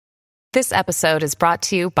This episode is brought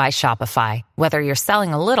to you by Shopify. Whether you're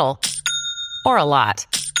selling a little or a lot,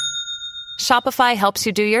 Shopify helps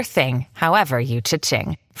you do your thing, however you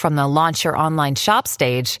cha-ching. From the launch your online shop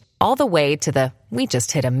stage, all the way to the we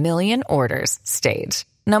just hit 1 million orders stage.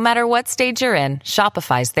 No matter what stage you're in,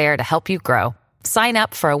 Shopify's there to help you grow. Sign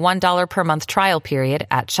up for a $1 per month trial period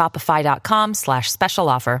at shopify.com/special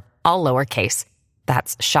offer, all lowercase.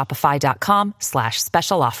 That's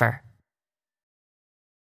shopify.com/special offer.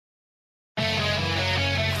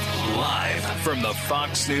 Live from the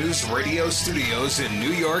Fox News radio studios in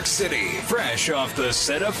New York City, fresh off the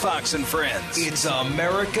set of Fox and Friends, it's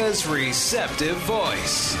America's receptive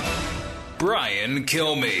voice, Brian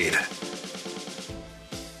Kilmeade.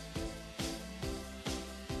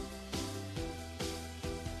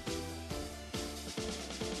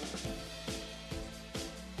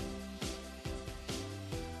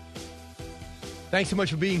 Thanks so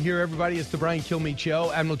much for being here, everybody. It's the Brian Kilmeade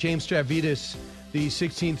Show. Admiral James Stavridis, the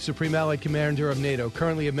 16th Supreme Allied Commander of NATO,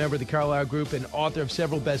 currently a member of the Carlyle Group and author of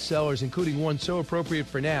several bestsellers, including one so appropriate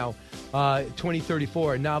for now,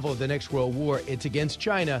 2034, a novel of the next World War. It's against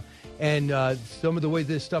China, and some of the way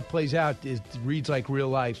this stuff plays out reads like real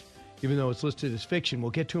life, even though it's listed as fiction.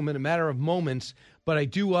 We'll get to them in a matter of moments, but I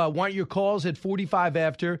do want your calls at 45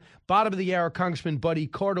 after. Bottom of the hour, Congressman Buddy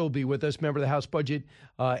Carter will be with us, member of the House Budget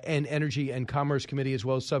and Energy and Commerce Committee, as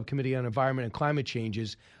well as Subcommittee on Environment and Climate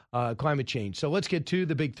Change. So let's get to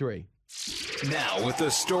the big three. Now, with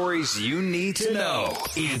the stories you need to know,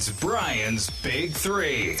 it's Brian's Big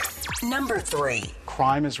Three. Number 3.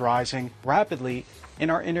 Crime is rising rapidly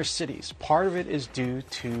in our inner cities. Part of it is due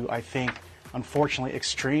to, I think, unfortunately,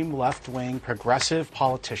 extreme left-wing progressive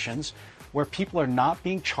politicians where people are not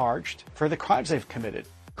being charged for the crimes they've committed.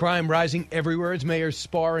 Crime rising everywhere as mayors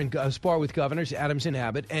spar with governors Adams and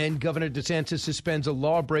Abbott, and Governor DeSantis suspends a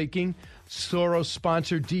law-breaking,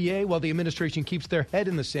 Soros-sponsored DA while the administration keeps their head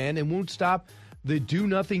in the sand and won't stop the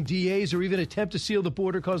do-nothing DAs or even attempt to seal the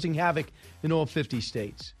border, causing havoc in all 50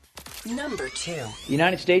 states. Number 2. The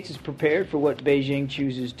United States is prepared for what Beijing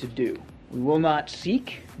chooses to do. We will not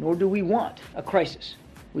seek, nor do we want, a crisis.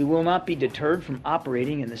 We will not be deterred from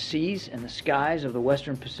operating in the seas and the skies of the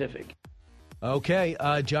Western Pacific. Okay,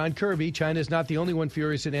 John Kirby. China is not the only one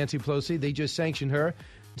furious at Nancy Pelosi. They just sanctioned her.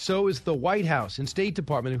 So is the White House and State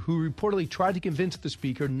Department, who reportedly tried to convince the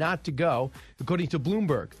speaker not to go, according to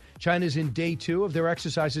Bloomberg. China's in day 2 of their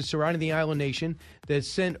exercises surrounding the island nation that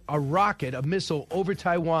sent a missile over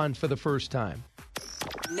Taiwan for the first time.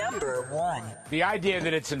 Number 1. The idea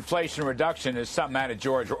that it's inflation reduction is something out of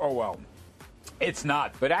George Orwell. It's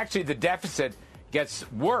not. But actually, the deficit gets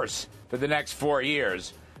worse for the next 4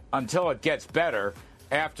 years until it gets better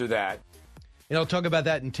after that. And I'll talk about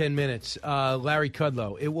that in 10 minutes. Larry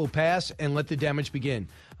Kudlow. It will pass and let the damage begin.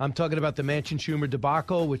 I'm talking about the Manchin-Schumer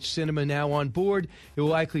debacle, which Sinema now on board. It will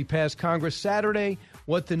likely pass Congress Saturday.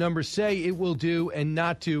 What the numbers say it will do and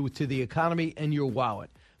not do to the economy and your wallet.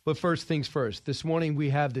 But first things first. This morning we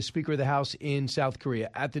have the Speaker of the House in South Korea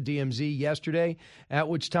at the DMZ yesterday, at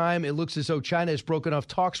which time it looks as though China has broken off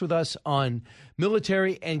talks with us on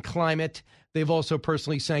military and climate. They've also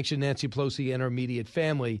personally sanctioned Nancy Pelosi and her immediate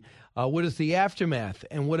family. What is the aftermath?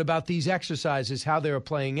 And what about these exercises, how they are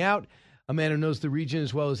playing out? A man who knows the region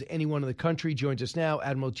as well as anyone in the country joins us now,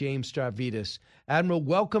 Admiral James Stavridis. Admiral,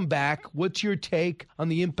 welcome back. What's your take on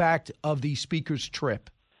the impact of the Speaker's trip?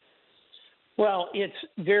 Well, it's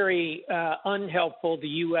very unhelpful to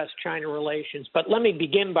U.S.-China relations. But let me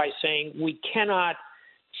begin by saying we cannot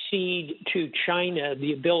cede to China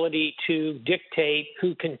the ability to dictate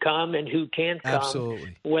who can come and who can't come,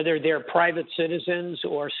 Absolutely. Whether they're private citizens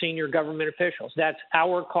or senior government officials. That's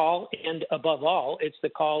our call, and above all, it's the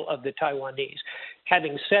call of the Taiwanese.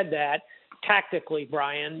 Having said that, tactically,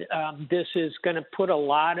 Brian, this is going to put a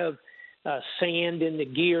lot of sand in the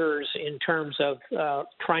gears in terms of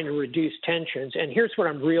trying to reduce tensions. And here's what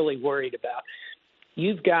I'm really worried about.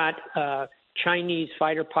 You've got Chinese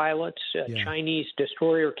fighter pilots, Chinese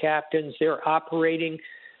destroyer captains. They're operating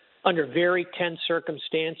under very tense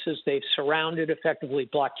circumstances. They've surrounded, effectively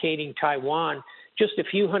blockading Taiwan. Just a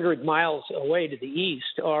few hundred miles away to the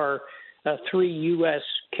east are 3 U.S.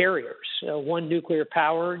 carriers, 1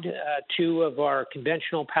 nuclear-powered, 2 of our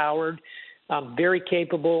conventional-powered, very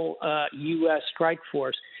capable U.S. strike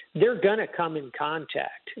force. They're going to come in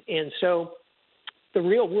contact. And so the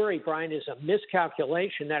real worry, Brian, is a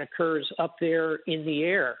miscalculation that occurs up there in the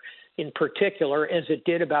air, in particular, as it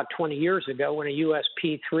did about 20 years ago when a U.S.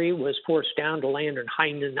 P-3 was forced down to land on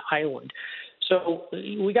Hainan Island. So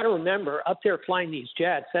we got to remember, up there flying these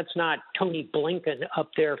jets, that's not Tony Blinken up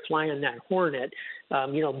there flying that Hornet,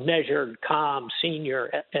 measured, calm, senior,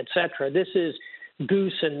 et cetera. This is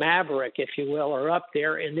Goose and Maverick, if you will, are up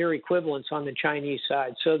there, and their equivalents on the Chinese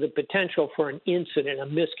side. So the potential for an incident, a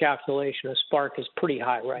miscalculation, a spark is pretty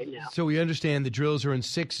high right now. So we understand the drills are in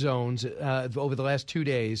 6 zones over the last 2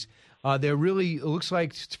 days. They're really, it looks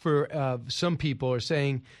like for some people are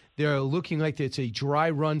saying they're looking like it's a dry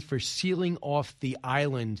run for sealing off the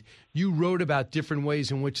island. You wrote about different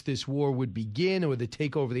ways in which this war would begin or the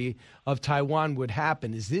takeover of Taiwan would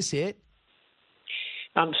happen. Is this it?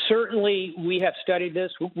 Certainly, we have studied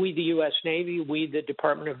this. We, the U.S. Navy, we, the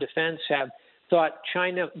Department of Defense, have thought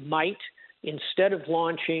China might, instead of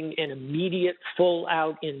launching an immediate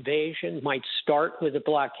full-out invasion, might start with a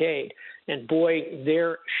blockade. And boy,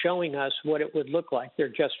 they're showing us what it would look like. They're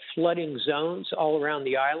just flooding zones all around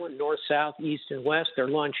the island, north, south, east, and west. They're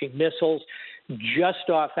launching missiles just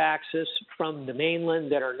off axis from the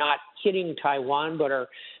mainland that are not hitting Taiwan, but are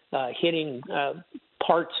hitting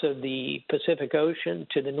parts of the Pacific Ocean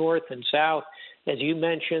to the north and south. As you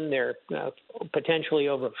mentioned, they're potentially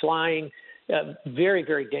overflying. Very,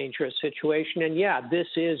 very dangerous situation. And, yeah, this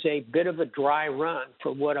is a bit of a dry run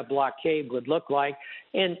for what a blockade would look like.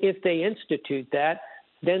 And if they institute that,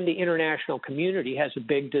 then the international community has a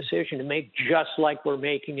big decision to make, just like we're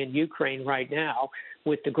making in Ukraine right now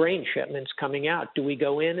with the grain shipments coming out. Do we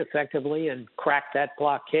go in effectively and crack that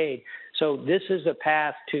blockade? So this is a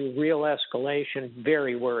path to real escalation,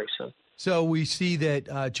 very worrisome. So we see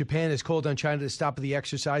that Japan has called on China to stop the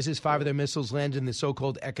exercises. 5 of their missiles landed in the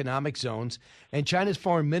so-called economic zones. And China's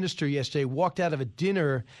foreign minister yesterday walked out of a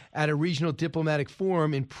dinner at a regional diplomatic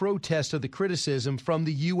forum in protest of the criticism from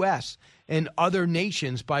the U.S. and other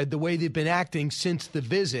nations by the way they've been acting since the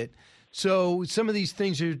visit. So some of these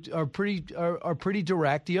things are pretty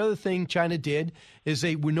direct. The other thing China did is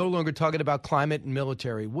they were no longer talking about climate and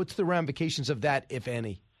military. What's the ramifications of that, if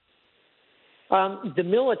any? The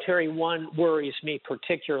military one worries me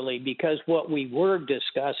particularly because what we were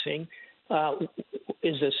discussing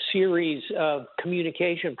is a series of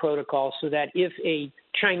communication protocols so that if a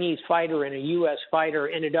Chinese fighter and a U.S. fighter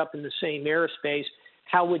ended up in the same airspace,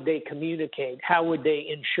 how would they communicate? How would they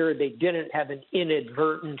ensure they didn't have an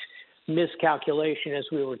inadvertent miscalculation, as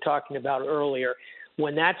we were talking about earlier?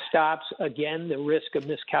 When that stops, again, the risk of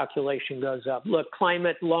miscalculation goes up. Look,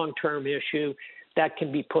 climate, long-term issue, that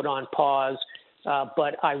can be put on pause.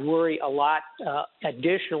 But I worry a lot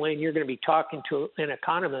additionally, and you're going to be talking to an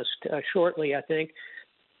economist shortly, I think.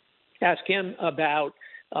 Ask him about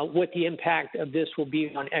what the impact of this will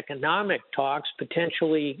be on economic talks.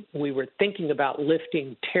 Potentially, we were thinking about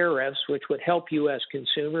lifting tariffs, which would help U.S.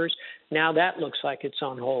 consumers. Now that looks like it's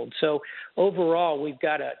on hold. So overall, we've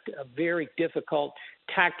got a very difficult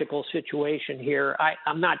tactical situation here.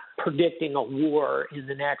 I'm not predicting a war in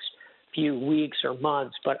the next few weeks or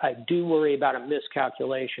months, but I do worry about a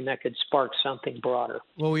miscalculation that could spark something broader.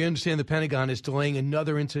 Well, we understand the Pentagon is delaying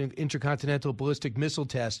another intercontinental ballistic missile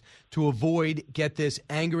test to avoid, get this,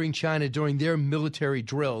 angering China during their military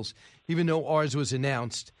drills, even though ours was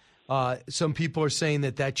announced. Some people are saying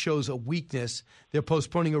that shows a weakness. They're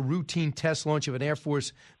postponing a routine test launch of an Air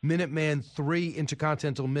Force Minuteman III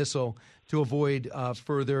intercontinental missile to avoid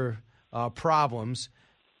further problems.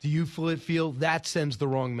 Do you feel that sends the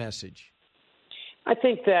wrong message? I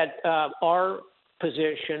think that our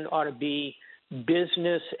position ought to be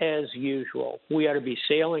business as usual. We ought to be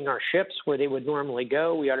sailing our ships where they would normally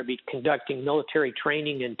go. We ought to be conducting military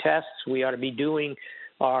training and tests. We ought to be doing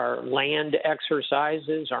our land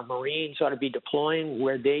exercises. Our Marines ought to be deploying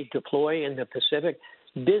where they deploy in the Pacific.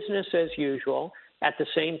 Business as usual, at the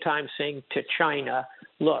same time saying to China,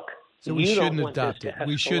 look, so we shouldn't have stopped it.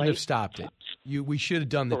 We shouldn't have stopped it. We should have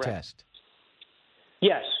done the test.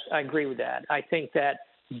 Yes, I agree with that. I think that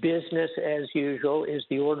business as usual is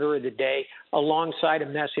the order of the day, alongside a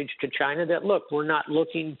message to China that, look, we're not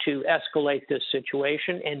looking to escalate this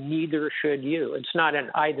situation, and neither should you. It's not in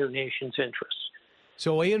either nation's interest.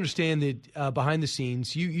 So I understand that behind the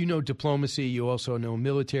scenes, you know diplomacy, you also know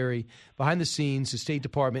military. Behind the scenes, the State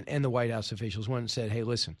Department and the White House officials went and said, hey,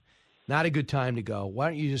 listen, not a good time to go. Why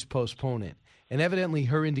don't you just postpone it? And evidently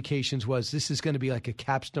her indications was this is going to be like a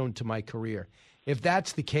capstone to my career. If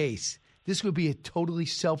that's the case, this would be a totally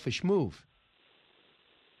selfish move.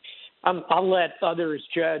 I'll let others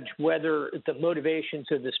judge whether the motivations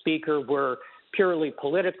of the speaker were purely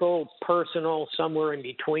political, personal, somewhere in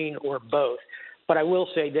between, or both. But I will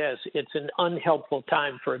say this, it's an unhelpful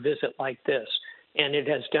time for a visit like this, and it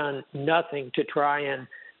has done nothing to try and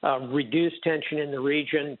reduce tension in the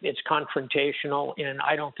region. It's confrontational, and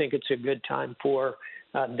I don't think it's a good time for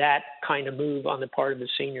that kind of move on the part of a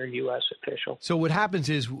senior U.S. official. So what happens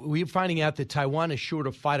is we're finding out that Taiwan is short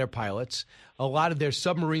of fighter pilots, a lot of their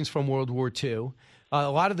submarines from World War II. A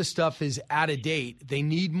lot of the stuff is out of date. They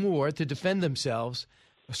need more to defend themselves.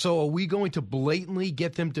 So are we going to blatantly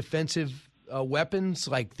get them defensive weapons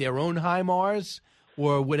like their own HIMARS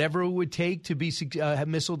or whatever it would take to be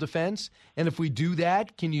missile defense? And if we do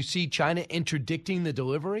that, can you see China interdicting the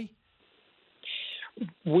delivery?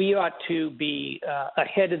 We ought to be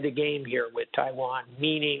ahead of the game here with Taiwan,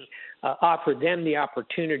 meaning offer them the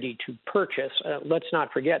opportunity to purchase. Let's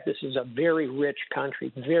not forget, this is a very rich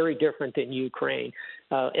country, very different than Ukraine.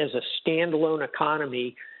 As a standalone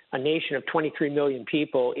economy, a nation of 23 million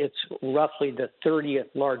people, it's roughly the 30th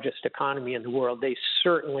largest economy in the world. They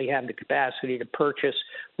certainly have the capacity to purchase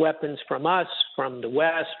weapons from us, from the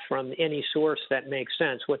West, from any source that makes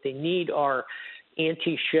sense. What they need are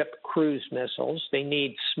anti-ship cruise missiles. They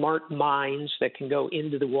need smart mines that can go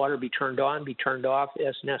into the water, be turned on, be turned off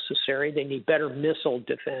as necessary. They need better missile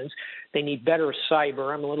defense. They need better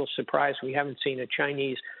cyber. I'm a little surprised we haven't seen a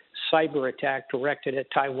Chinese cyber attack directed at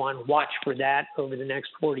Taiwan. Watch for that over the next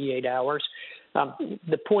 48 hours.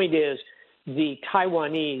 The point is, the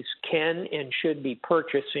Taiwanese can and should be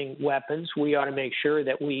purchasing weapons. We ought to make sure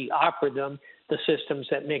that we offer them the systems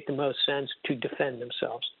that make the most sense to defend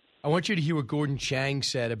themselves. I want you to hear what Gordon Chang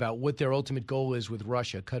said about what their ultimate goal is with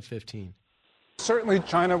Russia. Cut 15. Certainly,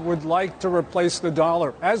 China would like to replace the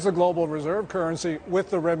dollar as the global reserve currency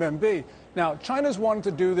with the renminbi. Now, China's wanted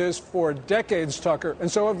to do this for decades, Tucker, and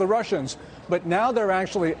so have the Russians. But now they're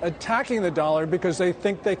actually attacking the dollar because they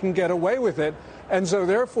think they can get away with it. And so,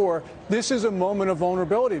 therefore, this is a moment of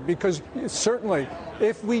vulnerability because certainly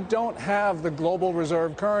if we don't have the global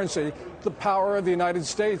reserve currency, the power of the United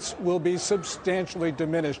States will be substantially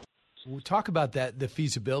diminished. We'll talk about that, the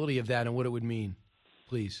feasibility of that and what it would mean,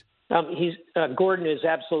 please. Gordon is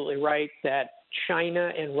absolutely right that China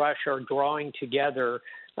and Russia are drawing together.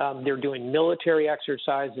 They're doing military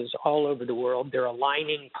exercises all over the world. They're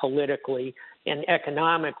aligning politically and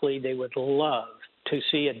economically. They would love to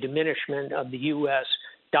see a diminishment of the U.S.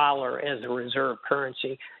 dollar as a reserve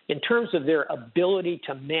currency. In terms of their ability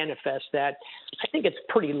to manifest that, I think it's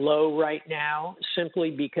pretty low right now, simply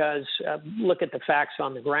because look at the facts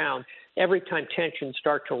on the ground. Every time tensions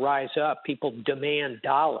start to rise up, people demand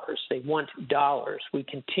dollars. They want dollars. We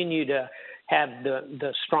continue to have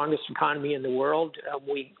the strongest economy in the world.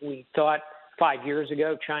 We thought 5 years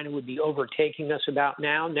ago China would be overtaking us about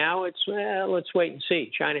now. Now it's, let's wait and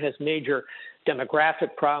see. China has major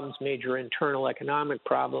demographic problems, major internal economic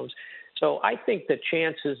problems. So I think the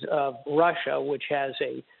chances of Russia, which has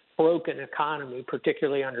a broken economy,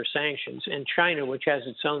 particularly under sanctions, and China, which has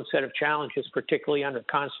its own set of challenges, particularly under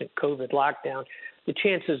constant COVID lockdown, the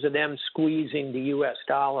chances of them squeezing the U.S.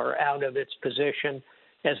 dollar out of its position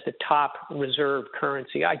as the top reserve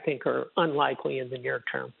currency, I think, are unlikely in the near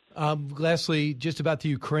term. Lastly, just about the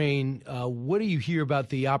Ukraine, what do you hear about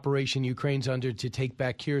the operation Ukraine's under to take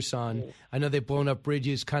back Kherson? I know they've blown up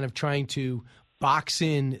bridges, kind of trying to box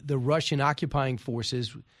in the Russian occupying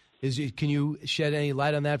forces. Can you shed any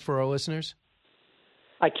light on that for our listeners?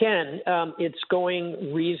 I can. It's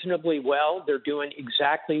going reasonably well. They're doing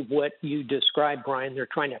exactly what you described, Brian. They're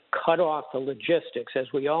trying to cut off the logistics. As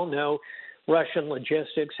we all know, Russian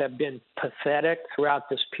logistics have been pathetic throughout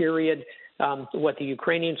this period. What the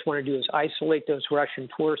Ukrainians want to do is isolate those Russian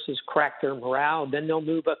forces, crack their morale, then they'll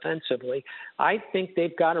move offensively. I think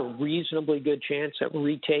they've got a reasonably good chance at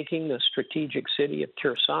retaking the strategic city of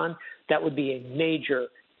Kherson. That would be a major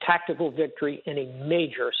tactical victory and a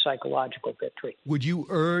major psychological victory. Would you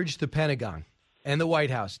urge the Pentagon and the White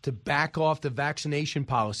House to back off the vaccination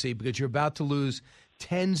policy because you're about to lose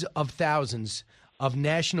tens of thousands of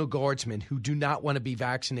National Guardsmen who do not want to be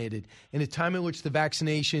vaccinated in a time in which the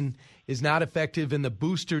vaccination is not effective and the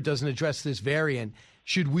booster doesn't address this variant?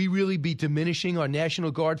 Should we really be diminishing our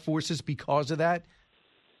National Guard forces because of that?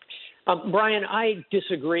 Brian, I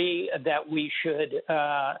disagree that we should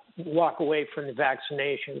walk away from the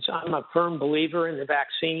vaccinations. I'm a firm believer in the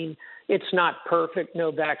vaccine. It's not perfect.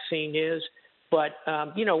 No vaccine is. But,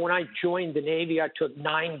 when I joined the Navy, I took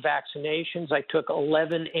 9 vaccinations. I took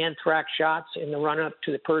 11 anthrax shots in the run-up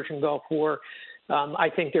to the Persian Gulf War. I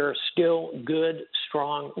think there are still good,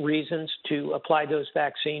 strong reasons to apply those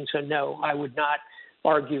vaccines. So, no, I would not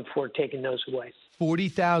argue for taking those away.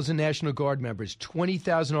 40,000 National Guard members,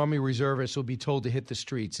 20,000 Army reservists will be told to hit the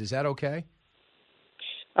streets. Is that okay?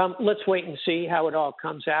 Let's wait and see how it all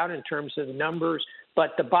comes out in terms of the numbers.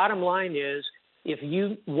 But the bottom line is, if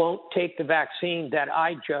you won't take the vaccine that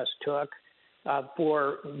I just took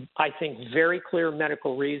for, I think, very clear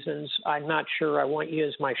medical reasons, I'm not sure I want you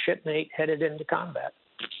as my shipmate headed into combat.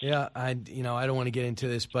 Yeah, I don't want to get into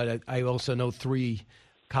this, but I also know 3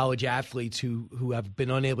 college athletes who have been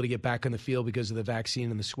unable to get back on the field because of the vaccine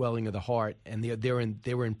and the swelling of the heart, and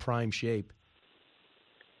they were in prime shape.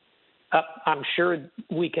 I'm sure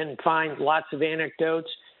we can find lots of anecdotes.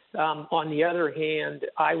 On the other hand,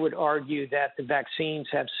 I would argue that the vaccines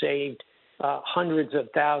have saved hundreds of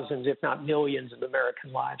thousands, if not millions, of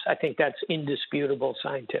American lives. I think that's indisputable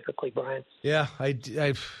scientifically, Brian. Yeah, I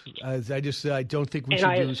don't think we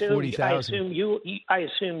should lose 40,000. I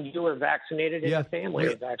assume you were vaccinated and your family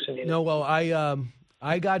are vaccinated. No, well,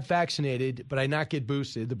 I got vaccinated, but I not get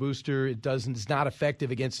boosted. The booster is not effective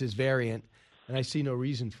against this variant, and I see no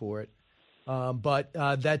reason for it. But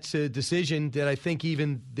that's a decision that I think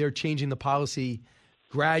even they're changing the policy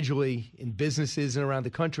gradually in businesses and around the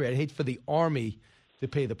country. I'd hate for the Army to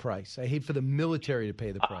pay the price. I hate for the military to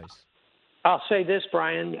pay the price. I'll say this,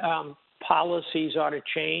 Brian. Policies ought to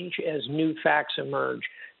change as new facts emerge.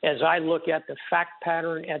 As I look at the fact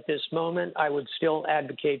pattern at this moment, I would still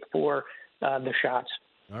advocate for the shots.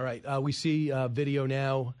 All right. We see video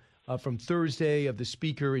now from Thursday of the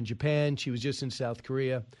speaker in Japan. She was just in South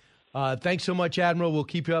Korea. Thanks so much, Admiral. We'll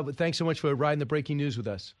keep you up. Thanks so much for riding the breaking news with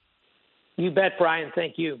us. You bet, Brian.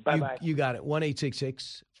 Thank you. Bye-bye. You got it.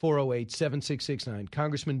 1-866-408-7669.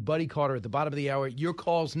 Congressman Buddy Carter at the bottom of the hour. Your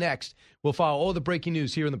call's next. We'll follow all the breaking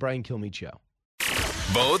news here on the Brian Kilmeade Show.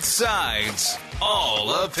 Both sides,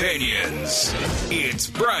 all opinions. It's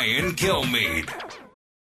Brian Kilmeade.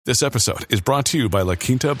 This episode is brought to you by La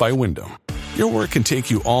Quinta by Wyndham. Your work can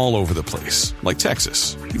take you all over the place, like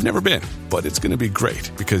Texas. You've never been, but it's going to be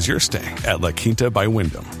great because you're staying at La Quinta by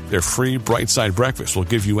Wyndham. Their free Bright Side breakfast will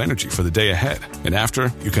give you energy for the day ahead. And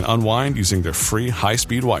after, you can unwind using their free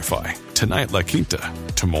high-speed Wi-Fi. Tonight, La Quinta.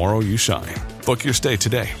 Tomorrow, you shine. Book your stay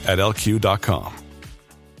today at LQ.com.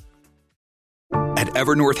 At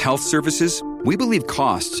Evernorth Health Services, we believe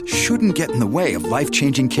costs shouldn't get in the way of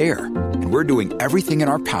life-changing care. And we're doing everything in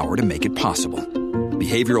our power to make it possible.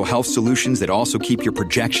 Behavioral health solutions that also keep your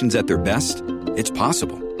projections at their best? It's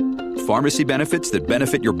possible. Pharmacy benefits that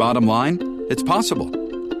benefit your bottom line? It's possible.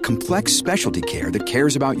 Complex specialty care that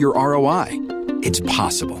cares about your ROI? It's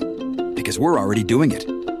possible. Because we're already doing it.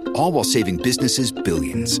 All while saving businesses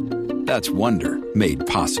billions. That's Wonder made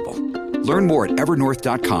possible. Learn more at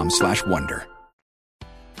evernorth.com/wonder.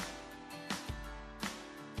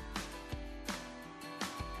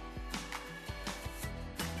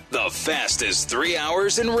 The fastest 3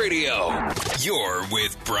 hours in radio. You're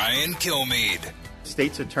with Brian Kilmeade.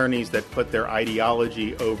 States attorneys that put their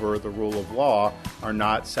ideology over the rule of law are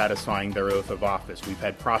not satisfying their oath of office. We've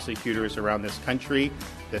had prosecutors around this country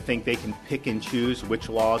that think they can pick and choose which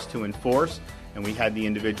laws to enforce. And we had the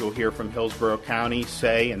individual here from Hillsborough County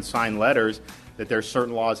say and sign letters that there are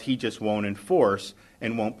certain laws he just won't enforce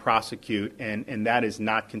and won't prosecute. And that is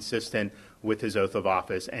not consistent with his oath of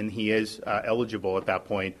office, and he is eligible at that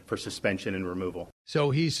point for suspension and removal. So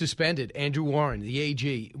he's suspended. Andrew Warren, the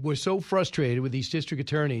AG. We're so frustrated with these district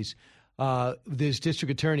attorneys. There's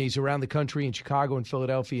district attorneys around the country in Chicago and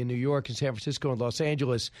Philadelphia and New York and San Francisco and Los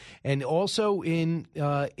Angeles, and also in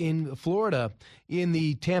Florida, in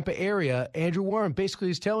the Tampa area. Andrew Warren basically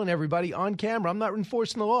is telling everybody on camera, I'm not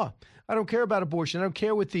enforcing the law. I don't care about abortion. I don't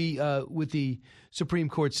care what the Supreme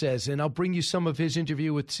Court says. And I'll bring you some of his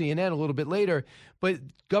interview with CNN a little bit later. But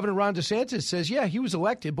Governor Ron DeSantis says, yeah, he was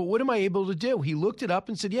elected, but what am I able to do? He looked it up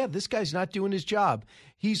and said, yeah, this guy's not doing his job.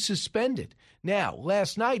 He's suspended. Now,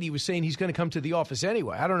 last night he was saying he's going to come to the office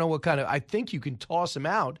anyway. I don't know what kind of – I think you can toss him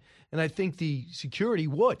out, and I think the security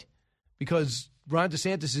would, because Ron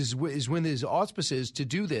DeSantis is within his auspices to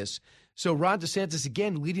do this. So Ron DeSantis,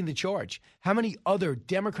 again, leading the charge. How many other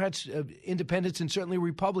Democrats, independents, and certainly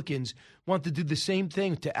Republicans want to do the same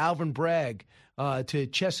thing to Alvin Bragg, to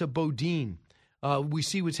Chesa Boudin? We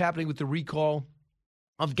see what's happening with the recall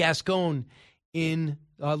of Gascon in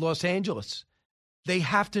Los Angeles. They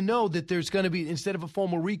have to know that there's going to be, instead of a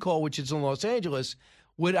formal recall, which is in Los Angeles,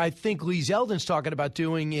 what I think Lee Zeldin's talking about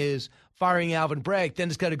doing is firing Alvin Bragg. Then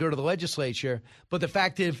it's got to go to the legislature. But the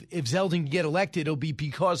fact if Zeldin can get elected, it'll be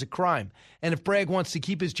because of crime. And if Bragg wants to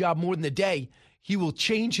keep his job more than a day, he will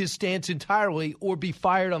change his stance entirely or be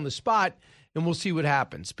fired on the spot, and we'll see what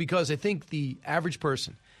happens. Because I think the average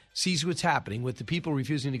person sees what's happening with the people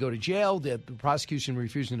refusing to go to jail, the prosecution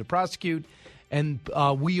refusing to prosecute, and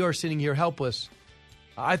we are sitting here helpless.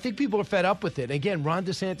 I think people are fed up with it. Again, Ron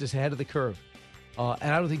DeSantis ahead of the curve.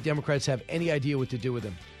 And I don't think Democrats have any idea what to do with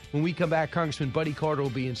him. When we come back, Congressman Buddy Carter will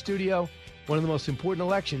be in studio. One of the most important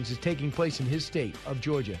elections is taking place in his state of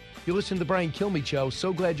Georgia. You listen to the Brian Kilmeade Show.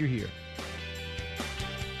 So glad you're here.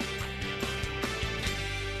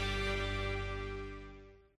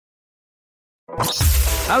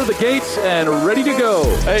 out of the gates and ready to go.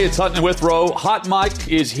 Hey, it's Hutton and Withrow. Hot Mike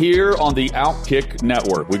is here on the Outkick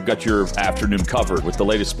Network. We've got your afternoon covered with the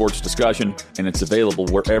latest sports discussion, and it's available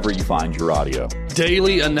wherever you find your audio.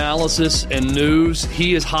 Daily analysis and news.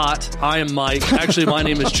 He is hot. I am Mike. Actually, my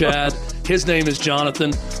name is Chad. His name is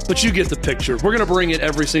Jonathan, but you get the picture. We're going to bring it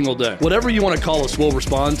every single day. Whatever you want to call us, we'll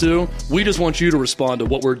respond to. We just want you to respond to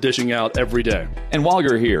what we're dishing out every day. And while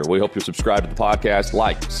you're here, we hope you subscribe to the podcast,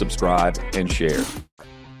 like, subscribe, and share.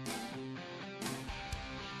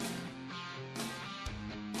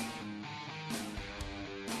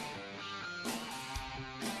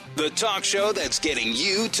 The talk show that's getting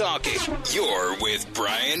you talking. You're with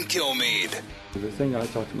Brian Kilmeade. The thing that I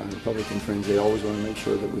talk to my Republican friends, they always want to make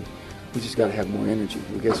sure that we just got to have more energy.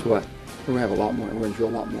 Well, guess what? We're going to have a lot more. We're going to drill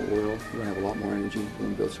a lot more oil. We're going to have a lot more energy. We're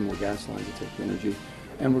going to build some more gas lines to take the energy.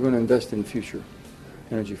 And we're going to invest in future,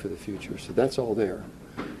 energy for the future. So that's all there.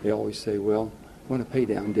 They always say, well, we want to pay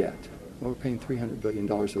down debt. Well, we're paying $300 billion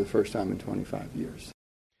for the first time in 25 years.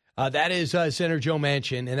 That is Senator Joe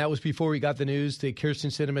Manchin, and that was before we got the news that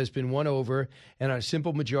Kyrsten Sinema has been won over, and on a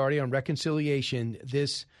simple majority on reconciliation,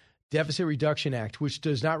 this Deficit Reduction Act, which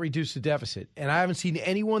does not reduce the deficit, and I haven't seen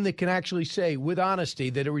anyone that can actually say with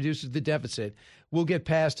honesty that it reduces the deficit, will get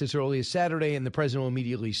passed as early as Saturday, and the president will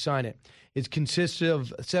immediately sign it. It consists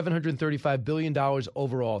of $735 billion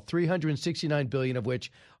overall, $369 billion of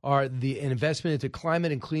which are an investment into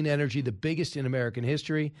climate and clean energy, the biggest in American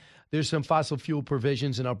history. There's some fossil fuel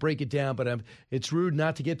provisions, and I'll break it down, but it's rude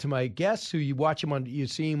not to get to my guests who you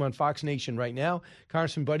see him on Fox Nation right now.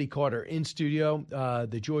 Congressman Buddy Carter in studio,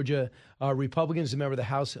 the Georgia Republicans, a member of the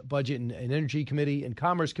House Budget and Energy Committee and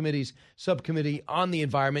Commerce Committee's subcommittee on the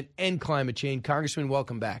environment and climate change. Congressman,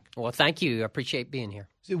 welcome back. Well, thank you. I appreciate being here.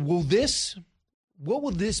 So what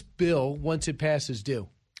will this bill, once it passes, do?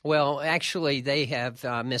 Well, actually, they have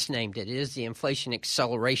misnamed it. It is the Inflation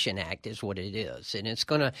Acceleration Act is what it is, and it's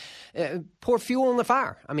going to pour fuel on the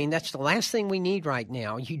fire. I mean, that's the last thing we need right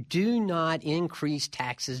now. You do not increase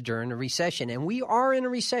taxes during a recession, and we are in a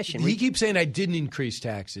recession. He keeps saying I didn't increase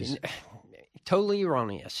taxes. Totally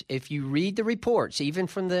erroneous. If you read the reports, even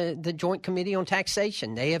from the Joint Committee on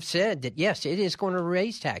Taxation, they have said that, yes, it is going to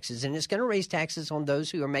raise taxes, and it's going to raise taxes on those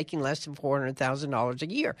who are making less than $400,000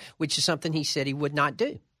 a year, which is something he said he would not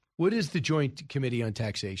do. What is the Joint Committee on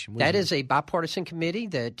Taxation? That is a bipartisan committee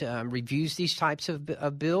that reviews these types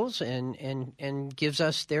of bills and gives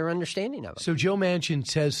us their understanding of it. So Joe Manchin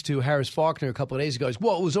says to Harris Faulkner a couple of days ago,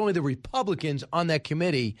 well, it was only the Republicans on that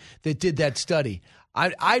committee that did that study.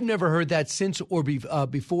 I've never heard that since or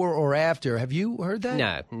before or after. Have you heard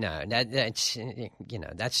that? No. That's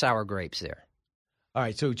that's sour grapes there. All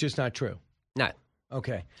right, so it's just not true. No.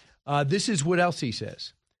 Okay. This is what else he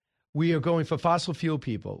says. We are going for fossil fuel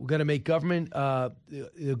people. We're going to make government.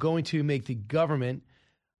 They're going to make the government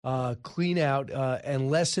clean out and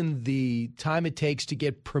lessen the time it takes to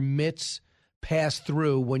get permits passed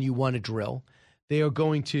through when you want to drill. They are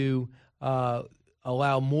going to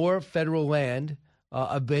allow more federal land,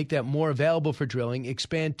 make that more available for drilling,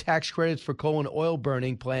 expand tax credits for coal and oil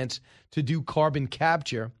burning plants to do carbon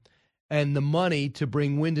capture, and the money to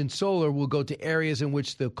bring wind and solar will go to areas in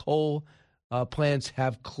which the coal plants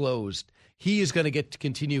have closed. He is going to get to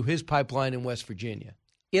continue his pipeline in West Virginia.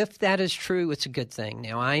 If that is true, it's a good thing.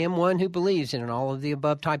 Now, I am one who believes in an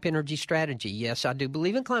all-of-the-above type energy strategy. Yes, I do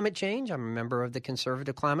believe in climate change. I'm a member of the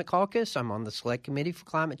Conservative Climate Caucus. I'm on the Select Committee for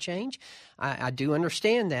Climate Change. I do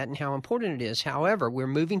understand that and how important it is. However, we're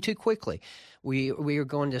moving too quickly. We are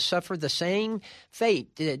going to suffer the same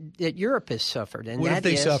fate that Europe has suffered. And what if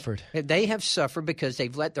they suffered? They have suffered because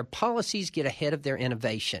they've let their policies get ahead of their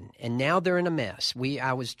innovation, and now they're in a mess.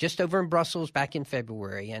 I was just over in Brussels back in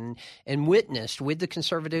February and witnessed with the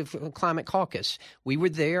Conservative Climate Caucus. We were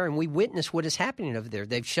there, and we witnessed what is happening over there.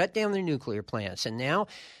 They've shut down their nuclear plants, and now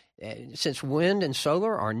since wind and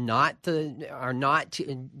solar are not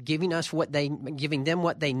giving them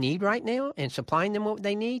what they need right now and supplying them what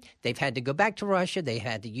they need, they've had to go back to Russia. They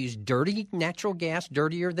had to use dirty natural gas,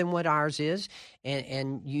 dirtier than what ours is,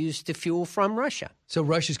 and use the fuel from Russia. So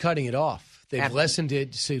Russia's cutting it off. They've lessened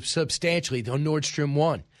it substantially on Nord Stream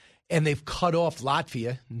 1. And they've cut off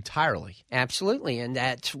Latvia entirely. Absolutely, and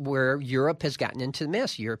that's where Europe has gotten into the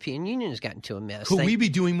mess. The European Union has gotten into a mess. Could we be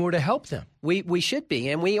doing more to help them? We should be,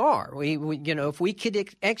 and we are. We if we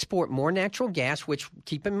could export more natural gas, which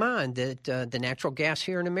keep in mind that the natural gas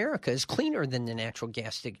here in America is cleaner than the natural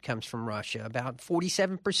gas that comes from Russia, about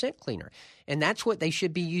 47% cleaner. And that's what they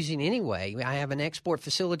should be using anyway. I have an export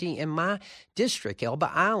facility in my district,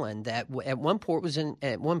 Elba Island, that at one point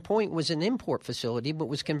was an import facility, but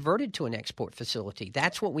was converted converted to an export facility.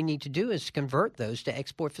 That's what we need to do, is to convert those to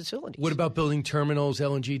export facilities. What about building terminals,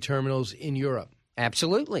 LNG terminals in Europe?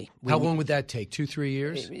 Absolutely. How long would that take? 2-3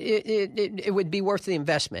 years? It would be worth the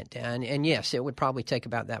investment, and yes, it would probably take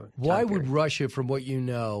about that. Why would Russia, from what you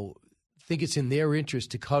know, think it's in their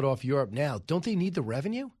interest to cut off Europe now? Don't they need the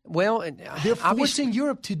revenue? Well, they're forcing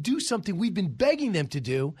Europe to do something we've been begging them to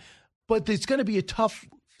do, but it's going to be a tough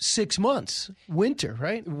 6 months, winter,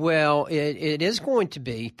 right? Well, it is going to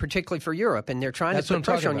be, particularly for Europe, and they're trying to put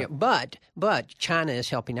pressure on you. But China is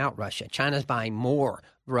helping out Russia. China's buying more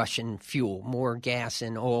Russian fuel, more gas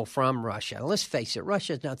and oil from Russia. Let's face it,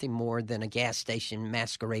 Russia is nothing more than a gas station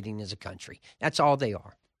masquerading as a country. That's all they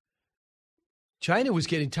are. China was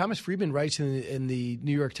getting, Thomas Friedman writes in the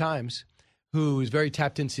New York Times, who is very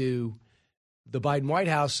tapped into the Biden White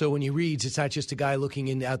House. So when he reads, it's not just a guy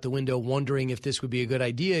looking out the window wondering if this would be a good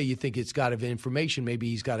idea. You think it's got information. Maybe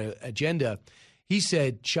he's got an agenda. He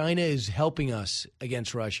said China is helping us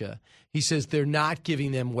against Russia. He says they're not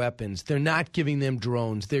giving them weapons. They're not giving them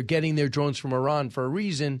drones. They're getting their drones from Iran for a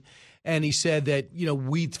reason. And he said that,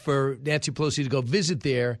 for Nancy Pelosi to go visit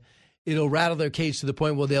there, it'll rattle their cage to the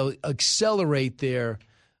point where they'll accelerate their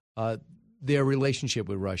relationship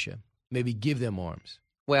with Russia, maybe give them arms.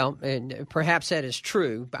 Well, perhaps that is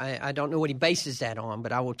true. I don't know what he bases that on,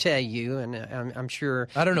 but I will tell you, and I'm sure.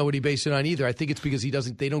 I don't know what he based it on either. I think it's because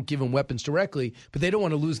they don't give him weapons directly, but they don't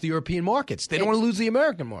want to lose the European markets. They don't want to lose the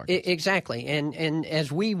American markets. Exactly. And as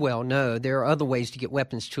we well know, there are other ways to get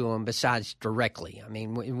weapons to them besides directly. I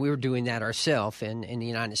mean, we're doing that ourselves in the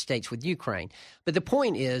United States with Ukraine. But the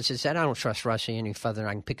point is that I don't trust Russia any further than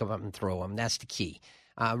I can pick them up and throw them. That's the key.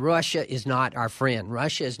 Russia is not our friend.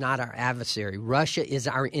 Russia is not our adversary. Russia is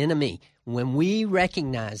our enemy. When we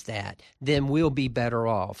recognize that, then we'll be better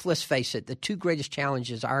off. Let's face it, the two greatest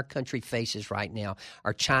challenges our country faces right now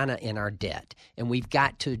are China and our debt, and we've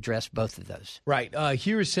got to address both of those. Right.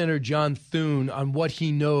 Here is Senator John Thune on what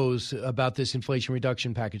he knows about this Inflation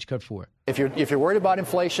Reduction Package Cut 4. If you're worried about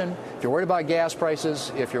inflation, if you're worried about gas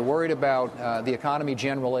prices, if you're worried about the economy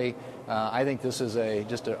generally, I think this is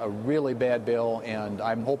just a really bad bill, and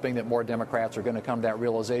I'm hoping that more Democrats are going to come to that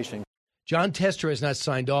realization. John Tester has not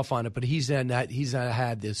signed off on it, but he's not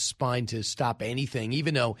had the spine to stop anything,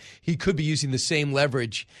 even though he could be using the same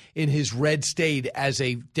leverage in his red state as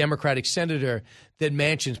a Democratic senator that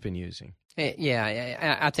Manchin's been using.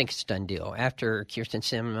 Yeah, I think it's a done deal. After Kirsten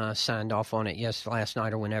Sinema signed off on it last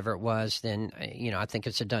night or whenever it was, then I think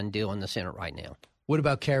it's a done deal in the Senate right now. What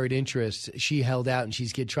about carried interest? She held out and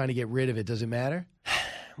she's trying to get rid of it. Does it matter?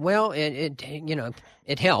 Well,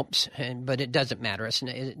 it helps, but it doesn't matter.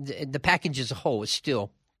 The package as a whole is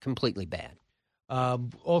still completely bad.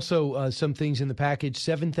 Also, some things in the package: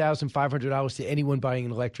 $7,500 to anyone buying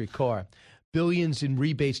an electric car, billions in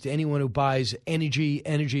rebates to anyone who buys energy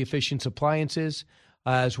efficient appliances,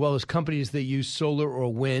 as well as companies that use solar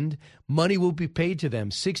or wind. Money will be paid to them.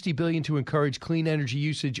 $60 billion to encourage clean energy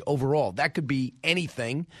usage overall. That could be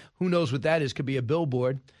anything. Who knows what that is? Could be a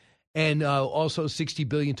billboard. And also $60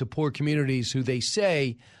 billion to poor communities who they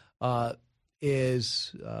say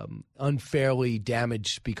is unfairly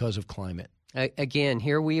damaged because of climate. Again,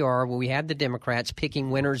 here we are where we have the Democrats picking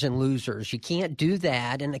winners and losers. You can't do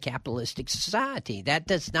that in a capitalistic society.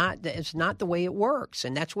 That's not the way it works,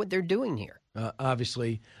 and that's what they're doing here.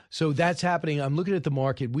 Obviously. So that's happening. I'm looking at the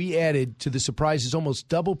market. We added, to the surprises, almost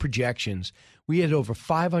double projections. We had over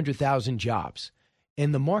 500,000 jobs,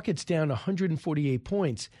 and the market's down 148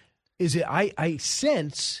 points. I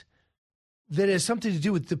sense that it has something to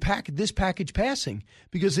do with this package passing,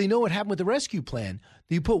 because they know what happened with the rescue plan.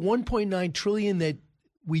 They put $1.9 trillion that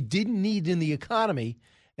we didn't need in the economy,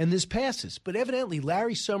 and this passes. But evidently,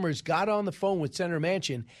 Larry Summers got on the phone with Senator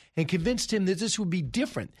Manchin and convinced him that this would be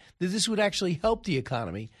different, that this would actually help the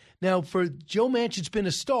economy. Now, for Joe Manchin's been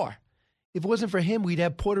a star. If it wasn't for him, we'd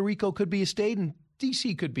have Puerto Rico could be a state and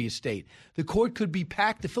D.C. could be a state. The court could be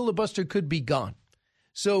packed. The filibuster could be gone.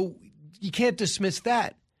 So you can't dismiss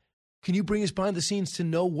that. Can you bring us behind the scenes to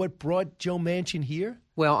know what brought Joe Manchin here?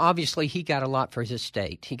 Well, obviously, he got a lot for his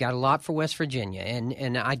state. He got a lot for West Virginia,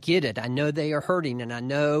 and I get it. I know they are hurting, and I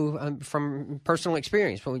know from personal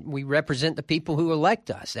experience, we represent the people who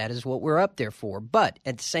elect us. That is what we're up there for. But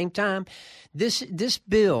at the same time, this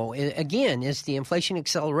bill, again, is the Inflation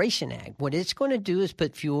Acceleration Act. What it's going to do is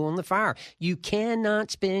put fuel on the fire. You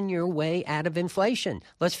cannot spin your way out of inflation.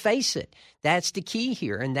 Let's face it. That's the key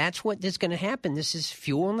here, and that's what is going to happen. This is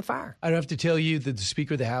fuel on the fire. I don't have to tell you that the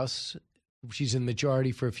Speaker of the House, she's in the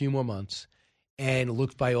majority for a few more months, and it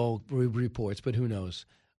looks by all reports, but who knows.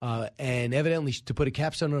 And evidently, to put a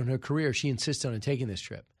capstone on her career, she insisted on taking this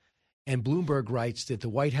trip. And Bloomberg writes that the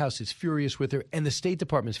White House is furious with her and the State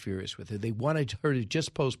Department's furious with her. They wanted her to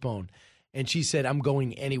just postpone. And she said, I'm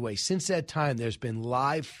going anyway. Since that time, there's been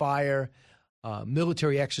live fire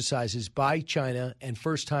military exercises by China, and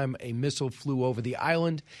first time a missile flew over the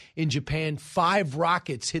island. In Japan, 5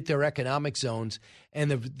 rockets hit their economic zones,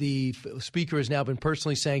 and the speaker has now been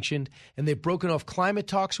personally sanctioned, and they've broken off climate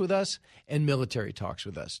talks with us and military talks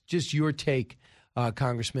with us. Just your take,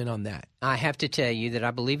 Congressman, on that. I have to tell you that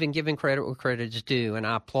I believe in giving credit where credit is due, and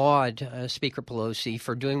I applaud Speaker Pelosi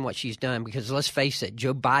for doing what she's done because, let's face it,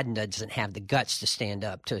 Joe Biden doesn't have the guts to stand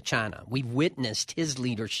up to China. We've witnessed his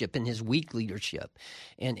leadership and his weak leadership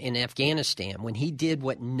in Afghanistan when he did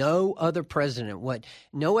what no other president, what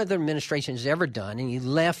no other administration has ever done, and he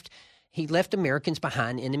left Americans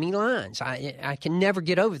behind enemy lines. I can never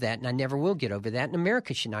get over that, and I never will get over that, and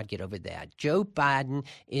America should not get over that. Joe Biden,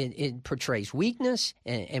 it portrays weakness,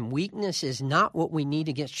 and weakness is not what we need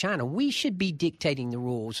against China. We should be dictating the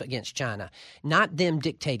rules against China, not them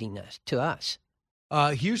dictating to us.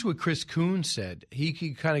 Here's what Chris Coons said. He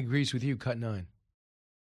kind of agrees with you, Cut 9.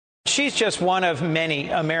 She's just one of many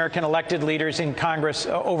American elected leaders in Congress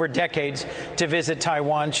over decades to visit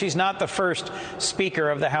Taiwan. She's not the first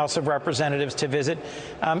Speaker of the House of Representatives to visit.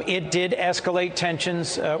 It did escalate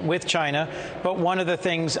tensions with China, but one of the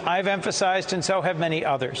things I've emphasized, and so have many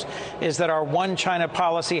others, is that our one China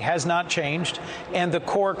policy has not changed, and the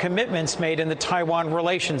core commitments made in the Taiwan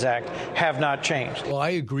Relations Act have not changed. Well, I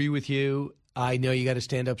agree with you. I know you got to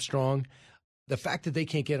stand up strong. The fact that they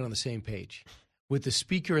can't get on the same page with the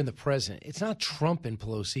Speaker and the President. It's not Trump and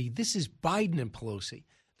Pelosi. This is Biden and Pelosi.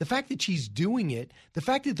 The fact that she's doing it, the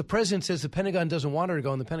fact that the President says the Pentagon doesn't want her to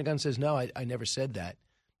go, and the Pentagon says, no, I never said that.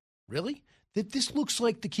 Really? This looks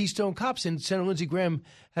like the Keystone Cops. And Senator Lindsey Graham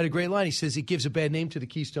had a great line. He says it gives a bad name to the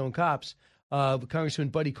Keystone Cops. Congressman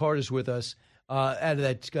Buddy Carter's with us. Out of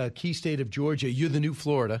that key state of Georgia. You're the new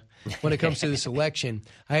Florida when it comes to this election.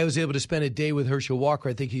 I was able to spend a day with Herschel Walker.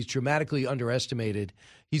 I think he's dramatically underestimated.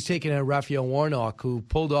 He's taken out Raphael Warnock, who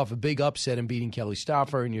pulled off a big upset in beating Kelly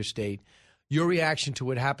Stauffer in your state. Your reaction to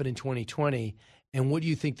what happened in 2020, and what do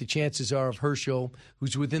you think the chances are of Herschel,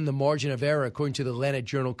 who's within the margin of error according to the Atlanta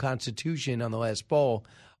Journal-Constitution on the last poll,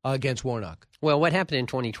 against Warnock? Well, what happened in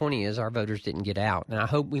 2020 is our voters didn't get out. And I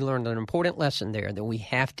hope we learned an important lesson there, that we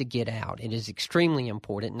have to get out. It is extremely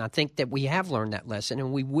important. And I think that we have learned that lesson,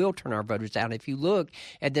 and we will turn our voters out. If you look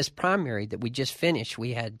at this primary that we just finished,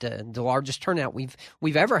 we had the largest turnout we've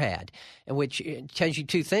ever had, and which tells you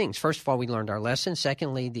two things. First of all, we learned our lesson.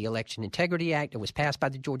 Secondly, the Election Integrity Act that was passed by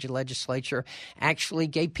the Georgia legislature actually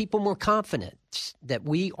gave people more confidence that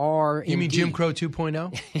we are You mean Jim Crow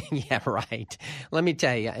 2.0? Yeah, right. Let me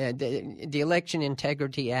tell you, the Election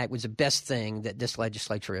Integrity Act was the best thing that this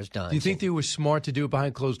legislature has done. Do you think they were smart to do it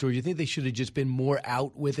behind closed doors? Do you think they should have just been more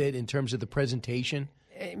out with it in terms of the presentation?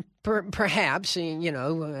 Perhaps,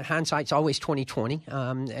 hindsight's always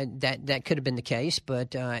 20/20. That could have been the case,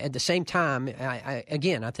 but at the same time,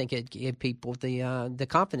 I think it gave people the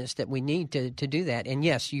confidence that we need to do that. And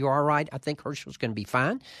yes, you are right. I think Herschel's going to be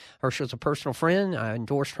fine. Herschel's a personal friend. I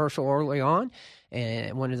endorsed Herschel early on,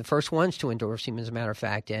 and one of the first ones to endorse him, as a matter of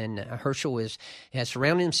fact. And Herschel has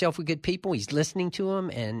surrounded himself with good people. He's listening to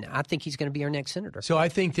them, and I think he's going to be our next senator. So I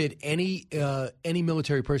think that any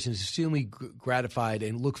military person is extremely gratified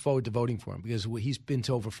and look forward to voting for him, because he's been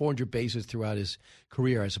to over 400 bases throughout his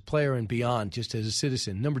career as a player and beyond, just as a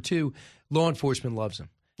citizen. Number two, law enforcement loves him.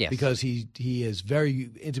 Yes. Because he is very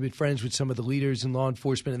intimate friends with some of the leaders in law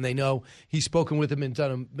enforcement, and they know he's spoken with them and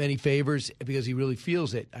done him many favors because he really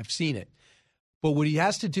feels it. I've seen it. But what he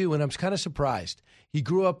has to do, and I'm kind of surprised, he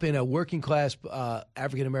grew up in a working-class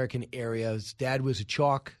African-American area. His dad was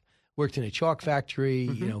worked in a chalk factory.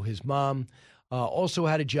 Mm-hmm. His mom also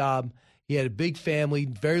had a job. He had a big family,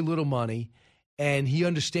 very little money, and he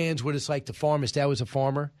understands what it's like to farm. His dad was a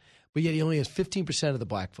farmer, but yet he only has 15% of the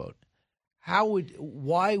black vote.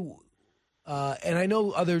 Why? And I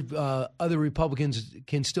know other Republicans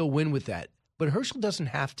can still win with that, but Herschel doesn't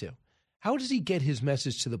have to. How does he get his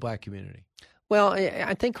message to the black community? Well,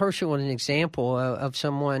 I think Herschel is an example of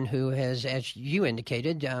someone who has, as you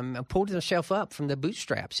indicated, pulled himself up from the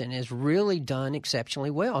bootstraps and has really done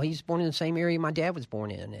exceptionally well. He's born in the same area my dad was born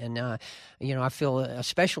in, and I feel a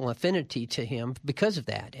special affinity to him because of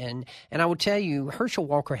that. And I will tell you, Herschel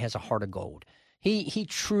Walker has a heart of gold. He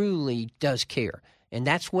truly does care. And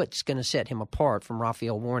that's what's going to set him apart from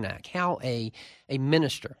Raphael Warnock. How a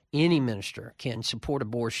minister, any minister, can support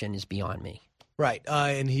abortion is beyond me. Right,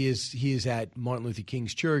 and he is at Martin Luther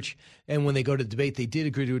King's church. And when they go to debate, they did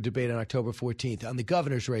agree to a debate on October 14th. On the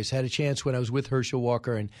governor's race, I had a chance when I was with Herschel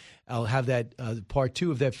Walker, and I'll have that part 2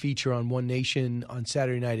 of that feature on One Nation on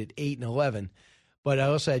Saturday night at 8 and 11. But I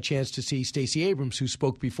also had a chance to see Stacey Abrams, who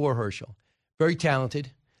spoke before Herschel. Very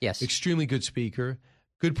talented. Yes. Extremely good speaker.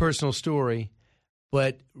 Good personal story,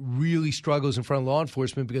 but really struggles in front of law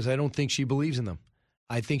enforcement because I don't think she believes in them.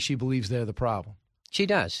 I think she believes they're the problem. She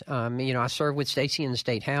does. I served with Stacey in the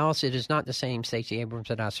State House. It is not the same Stacey Abrams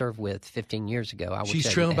that I served with 15 years ago. She's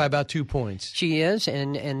trailing by about 2 points. She is,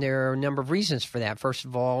 and there are a number of reasons for that. First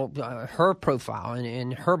of all, her profile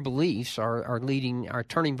and her beliefs are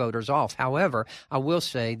turning voters off. However, I will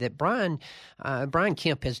say that Brian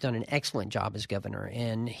Kemp has done an excellent job as governor,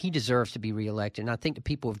 and he deserves to be reelected. And I think the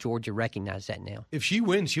people of Georgia recognize that now. If she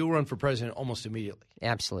wins, she'll run for president almost immediately.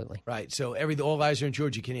 Absolutely. Right. So all eyes are in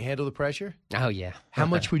Georgia. Can you handle the pressure? Oh, yeah. How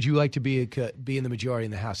much would you like to be in the majority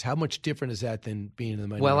in the House? How much different is that than being in the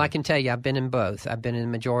minority? Well, I can tell you, I've been in both. I've been in the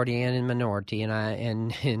majority and in minority,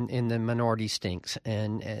 and in the minority stinks,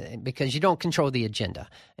 and because you don't control the agenda,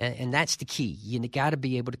 and that's the key. You got to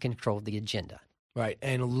be able to control the agenda. Right,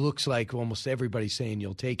 and it looks like almost everybody's saying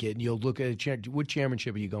you'll take it, and you'll look at what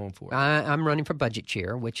chairmanship are you going for? I'm running for budget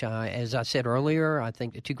chair, which, as I said earlier, I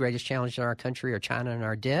think the two greatest challenges in our country are China and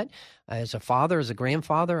our debt. As a father, as a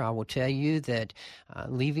grandfather, I will tell you that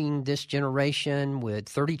leaving this generation with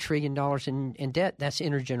 $30 trillion in debt, that's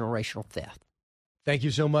intergenerational theft. Thank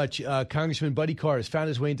you so much. Congressman Buddy Carr has found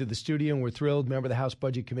his way into the studio, and we're thrilled. Member of the House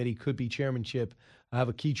Budget Committee, could be chairmanship. I have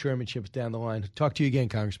a key chairmanship down the line. Talk to you again,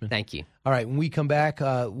 Congressman. Thank you. All right, when we come back,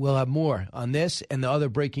 we'll have more on this and the other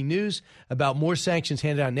breaking news about more sanctions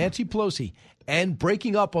handed out Nancy Pelosi and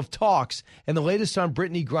breaking up of talks and the latest on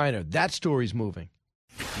Brittany Griner. That story's moving.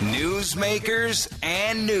 Newsmakers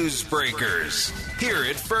and newsbreakers. Hear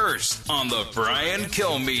it first on the Brian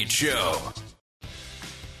Kilmeade Show.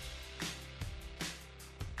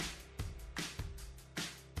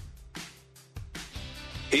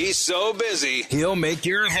 He's so busy, he'll make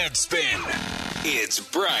your head spin. It's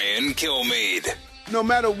Brian Kilmeade. No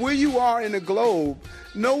matter where you are in the globe,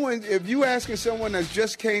 no one, if you asking someone that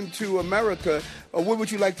just came to America, where would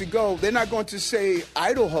you like to go? They're not going to say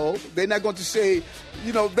Idaho. They're not going to say,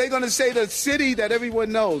 they're going to say the city that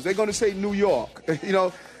everyone knows. They're going to say New York,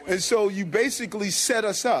 And so you basically set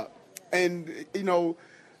us up. And,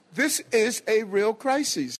 this is a real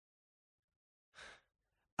crisis.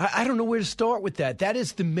 I don't know where to start with that. That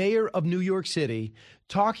is the mayor of New York City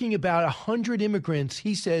talking about 100 immigrants,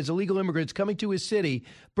 he says, illegal immigrants coming to his city,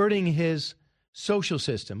 burdening his social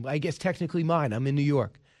system. I guess technically mine. I'm in New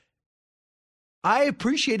York. I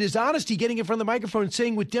appreciate his honesty getting in front of the microphone and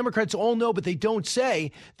saying what Democrats all know, but they don't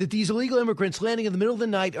say, that these illegal immigrants landing in the middle of the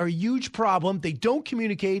night are a huge problem. They don't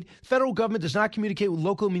communicate. Federal government does not communicate with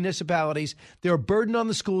local municipalities. They're a burden on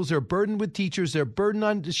the schools. They're a burden with teachers. They're a burden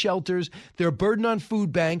on the shelters. They're a burden on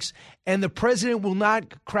food banks. And the president will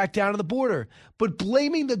not crack down on the border. But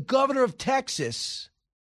blaming the governor of Texas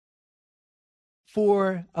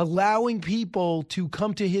for allowing people to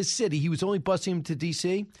come to his city. He was only busing them to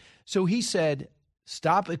D.C., so he said,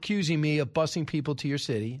 stop accusing me of busing people to your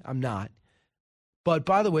city. I'm not. But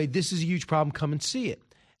by the way, this is a huge problem. Come and see it.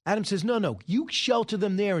 Adam says, no, you shelter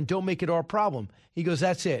them there and don't make it our problem. He goes,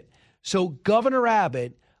 that's it. So Governor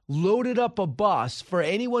Abbott loaded up a bus for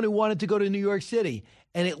anyone who wanted to go to New York City,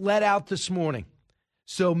 and it let out this morning.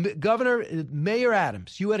 So Mayor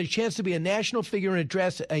Adams, you had a chance to be a national figure and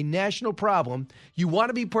address a national problem. You want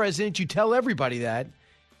to be president. You tell everybody that.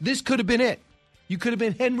 This could have been it. You could have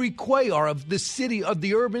been Henry Cuellar of the city of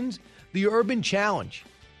the urban challenge.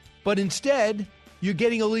 But instead, you're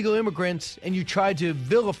getting illegal immigrants and you tried to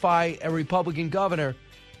vilify a Republican governor.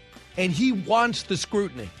 And he wants the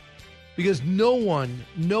scrutiny because no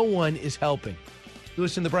one is helping. You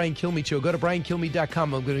listen to the Brian Kilmeade Show. Go to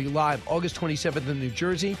briankilmeade.com. I'm going to be live August 27th in New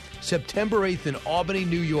Jersey, September 8th in Albany,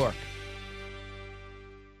 New York.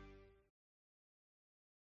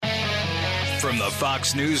 From the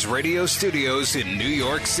Fox News radio studios in New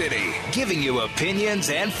York City, giving you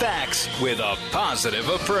opinions and facts with a positive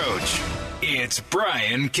approach. It's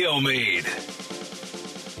Brian Kilmeade.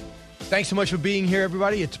 Thanks so much for being here,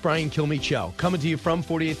 everybody. It's Brian Kilmeade Show. Coming to you from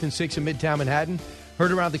 48th and 6th in Midtown Manhattan.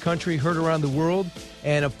 Heard around the country, heard around the world,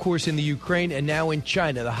 and of course in the Ukraine and now in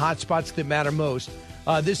China, the hot spots that matter most.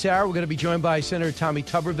 This hour, we're going to be joined by Senator Tommy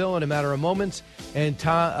Tuberville in a matter of moments, and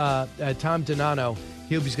Tom Donano.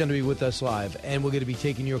 He's going to be with us live, and we're going to be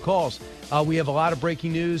taking your calls. We have a lot of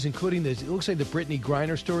breaking news, including this. It looks like the Brittany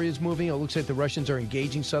Griner story is moving. It looks like the Russians are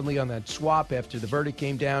engaging suddenly on that swap after the verdict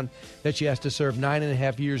came down that she has to serve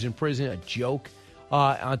 9.5 years in prison. A joke.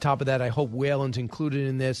 On top of that, I hope Whalen's included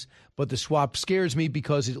in this. But the swap scares me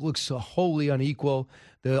because it looks so wholly unequal.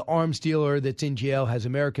 The arms dealer that's in jail has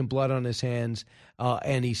American blood on his hands,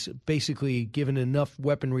 and he's basically given enough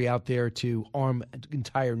weaponry out there to arm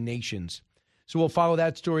entire nations. So we'll follow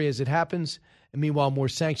that story as it happens. And meanwhile, more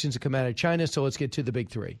sanctions have come out of China, so let's get to the big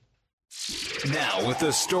three. Now, with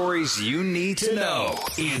the stories you need to know,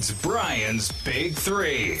 it's Brian's Big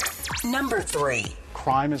Three. Number 3.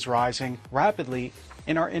 Crime is rising rapidly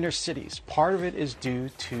in our inner cities. Part of it is due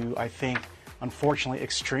to, I think, unfortunately,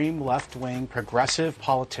 extreme left-wing progressive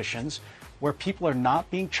politicians where people are not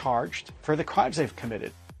being charged for the crimes they've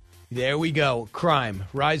committed. There we go. Crime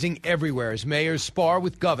rising everywhere as mayors spar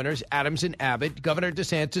with governors Adams and Abbott. Governor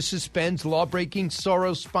DeSantis suspends law-breaking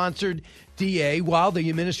Soros-sponsored DA while the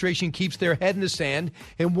administration keeps their head in the sand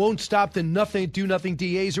and won't stop the do-nothing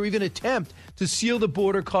DAs or even attempt to seal the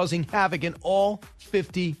border, causing havoc in all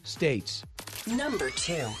 50 states. Number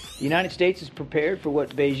 2. The United States is prepared for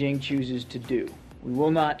what Beijing chooses to do. We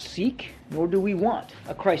will not seek, nor do we want,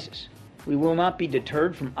 a crisis. We will not be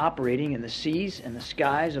deterred from operating in the seas and the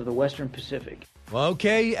skies of the Western Pacific. Well,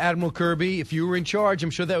 okay, Admiral Kirby, if you were in charge,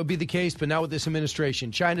 I'm sure that would be the case, but not with this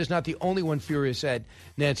administration. China's not the only one furious at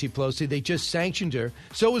Nancy Pelosi. They just sanctioned her.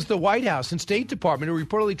 So was the White House and State Department, who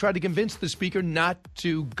reportedly tried to convince the speaker not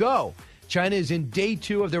to go. China is in day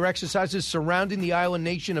 2 of their exercises surrounding the island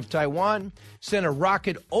nation of Taiwan, sent a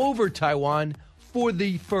rocket over Taiwan for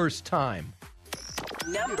the first time.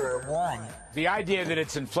 Number 1. The idea that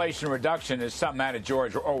it's inflation reduction is something out of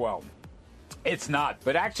George Orwell. It's not.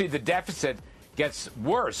 But actually, the deficit gets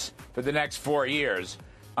worse for the next 4 years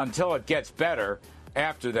until it gets better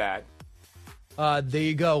after that. There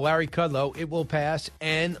you go, Larry Kudlow. It will pass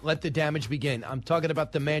and let the damage begin. I'm talking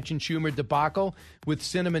about the Manchin-Schumer debacle. With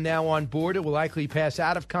Sinema now on board, it will likely pass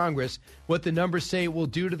out of Congress. What the numbers say it will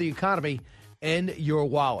do to the economy and your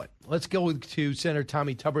wallet. Let's go to Senator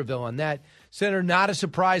Tommy Tuberville on that. Senator, not a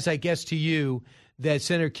surprise, I guess, to you that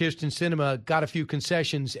Senator Kyrsten Sinema got a few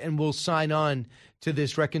concessions and will sign on to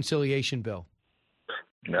this reconciliation bill.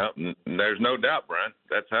 No, there's no doubt, Brian.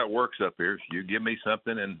 That's how it works up here. You give me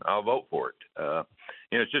something and I'll vote for it.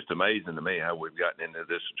 It's just amazing to me how we've gotten into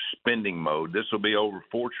this spending mode. This will be over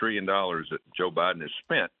 $4 trillion that Joe Biden has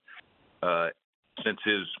spent since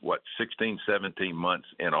his, 16, 17 months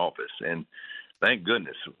in office. And thank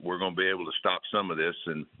goodness we're going to be able to stop some of this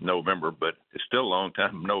in November, but it's still a long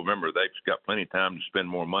time in November. They've got plenty of time to spend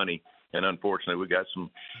more money. And unfortunately, we got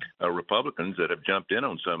some Republicans that have jumped in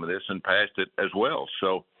on some of this and passed it as well.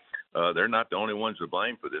 So they're not the only ones to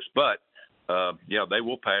blame for this. But, they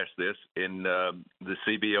will pass this. And the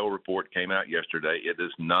CBO report came out yesterday. It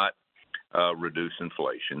does not reduce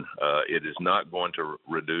inflation. It is not going to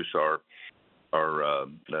reduce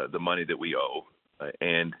the money that we owe.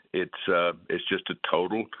 And it's just a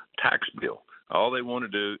total tax bill. All they want to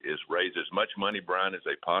do is raise as much money, Brian, as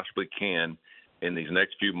they possibly can in these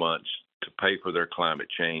next few months to pay for their climate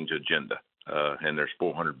change agenda. And there's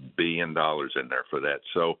 $400 billion in there for that.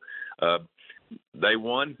 So they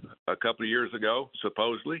won a couple of years ago,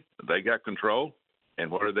 supposedly. They got control. And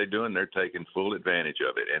what are they doing? They're taking full advantage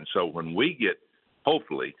of it. And so when we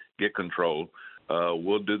hopefully get control,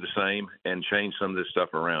 we'll do the same and change some of this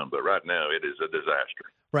stuff around. But right now, it is a disaster.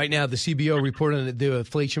 Right now, the CBO reported that the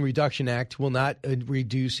Inflation Reduction Act will not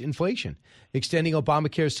reduce inflation. Extending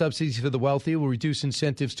Obamacare subsidies for the wealthy will reduce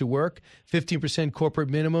incentives to work. 15% corporate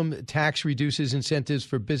minimum tax reduces incentives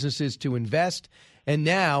for businesses to invest. And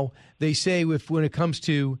now they say when it comes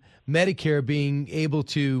to Medicare being able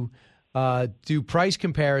to do price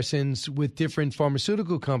comparisons with different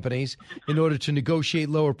pharmaceutical companies in order to negotiate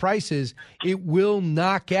lower prices, it will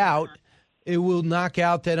knock out that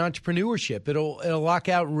entrepreneurship. It'll lock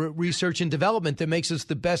out research and development that makes us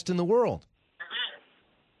the best in the world.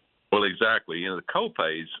 Well, exactly. The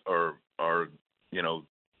co-pays are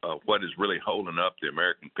what is really holding up the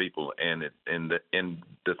American people, and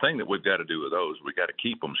the thing that we've got to do with those, we got to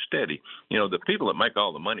keep them steady. The people that make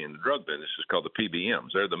all the money in the drug business is called the PBMs.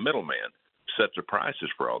 They're the middleman, sets the prices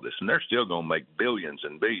for all this, and they're still going to make billions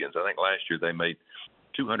and billions. I think last year they made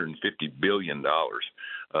 $250 billion.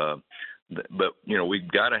 But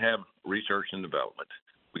we've got to have research and development.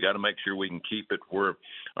 We got to make sure we can keep it where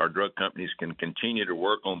our drug companies can continue to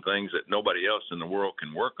work on things that nobody else in the world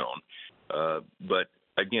can work on. But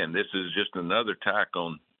again, this is just another tack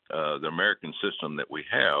on the American system that we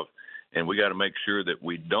have, and we got to make sure that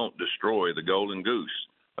we don't destroy the golden goose.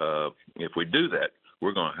 If we do that,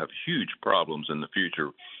 we're going to have huge problems in the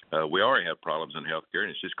future we already have problems in healthcare, and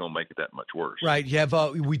it's just going to make it that much worse. Right. You have.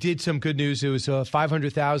 We did some good news. It was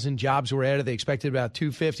 500,000 jobs were added. They expected about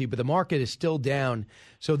 250, but the market is still down.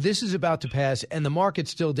 So this is about to pass, and the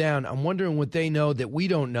market's still down. I'm wondering what they know that we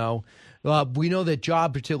don't know. We know that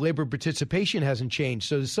labor participation hasn't changed.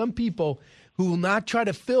 So there's some people who will not try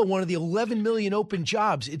to fill one of the 11 million open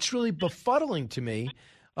jobs. It's really befuddling to me.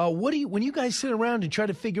 When you guys sit around and try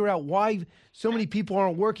to figure out why so many people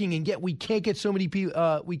aren't working, and yet we can't get so many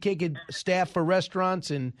people, we can't get staff for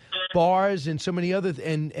restaurants and bars and so many other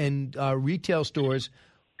and retail stores.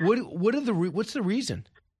 What's the reason?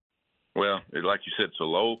 Well, like you said, it's a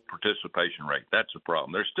low participation rate. That's the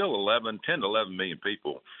problem. There's still 10 to 11 million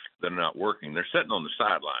people that are not working. They're sitting on the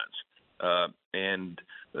sidelines, and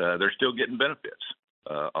they're still getting benefits.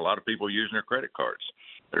 A lot of people are using their credit cards.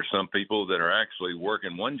 There's some people that are actually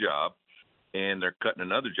working one job, and they're cutting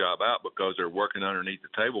another job out because they're working underneath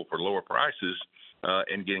the table for lower prices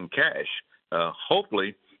and getting cash.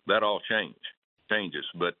 Hopefully, that all changes.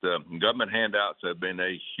 But government handouts have been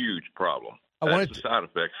a huge problem. That's the side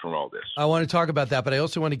effects from all this. I want to talk about that, but I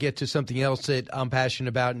also want to get to something else that I'm passionate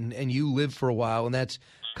about, and you lived for a while, and that's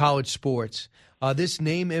college sports. This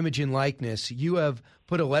name, image, and likeness, you have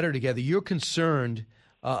put a letter together. You're concerned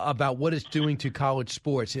about what it's doing to college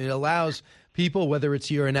sports. And it allows people, whether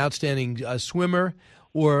you're an outstanding swimmer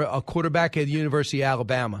or a quarterback at the University of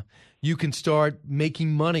Alabama, you can start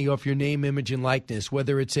making money off your name, image, and likeness,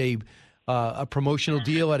 whether it's a promotional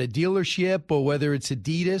deal at a dealership or whether it's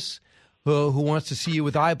Adidas who wants to see you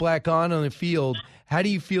with eye black on the field. How do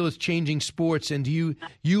you feel it's changing sports? And do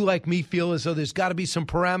you like me, feel as though there's got to be some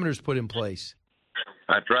parameters put in place?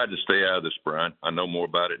 I tried to stay out of this, Brian. I know more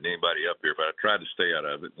about it than anybody up here, but I tried to stay out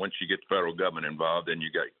of it. Once you get the federal government involved, then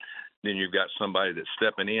you've got somebody that's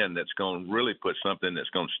stepping in that's going to really put something that's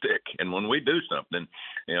going to stick. And when we do something,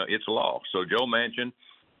 it's law. So Joe Manchin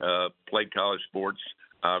played college sports,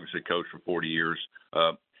 obviously coached for 40 years.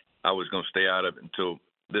 I was going to stay out of it until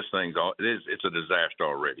this it's a disaster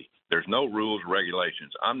already. There's no rules,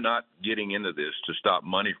 regulations. I'm not getting into this to stop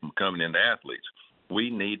money from coming into athletes. We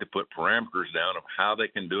need to put parameters down of how they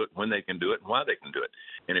can do it, when they can do it, and why they can do it.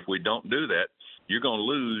 And if we don't do that, you're going to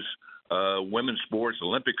lose women's sports,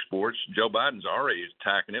 Olympic sports. Joe Biden's already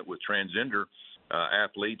attacking it with transgender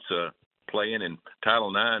athletes playing in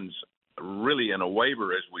Title IX's really in a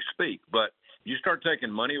waiver as we speak. But you start taking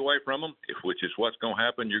money away from them, which is what's going to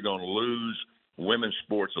happen, you're going to lose women's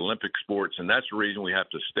sports, Olympic sports, and that's the reason we have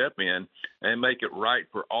to step in and make it right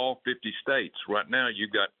for all 50 states. Right now,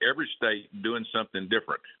 you've got every state doing something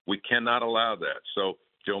different. We cannot allow that. So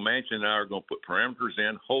Joe Manchin and I are going to put parameters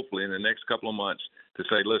in, hopefully in the next couple of months, to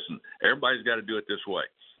say, listen, everybody's got to do it this way,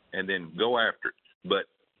 and then go after it. But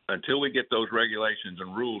until we get those regulations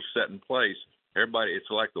and rules set in place, it's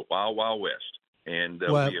like the Wild Wild West. And we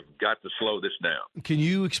have got to slow this down. Can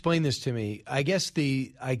you explain this to me? I guess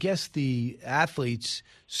the athletes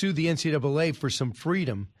sued the NCAA for some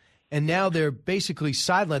freedom, and now they're basically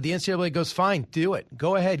sidelined. The NCAA goes, fine, do it.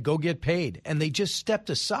 Go ahead, go get paid. And they just stepped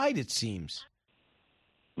aside, it seems.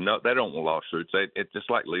 No, they don't want lawsuits. It's just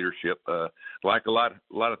like leadership. Like a lot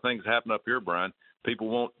of things happen up here, Brian. People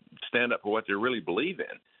won't stand up for what they really believe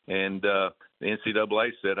in. And the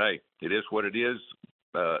NCAA said, hey, it is what it is.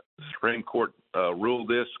 Supreme Court ruled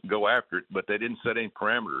this, go after it, but they didn't set any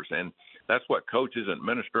parameters. And that's what coaches,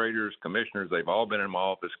 administrators, commissioners, they've all been in my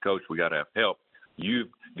office. Coach, we got to have help. You've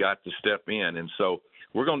got to step in. And so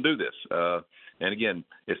we're going to do this. And again,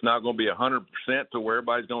 it's not going to be 100% to where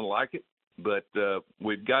everybody's going to like it, but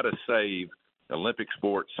we've got to save Olympic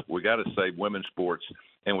sports. We got to save women's sports,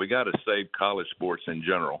 and we got to save college sports in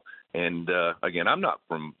general. And again, I'm not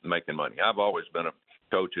from making money. I've always been a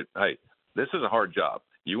coach hey, this is a hard job.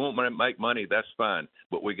 You won't make money, that's fine.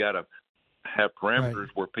 But we got to have parameters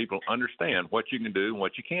where people understand what you can do and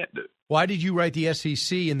what you can't do. Why did you write the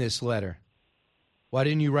SEC in this letter? Why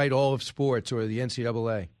didn't you write all of sports or the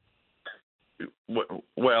NCAA?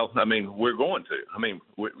 Well, I mean, we're going to. I mean,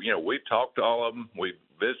 we've talked to all of them. We've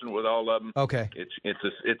visited with all of them. Okay.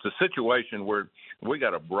 It's a situation where we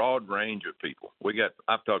got a broad range of people.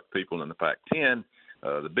 I've talked to people in the Pac-10,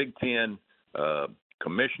 the Big Ten,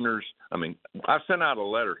 commissioners. I mean, I sent out a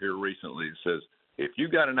letter here recently that says, if you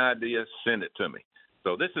got an idea, send it to me.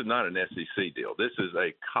 So this is not an SEC deal. This is a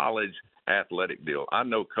college athletic deal. I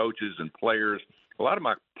know coaches and players. A lot of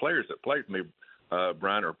my players that play for me,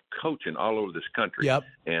 Brian, are coaching all over this country. Yep.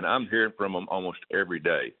 And I'm hearing from them almost every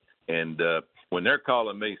day. And when they're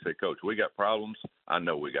calling me, say, Coach, we got problems, I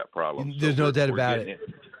know we got problems. There's no doubt about it.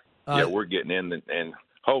 We're getting in, and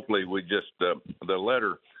hopefully we just the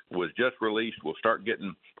letter was just released. We'll start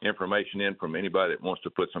getting information in from anybody that wants to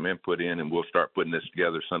put some input in, and we'll start putting this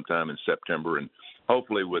together sometime in September. And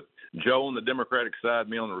hopefully with Joe on the Democratic side,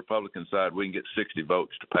 me on the Republican side, we can get 60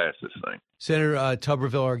 votes to pass this thing. Senator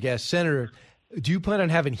Tuberville, our guest. Senator, do you plan on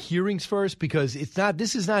having hearings first? Because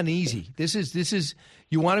this is not easy. This is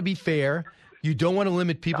you want to be fair. You don't want to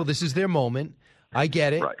limit people. This is their moment. I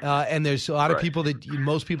get it. Right. And there's a lot of people that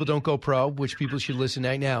most people don't go pro, which people should listen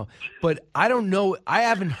right now. But I don't know. I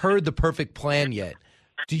haven't heard the perfect plan yet.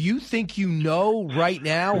 Do you think you know right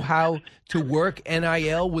now how to work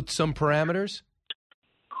NIL with some parameters?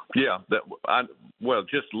 Yeah. Well,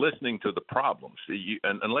 just listening to the problems.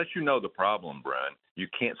 Unless you know the problem, Brian, you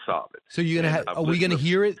can't solve it. So are we going to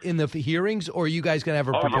hear it in the hearings, or are you guys going to have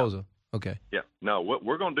a proposal? Yeah. Okay. Yeah. No,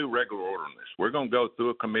 we're going to do regular order on this. We're going to go through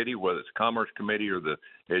a committee, whether it's Commerce Committee or the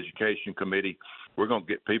Education Committee. We're going to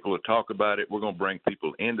get people to talk about it. We're going to bring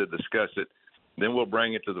people in to discuss it. Then we'll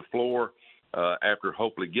bring it to the floor after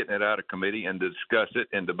hopefully getting it out of committee and discuss it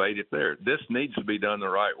and debate it there. This needs to be done the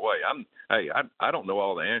right way. I don't know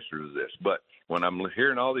all the answers to this, but when I'm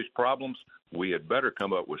hearing all these problems, we had better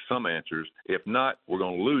come up with some answers. If not, we're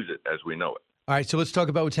going to lose it as we know it. All right, so let's talk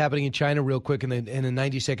about what's happening in China real quick in the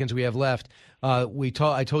 90 seconds we have left. I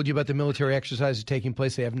told you about the military exercises taking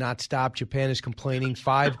place. They have not stopped. Japan is complaining.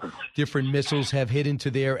 5 different missiles have hit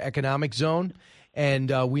into their economic zone.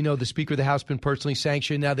 And we know the Speaker of the House has been personally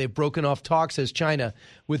sanctioned. Now they've broken off talks, as China,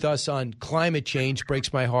 with us on climate change,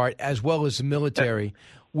 breaks my heart, as well as the military.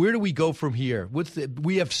 Where do we go from here?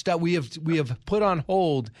 We have put on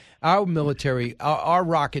hold our military, our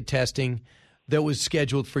rocket testing that was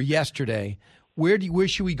scheduled for yesterday. Where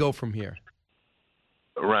should we go from here?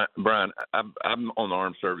 Right, Brian, I'm on the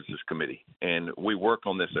Armed Services Committee, and we work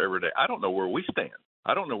on this every day. I don't know where we stand.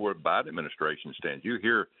 I don't know where the Biden administration stands. You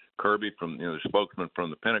hear Kirby, from the spokesman from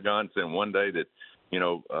the Pentagon, saying one day that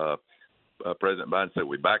President Biden said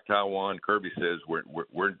we back Taiwan. Kirby says we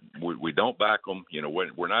don't back them.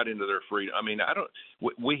 We're not into their freedom. I mean,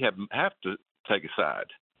 we have to take a side,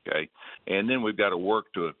 okay, and then we've got to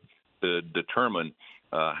work to determine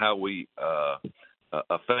how we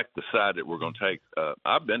affect the side that we're going to take.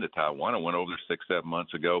 I've been to Taiwan. I went over there 6-7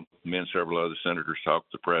 months ago. Me and several other senators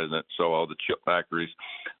talked to the president, saw all the chip factories.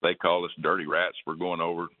 They call us dirty rats for going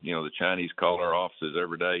over. The Chinese call our offices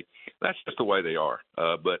every day. That's just the way they are.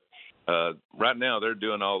 But right now they're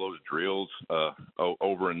doing all those drills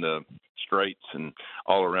over in the straits and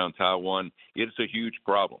all around Taiwan. It's a huge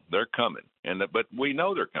problem. They're coming, but we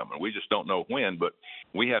know they're coming. We just don't know when. But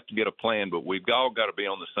we have to get a plan. But we've all got to be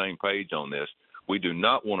on the same page on this. We do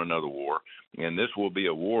not want another war, and this will be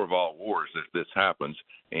a war of all wars if this happens.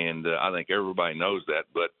 And I think everybody knows that.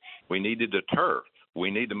 But we need to deter.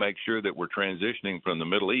 We need to make sure that we're transitioning from the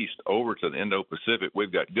Middle East over to the Indo-Pacific.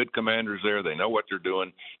 We've got good commanders there. They know what they're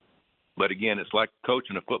doing. But, again, it's like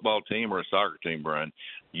coaching a football team or a soccer team, Brian.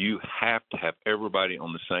 You have to have everybody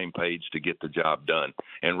on the same page to get the job done.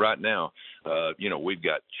 And right now, we've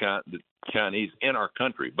got the Chinese in our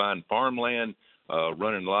country buying farmland,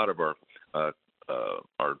 running a lot of our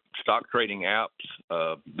stock trading apps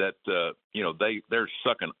they're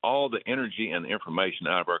sucking all the energy and the information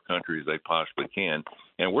out of our country as they possibly can.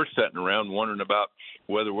 And we're sitting around wondering about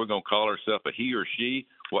whether we're going to call ourselves a he or she,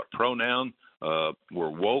 what pronoun. We're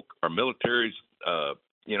woke. Our military's,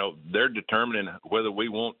 they're determining whether we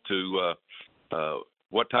want to,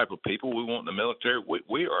 what type of people we want in the military.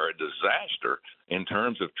 We are a disaster in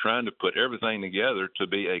terms of trying to put everything together to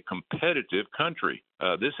be a competitive country.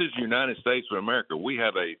 This is the United States of America. We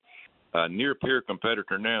have a near-peer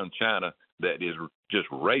competitor now in China that is just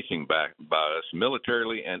racing back by us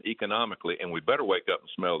militarily and economically, and we better wake up and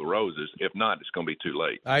smell the roses. If not, it's going to be too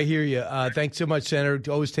late. I hear you. Thanks so much, Senator.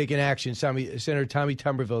 Always taking action. Senator Tommy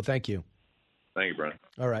Tuberville, thank you. Thank you, Brian.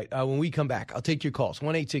 All right. When we come back, I'll take your calls.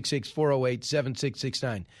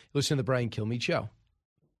 1-866-408-7669. Listen to the Brian Kilmeade Show.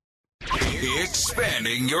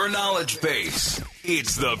 Expanding your knowledge base.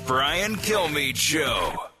 It's the Brian Kilmeade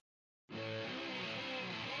Show.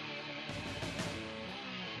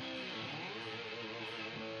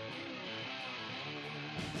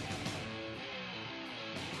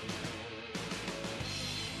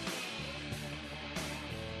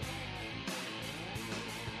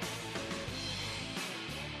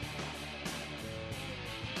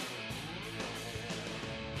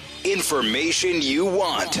 Information you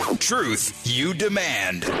want. Truth you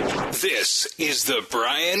demand. This is the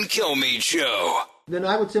Brian Kilmeade Show. Then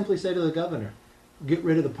I would simply say to the governor, get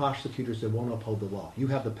rid of the prosecutors that won't uphold the law. You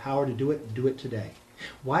have the power to do it today.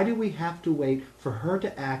 Why do we have to wait for her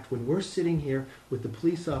to act when we're sitting here with the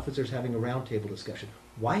police officers having a roundtable discussion?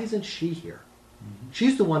 Why isn't she here?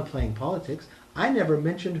 She's the one playing politics. I never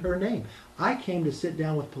mentioned her name. I came to sit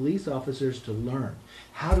down with police officers to learn.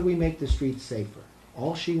 How do we make the streets safer?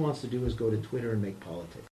 All she wants to do is go to Twitter and make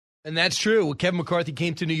politics. And that's true. When Kevin McCarthy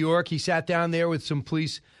came to New York, he sat down there with some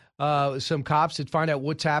police, some cops to find out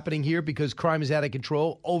what's happening here because crime is out of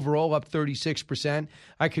control. Overall, up 36%.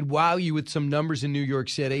 I could wow you with some numbers in New York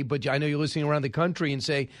City, but I know you're listening around the country and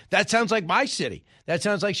say, that sounds like my city. That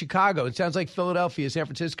sounds like Chicago. It sounds like Philadelphia, San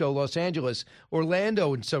Francisco, Los Angeles,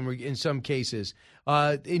 Orlando in some cases,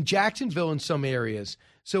 in Jacksonville in some areas.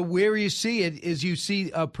 So where you see it is you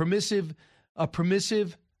see a permissive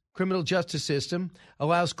criminal justice system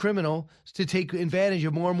allows criminals to take advantage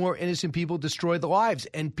of more and more innocent people, destroy the lives,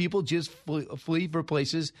 and people just flee for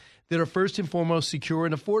places that are first and foremost secure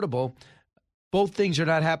and affordable. Both things are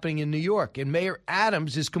not happening in New York. And Mayor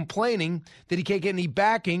Adams is complaining that he can't get any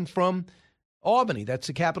backing from Albany. That's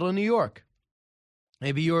the capital of New York.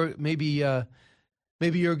 Maybe your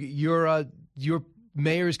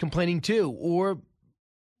mayor is complaining too, or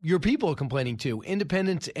your people are complaining too.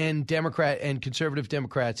 Independents and Democrat and conservative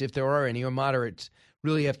Democrats, if there are any, or moderates,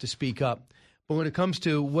 really have to speak up. But when it comes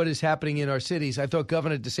to what is happening in our cities, I thought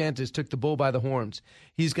Governor DeSantis took the bull by the horns.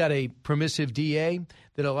 He's got a permissive DA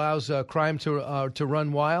that allows crime to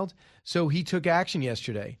run wild. So he took action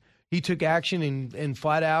yesterday. He took action and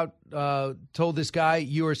flat out told this guy,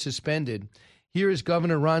 you are suspended. Here is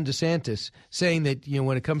Governor Ron DeSantis saying that,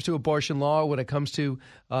 when it comes to abortion law, when it comes to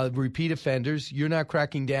repeat offenders, you're not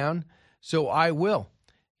cracking down, so I will.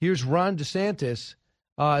 Here's Ron DeSantis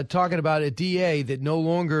talking about a DA that no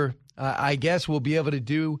longer, I guess, will be able to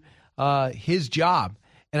do his job.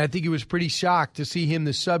 And I think he was pretty shocked to see him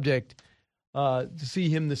the subject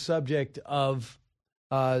of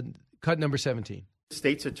cut number 17.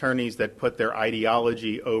 States attorneys that put their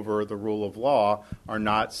ideology over the rule of law are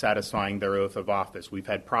not satisfying their oath of office. We've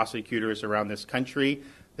had prosecutors around this country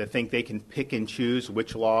that think they can pick and choose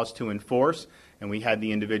which laws to enforce, and we had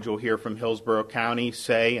the individual here from Hillsborough County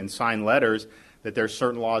say and sign letters that there are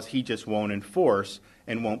certain laws he just won't enforce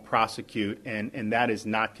and won't prosecute, and that is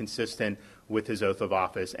not consistent with his oath of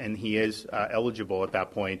office, and he is eligible at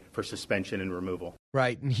that point for suspension and removal.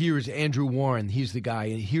 Right, and here's Andrew Warren. He's the guy,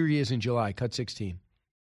 and here he is in July, cut 16.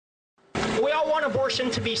 We all want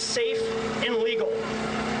abortion to be safe and legal,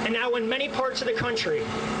 and now in many parts of the country,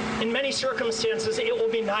 in many circumstances, it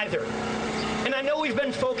will be neither. And I know we've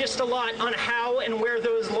been focused a lot on how and where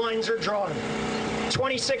those lines are drawn.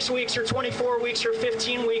 26 weeks or 24 weeks or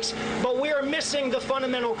 15 weeks, but we are missing the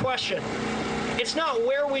fundamental question. It's not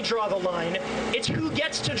where we draw the line, it's who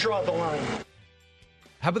gets to draw the line.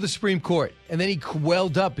 How about the Supreme Court? And then he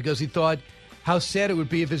welled up because he thought how sad it would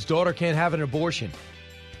be if his daughter can't have an abortion.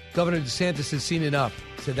 Governor DeSantis has seen enough.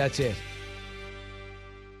 Said that's it.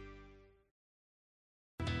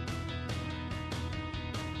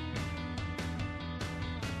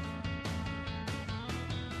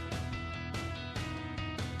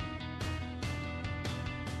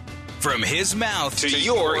 From his mouth to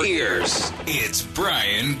your ears, it's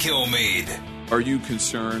Brian Kilmeade. Are you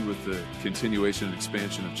concerned with the continuation and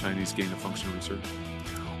expansion of Chinese gain-of-function research?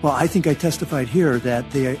 Well, I think I testified here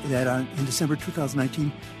that in December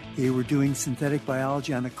 2019, they were doing synthetic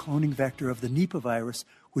biology on a cloning vector of the Nipah virus,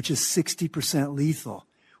 which is 60% lethal.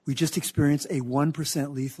 We just experienced a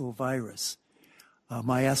 1% lethal virus.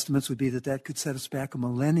 My estimates would be that could set us back a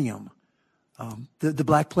millennium. The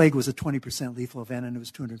Black Plague was a 20% lethal event, and it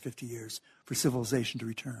was 250 years for civilization to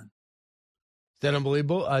return. Is that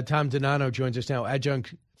unbelievable? Tom Donano joins us now,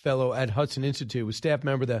 adjunct fellow at Hudson Institute, with staff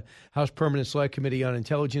member of the House Permanent Select Committee on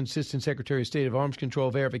Intelligence, Assistant Secretary of State of Arms Control,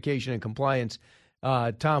 Verification, and Compliance.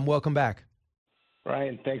 Tom, welcome back.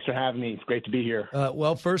 Brian, thanks for having me. It's great to be here.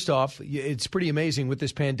 Well, first off, it's pretty amazing with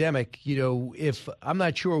this pandemic. If I'm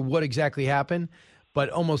not sure what exactly happened, but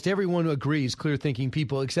almost everyone agrees, clear-thinking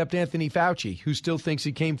people, except Anthony Fauci, who still thinks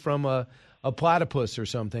it came from a platypus or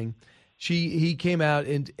something. He came out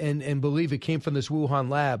and believed it came from this Wuhan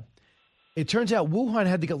lab. It turns out Wuhan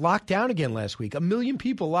had to get locked down again last week. 1 million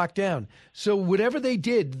people locked down. So whatever they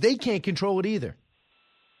did, they can't control it either.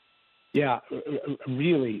 Yeah,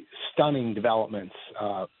 really stunning developments,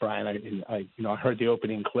 Brian. I heard the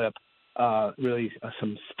opening clip. Really,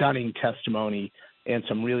 some stunning testimony and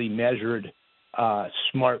some really measured,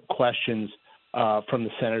 smart questions from the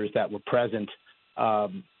senators that were present.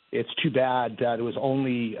 It's too bad that it was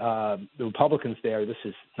only the Republicans there. This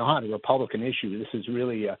is not a Republican issue. This is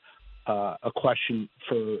really a question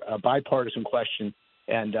for a bipartisan question,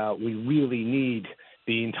 and we really need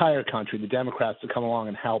the entire country, the Democrats, to come along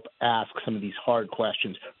and help ask some of these hard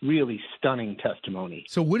questions. Really stunning testimony.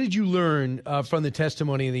 So what did you learn from the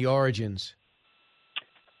testimony and the origins?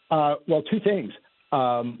 Well, two things.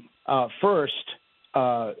 First,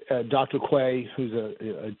 Dr. Quay, who's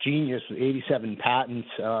a genius with 87 patents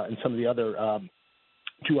and some of the other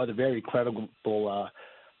two other very credible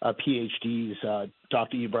PhDs,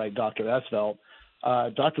 Dr. Ebright, Dr. Esvelt.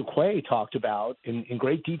 Dr. Quay talked about in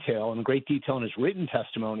great detail, in his written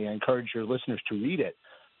testimony, I encourage your listeners to read it,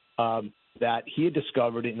 that he had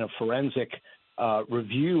discovered in a forensic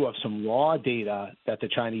review of some raw data that the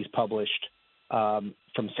Chinese published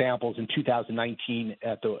from samples in 2019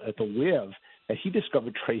 at the WIV, that he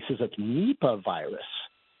discovered traces of Nipah virus.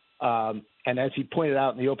 And as he pointed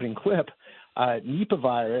out in the opening clip, Nipah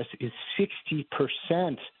virus is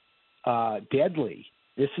 60% deadly.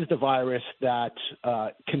 This is the virus that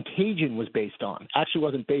Contagion was based on. Actually,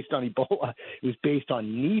 wasn't based on Ebola. It was based on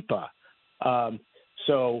Nipah.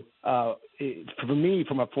 So for me,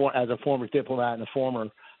 as a former diplomat and a former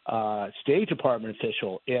State Department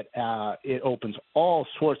official, it opens all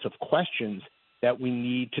sorts of questions that we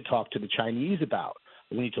need to talk to the Chinese about.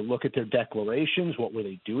 We need to look at their declarations. What were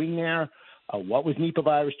they doing there? What was Nipah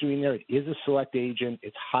virus doing there? It is a select agent.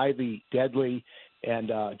 It's highly deadly. And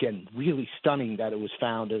again, really stunning that it was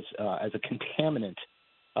found as a contaminant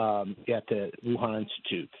at the Wuhan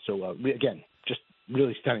Institute. So again, just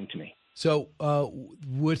really stunning to me. So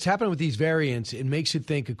what's happening with these variants, it makes you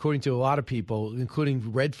think, according to a lot of people,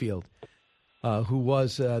 including Redfield, who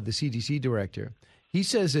was the CDC director, he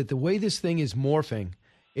says that the way this thing is morphing,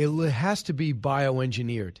 it has to be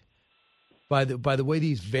bioengineered by the way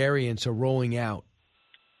these variants are rolling out.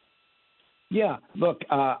 Yeah, look,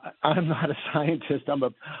 I'm not a scientist. I'm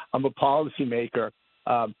a policymaker,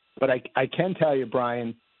 but I can tell you,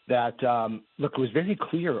 Brian, that look, it was very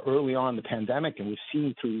clear early on in the pandemic, and we've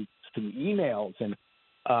seen through emails and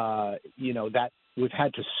that we've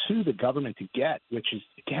had to sue the government to get, which is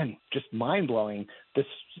again just mind blowing. This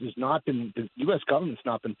has not been, the U.S. government's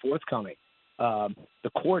not been forthcoming. The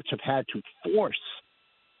courts have had to force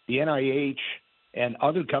the NIH and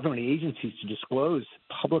other government agencies to disclose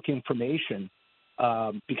public information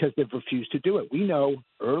because they've refused to do it. We know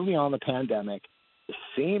early on in the pandemic, the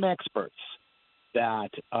same experts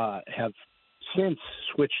that have since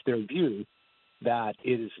switched their view that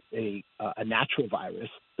it is a natural virus,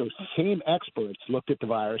 those same experts looked at the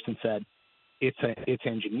virus and said, it's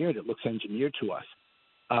engineered. It looks engineered to us.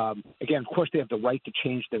 Again, of course, they have the right to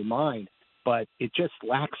change their mind, but it just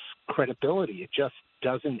lacks credibility. It just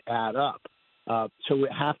doesn't add up. So we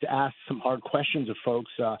have to ask some hard questions of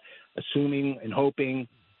folks, assuming and hoping,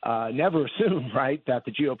 never assume, right, that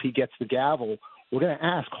the GOP gets the gavel. We're going to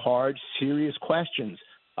ask hard, serious questions.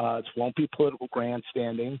 It won't be political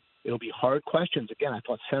grandstanding. It'll be hard questions. Again, I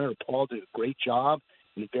thought Senator Paul did a great job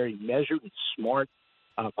in very measured and smart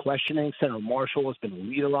questioning. Senator Marshall has been a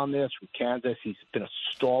leader on this from Kansas. He's been a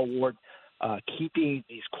stalwart. Keeping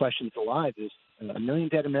these questions alive. There's a million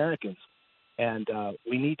dead Americans, and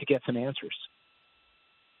we need to get some answers.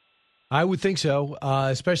 I would think so,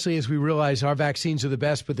 especially as we realize our vaccines are the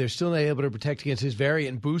best, but they're still not able to protect against this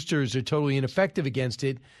variant. Boosters are totally ineffective against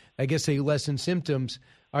it. I guess they lessen symptoms.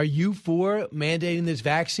 Are you for mandating this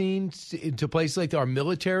vaccine into places like our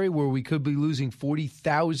military, where we could be losing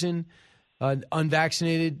 40,000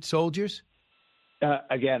 unvaccinated soldiers?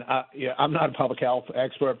 Again, I'm not a public health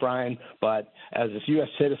expert, Brian, but as a U.S.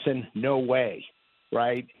 citizen, no way,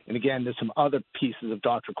 right? And again, there's some other pieces of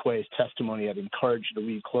Dr. Quay's testimony I'd encourage you to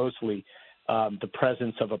read closely. The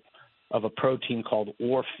presence of a protein called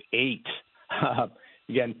ORF8.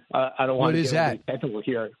 Again, I don't want to get into technical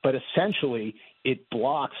here, but essentially it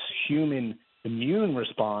blocks human immune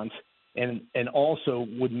response and also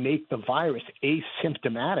would make the virus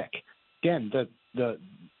asymptomatic. Again,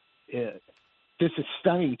 this is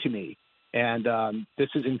stunning to me, and this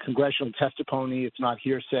is in congressional testimony. It's not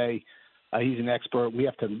hearsay. He's an expert. We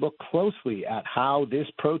have to look closely at how this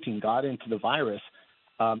protein got into the virus.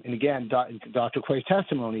 And again, Dr. Quay's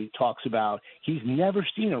testimony talks about he's never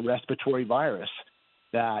seen a respiratory virus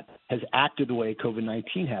that has acted the way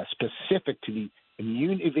COVID-19 has, specific to the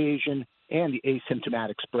immune evasion and the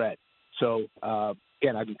asymptomatic spread. So,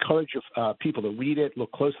 again, I'd encourage people to read it,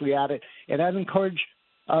 look closely at it, and I'd encourage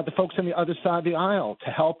the folks on the other side of the aisle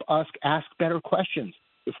to help us ask better questions.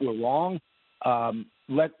 If we're wrong,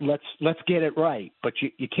 let's get it right. But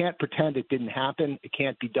you can't pretend it didn't happen. It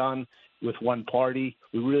can't be done with one party.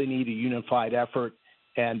 We really need a unified effort,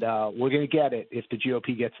 and we're going to get it if the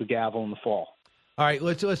GOP gets the gavel in the fall. All right,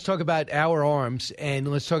 let's talk about our arms, and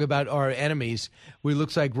let's talk about our enemies. It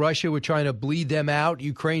looks like Russia, we're trying to bleed them out.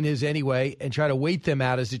 Ukraine is anyway, and try to wait them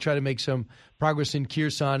out as they try to make some progress in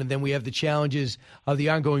Kherson. And then we have the challenges of the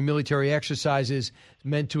ongoing military exercises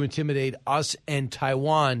meant to intimidate us and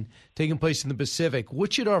Taiwan taking place in the Pacific.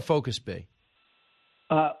 What should our focus be?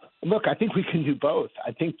 Look, I think we can do both.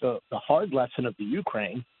 I think the hard lesson of the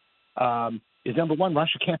Ukraine is, number one,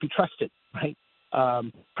 Russia can't be trusted, right?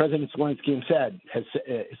 President Zelensky has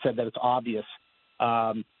said that it's obvious.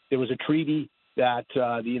 There was a treaty that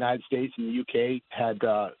the United States and the UK had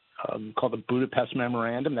called the Budapest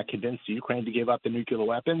Memorandum that convinced the Ukraine to give up the nuclear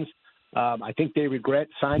weapons. I think they regret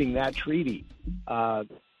signing that treaty.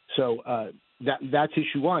 So that's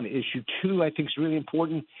issue one. Issue two, I think, is really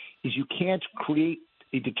important, is you can't create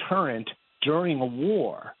a deterrent during a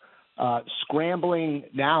war. Scrambling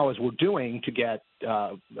now, as we're doing, to get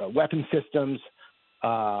weapon systems,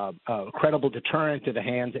 credible deterrent into the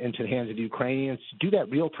hands of the Ukrainians. To do that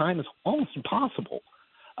real time is almost impossible.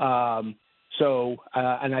 And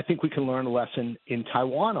I think we can learn a lesson in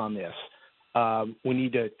Taiwan on this. We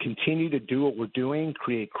need to continue to do what we're doing,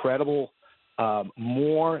 create credible,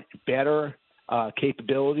 better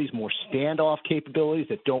capabilities, more standoff capabilities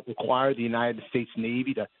that don't require the United States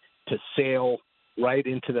Navy to sail right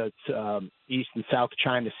into the East and South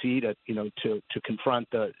China Sea to confront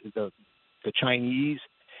the Chinese.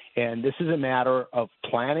 And this is a matter of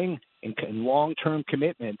planning and long-term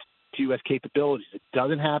commitment to U.S. capabilities. It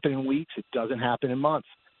doesn't happen in weeks. It doesn't happen in months.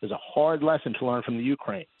 There's a hard lesson to learn from the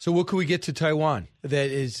Ukraine. So what can we get to Taiwan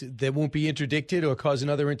that won't be interdicted or cause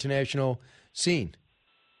another international scene?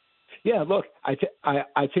 Yeah, look, I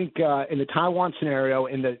think in the Taiwan scenario,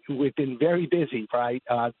 we've been very busy, right?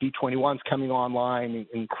 B-21's coming online,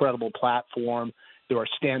 incredible platform. There are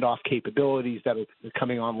standoff capabilities that are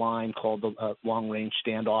coming online called the long-range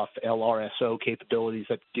standoff, LRSO capabilities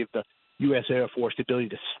that give the U.S. Air Force the ability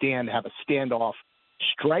to have a standoff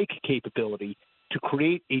strike capability to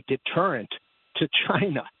create a deterrent to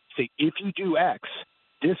China. Say, if you do X,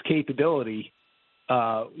 this capability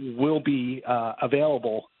will be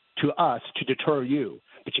available to us to deter you.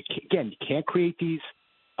 But you can't create these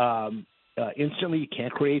instantly. You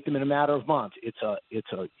can't create them in a matter of months.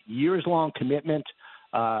 It's a years-long commitment.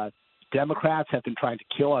 Democrats have been trying to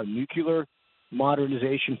kill our nuclear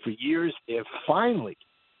modernization for years. They have finally,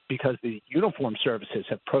 because the uniformed services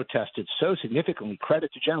have protested so significantly,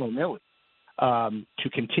 credit to General Milley, to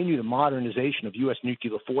continue the modernization of U.S.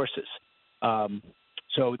 nuclear forces.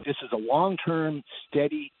 So this is a long-term,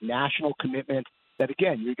 steady national commitment that,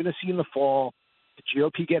 again, you're going to see in the fall. The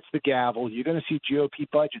GOP gets the gavel. You're going to see GOP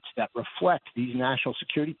budgets that reflect these national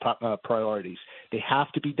security priorities. They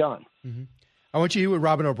have to be done. Mm-hmm. I want you to hear what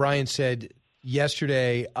Robin O'Brien said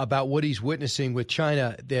yesterday about what he's witnessing with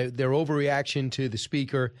China, their overreaction to the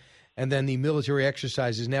speaker, and then the military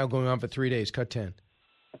exercises now going on for 3 days. Cut 10.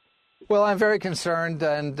 Well, I'm very concerned,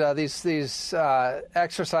 and these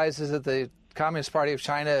exercises that the Communist Party of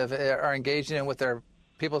China are engaging in with their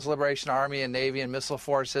People's Liberation Army and Navy and missile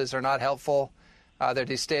forces are not helpful. They're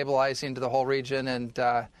destabilizing to the whole region, and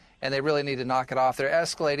they really need to knock it off. They're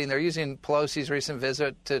escalating. They're using Pelosi's recent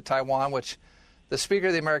visit to Taiwan, which the Speaker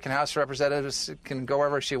of the American House of Representatives can go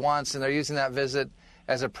wherever she wants, and they're using that visit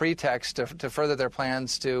as a pretext to further their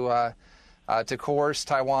plans to coerce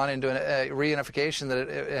Taiwan into a reunification that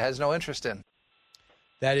it has no interest in.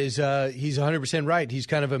 That is, he's 100% right. He's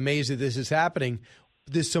kind of amazed that this is happening.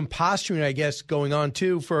 There's some posturing, I guess, going on,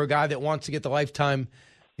 too, for a guy that wants to get the lifetime.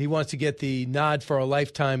 He wants to get the nod for a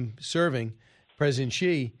lifetime serving, President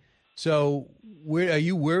Xi. So are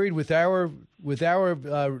you worried with the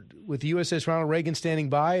USS Ronald Reagan standing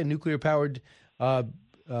by, a nuclear-powered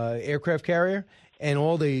aircraft carrier, and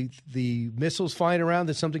all the missiles flying around,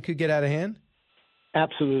 that something could get out of hand?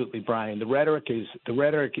 Absolutely, Brian. The rhetoric is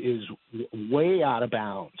way out of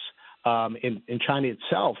bounds. In China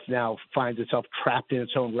itself now finds itself trapped in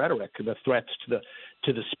its own rhetoric, the threats to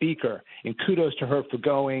the speaker. And kudos to her for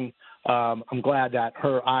going. I'm glad that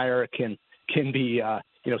her ire can be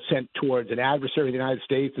sent towards an adversary of the United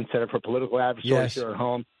States instead of her political adversary here at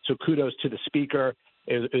home. So kudos to the speaker.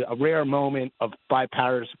 It was a rare moment of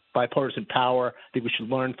bipartisan power. I think we should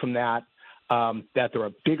learn from that. That there are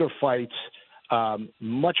bigger fights,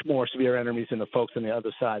 much more severe enemies than the folks on the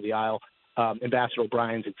other side of the aisle. Ambassador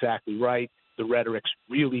O'Brien's exactly right. The rhetoric's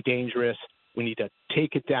really dangerous. We need to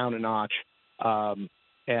take it down a notch. Again,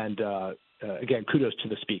 kudos to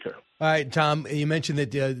the speaker. All right, Tom, you mentioned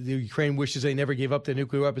that the Ukraine wishes they never gave up their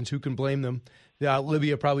nuclear weapons. Who can blame them?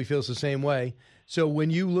 Libya probably feels the same way. So when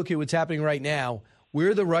you look at what's happening right now, where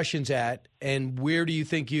are the Russians at, and where do you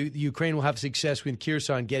think Ukraine will have success with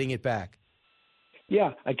Kherson getting it back?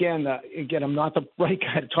 Yeah, again, I'm not the right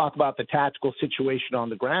guy to talk about the tactical situation on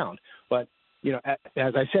the ground, but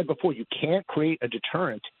as I said before, you can't create a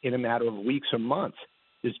deterrent in a matter of weeks or months.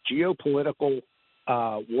 There's geopolitical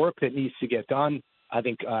work that needs to get done. I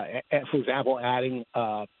think, for example, adding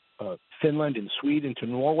Finland and Sweden to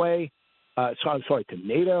Norway, to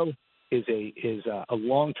NATO is a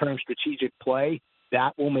long-term strategic play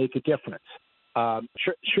that will make a difference.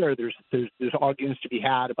 Sure, there's arguments to be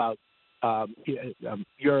had about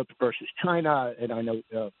Europe versus China, and I know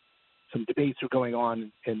some debates are going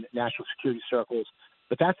on in national security circles,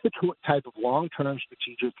 but that's the type of long-term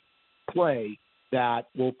strategic play that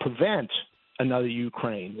will prevent another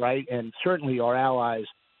Ukraine, right? And certainly our allies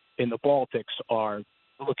in the Baltics are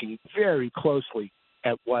looking very closely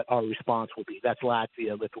at what our response will be. That's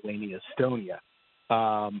Latvia, Lithuania, Estonia.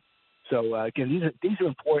 Again, these are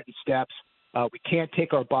important steps. We can't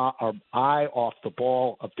take our eye off the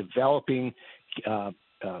ball of developing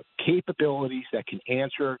capabilities that can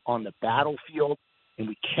answer on the battlefield, and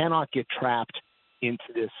we cannot get trapped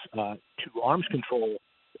into this two arms control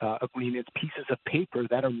agreements, pieces of paper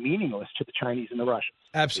that are meaningless to the Chinese and the Russians.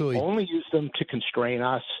 Absolutely. We only use them to constrain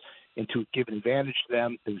us and to give an advantage to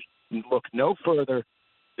them. Look no further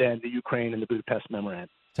than the Ukraine and the Budapest Memorandum.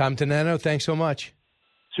 Tom Tonano, thanks so much.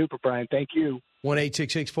 Super, Brian. Thank you.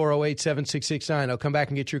 1-866-408-7669. I'll come back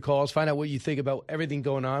and get your calls. Find out what you think about everything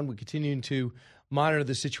going on. We're continuing to monitor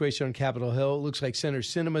the situation on Capitol Hill. It looks like Senator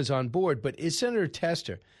Sinema's on board, but is Senator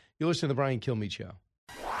Tester? You listen to the Brian Kilmeade Show.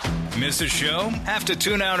 Miss a show? Have to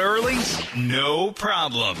tune out early? No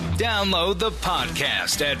problem. Download the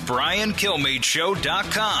podcast at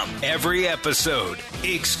BrianKilmeadShow.com. Every episode,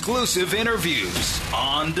 exclusive interviews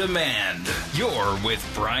on demand. You're with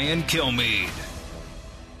Brian Kilmeade.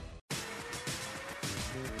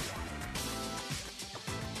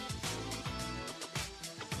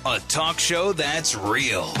 A talk show that's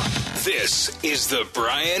real. This is the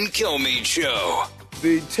Brian Kilmeade Show.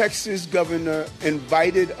 The Texas governor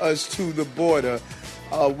invited us to the border.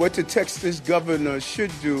 What the Texas governor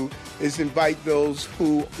should do is invite those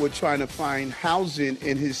who were trying to find housing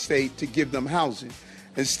in his state to give them housing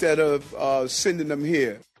instead of sending them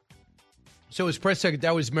here. So his press secretary,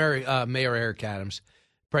 that was Mayor Eric Adams,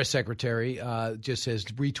 press secretary, just says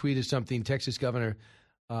retweeted something. Texas governor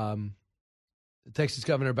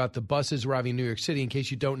about the buses arriving in New York City. In case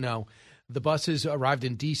you don't know, the buses arrived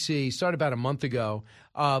in D.C., started about a month ago.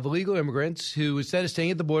 The legal immigrants who, instead of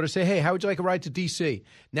staying at the border, say, hey, how would you like a ride to D.C.?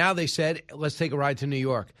 Now they said, let's take a ride to New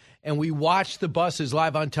York. And we watched the buses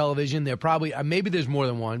live on television. They're probably, maybe there's more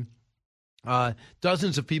than one.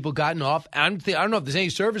 Dozens of people gotten off. I don't know if there's any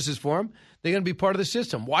services for them. They're going to be part of the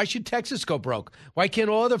system. Why should Texas go broke? Why can't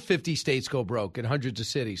all other 50 states go broke in hundreds of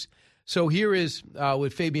cities? So here is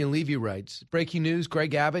what Fabian Levy writes. Breaking news,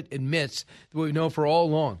 Greg Abbott admits what we've known for all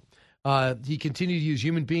along. He continued to use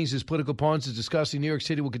human beings as political pawns to discuss New York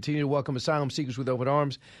City will continue to welcome asylum seekers with open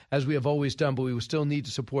arms, as we have always done, but we will still need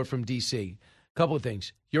the support from D.C. A couple of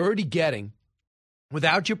things. You're already getting,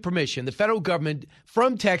 without your permission, the federal government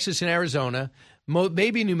from Texas and Arizona,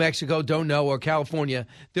 maybe New Mexico, don't know, or California,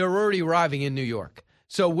 they're already arriving in New York.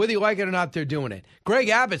 So whether you like it or not, they're doing it. Greg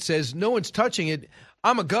Abbott says no one's touching it.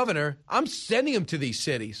 I'm a governor. I'm sending them to these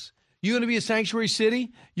cities. You want to be a sanctuary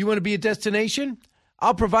city? You want to be a destination?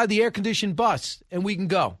 I'll provide the air-conditioned bus, and we can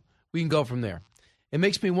go. We can go from there. It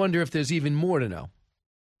makes me wonder if there's even more to know.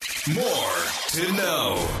 More to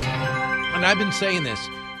know. And I've been saying this.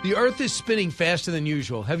 The Earth is spinning faster than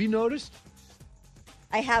usual. Have you noticed?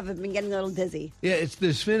 I have. I've been getting a little dizzy. Yeah, it's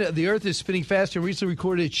the Earth is spinning faster and recently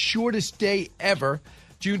recorded its shortest day ever,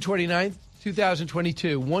 June 29th,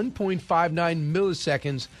 2022, 1.59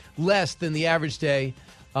 milliseconds less than the average day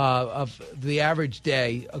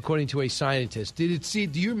according to a scientist. Do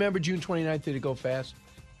you remember June 29th? Did it go fast?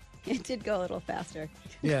 It did go a little faster.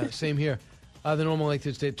 Yeah, same here. The normal length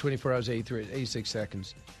is 24 hours, 86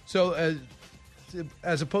 seconds. So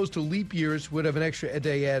as opposed to leap years would have an extra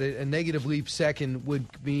day added, a negative leap second would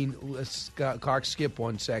mean clock skip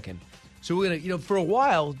 1 second. So we're going to, for a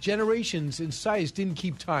while, generations in science didn't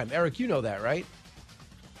keep time. Eric, you know that, right?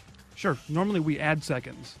 Sure. Normally we add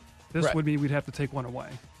seconds. This would mean we'd have to take one away.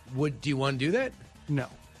 Do you want to do that? No.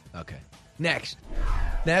 Okay. Next.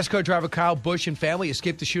 NASCAR driver Kyle Busch and family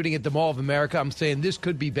escaped the shooting at the Mall of America. I'm saying this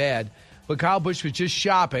could be bad. But Kyle Busch was just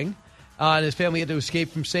shopping, and his family had to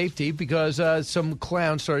escape from safety because some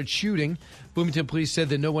clown started shooting. Bloomington police said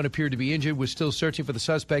that no one appeared to be injured, was still searching for the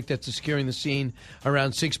suspect after securing the scene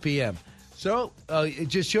around 6 p.m. So it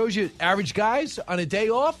just shows you average guys on a day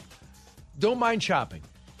off don't mind shopping.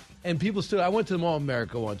 And people still, I went to the Mall of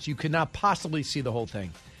America once. You could not possibly see the whole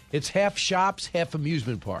thing. It's half shops, half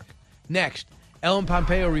amusement park. Next, Ellen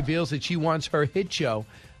Pompeo reveals that she wants her hit show,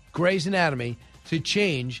 Grey's Anatomy, to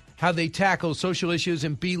change how they tackle social issues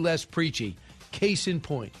and be less preachy. Case in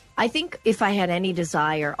point. I think if I had any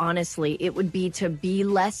desire, honestly, it would be to be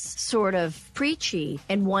less sort of preachy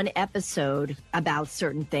in one episode about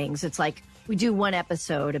certain things. It's like we do one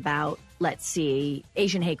episode about, let's see,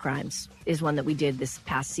 Asian hate crimes is one that we did this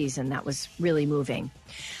past season. That was really moving.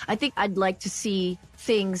 I think I'd like to see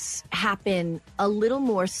things happen a little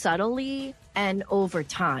more subtly and over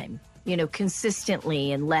time,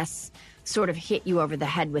 consistently, and less sort of hit you over the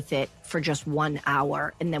head with it for just 1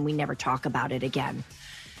 hour and then we never talk about it again.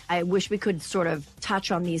 I wish we could sort of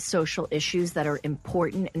touch on these social issues that are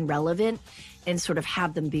important and relevant and sort of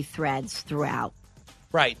have them be threads throughout.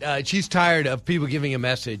 Right. She's tired of people giving a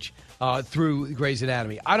message through Grey's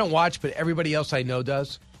Anatomy. I don't watch, but everybody else I know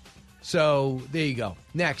does. So there you go.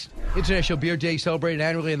 Next, International Beer Day celebrated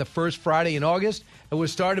annually on the first Friday in August. It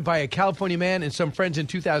was started by a California man and some friends in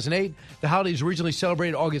 2008. The holiday was originally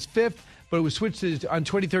celebrated August 5th, but it was switched on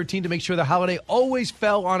 2013 to make sure the holiday always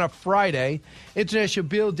fell on a Friday. International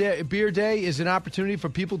Beer Day is an opportunity for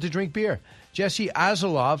people to drink beer. Jesse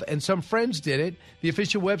Azalov and some friends did it. The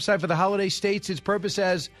official website for the holiday states its purpose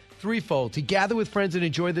as threefold: to gather with friends and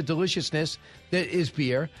enjoy the deliciousness that is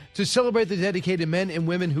beer, to celebrate the dedicated men and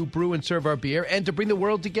women who brew and serve our beer, and to bring the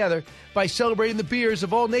world together by celebrating the beers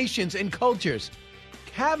of all nations and cultures.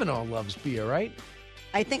 Kavanaugh loves beer, right?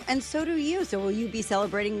 I think, and so do you. So will you be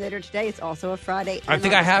celebrating later today? It's also a Friday. I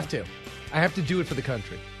think I have to. I have to do it for the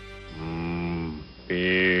country.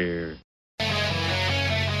 Beer.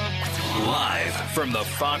 Live from the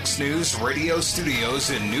Fox News radio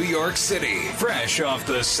studios in New York City, fresh off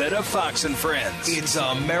the set of Fox and Friends, it's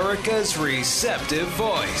America's receptive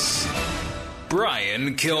voice,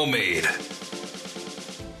 Brian Kilmeade.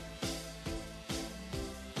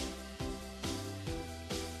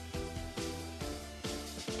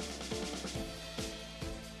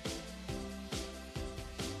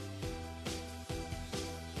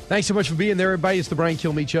 Thanks so much for being there, everybody. It's the Brian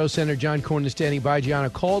Kilmeade Show. Senator John Cornyn is standing by. Gianna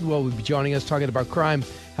Caldwell will be joining us, talking about crime,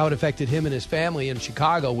 how it affected him and his family in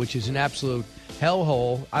Chicago, which is an absolute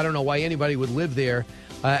hellhole. I don't know why anybody would live there.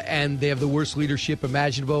 And they have the worst leadership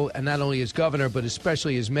imaginable, and not only as governor, but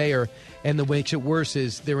especially as mayor. And what makes it worse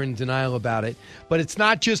is they're in denial about it. But it's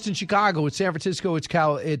not just in Chicago. It's San Francisco. It's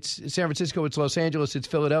San Francisco. It's Los Angeles. It's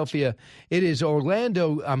Philadelphia. It is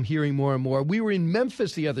Orlando. I'm hearing more and more. We were in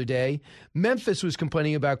Memphis the other day. Memphis was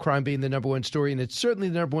complaining about crime being the number one story, and it's certainly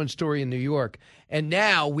the number one story in New York. And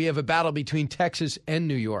now we have a battle between Texas and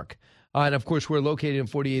New York. And, of course, we're located in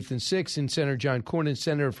 48th and 6th, and Senator John Cornyn,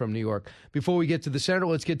 senator from New York. Before we get to the senator,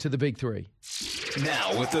 let's get to the big three.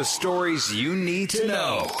 Now, with the stories you need to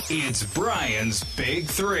know, it's Brian's Big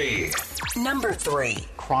Three. Number 3.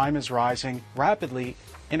 Crime is rising rapidly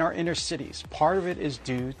in our inner cities. Part of it is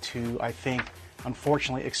due to, I think,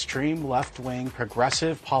 unfortunately, extreme left-wing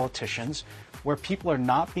progressive politicians where people are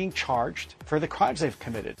not being charged for the crimes they've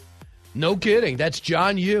committed. No kidding. That's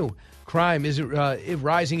John Yoo. Crime is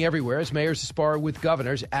rising everywhere as mayors spar with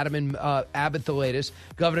governors. Adam and Abbott, the latest.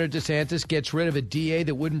 Governor DeSantis gets rid of a DA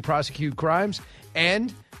that wouldn't prosecute crimes.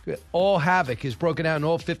 And all havoc is broken out in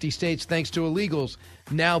all 50 states thanks to illegals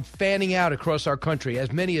now fanning out across our country,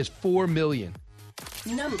 as many as 4 million.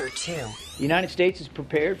 Number 2. The United States is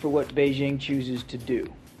prepared for what Beijing chooses to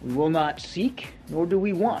do. We will not seek, nor do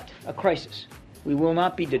we want, a crisis. We will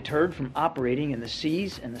not be deterred from operating in the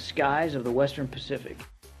seas and the skies of the Western Pacific.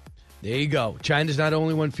 There you go. China's not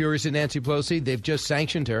only one furious at Nancy Pelosi, they've just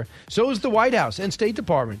sanctioned her. So is the White House and State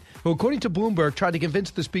Department, who, according to Bloomberg, tried to convince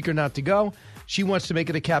the speaker not to go. She wants to make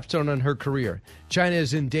it a capstone on her career. China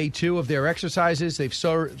is in day 2 of their exercises. They've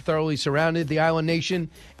thoroughly surrounded the island nation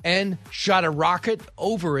and shot a rocket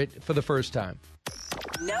over it for the first time.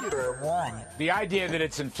 Number 1. The idea that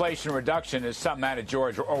it's inflation reduction is something out of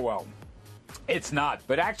George Orwell. It's not.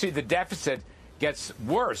 But actually, the deficit gets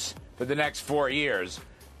worse for the next 4 years,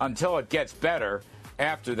 until it gets better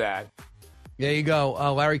after that. There you go,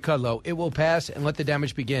 Larry Kudlow. It will pass and let the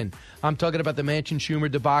damage begin. I'm talking about the Manchin-Schumer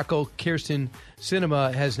debacle. Kyrsten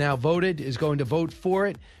Sinema has now voted, is going to vote for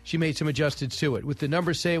it. She made some adjustments to it. What the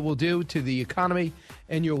numbers say it will do to the economy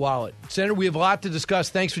and your wallet. Senator, we have a lot to discuss.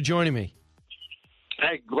 Thanks for joining me.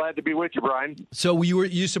 Hey, glad to be with you, Brian. So were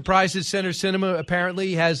you surprised that Senator Sinema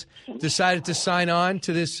apparently has decided to sign on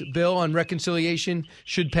to this bill on reconciliation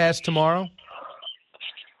should pass tomorrow?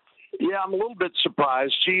 Yeah, I'm a little bit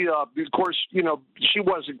surprised. She, of course, she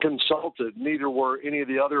wasn't consulted. Neither were any of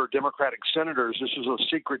the other Democratic senators. This is a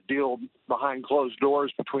secret deal behind closed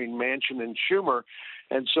doors between Manchin and Schumer.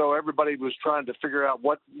 And so everybody was trying to figure out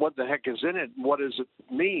what the heck is in it and what does it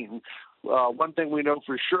mean. One thing we know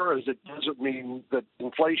for sure is it doesn't mean that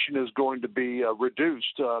inflation is going to be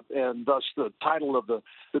reduced, and thus the title of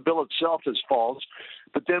the bill itself is false.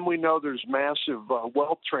 But then we know there's massive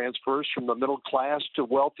wealth transfers from the middle class to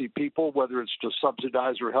wealthy people, whether it's to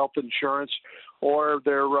subsidize their health insurance or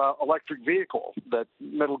their electric vehicle that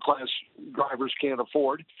middle class drivers can't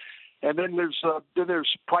afford. And then there's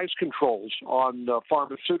price controls on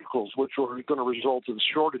pharmaceuticals, which are going to result in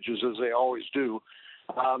shortages, as they always do.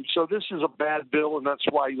 So this is a bad bill, and that's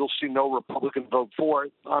why you'll see no Republican vote for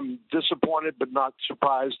it. I'm disappointed but not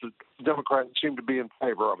surprised that Democrats seem to be in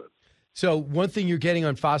favor of it. So one thing you're getting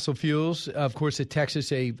on fossil fuels, of course, at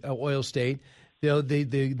Texas, a oil state,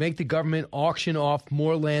 they make the government auction off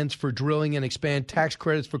more lands for drilling and expand tax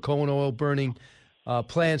credits for coal and oil burning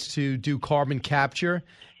plants to do carbon capture.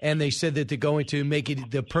 And they said that they're going to make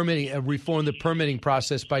it the permitting, reform the permitting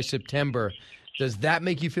process by September. Does that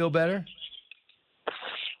make you feel better?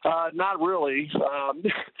 Not really.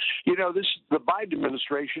 The Biden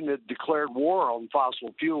administration had declared war on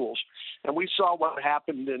fossil fuels, and we saw what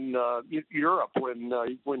happened in Europe when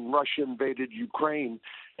Russia invaded Ukraine,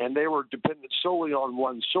 and they were dependent solely on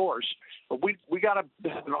one source. But we got to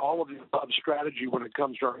have an all-of-the-above strategy when it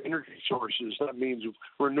comes to our energy sources. That means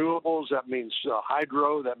renewables, that means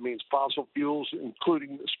hydro, that means fossil fuels,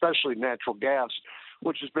 including especially natural gas,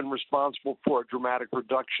 which has been responsible for a dramatic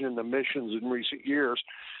reduction in emissions in recent years.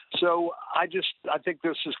 So I think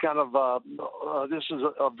this is kind of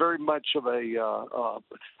a very much of a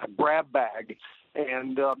grab bag,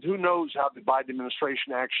 and who knows how the Biden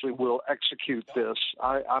administration actually will execute this.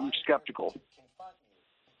 I'm skeptical.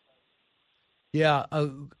 Yeah.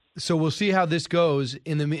 So we'll see how this goes.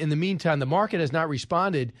 In the meantime, the market has not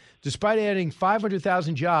responded, despite adding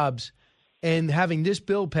 500,000 jobs and having this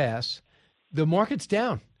bill pass. The market's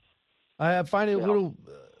down. I find it a little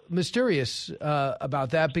mysterious about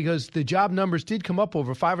that because the job numbers did come up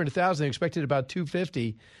over 500,000. They expected about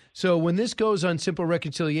 250. So when this goes on simple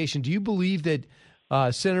reconciliation, do you believe that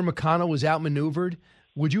Senator McConnell was outmaneuvered?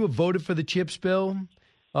 Would you have voted for the CHIPS bill?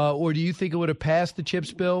 Or do you think it would have passed the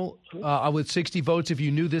CHIPS bill with 60 votes if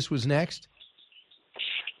you knew this was next?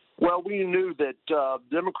 Well, we knew that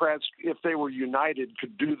Democrats, if they were united,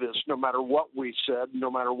 could do this no matter what we said,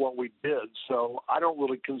 no matter what we did. So I don't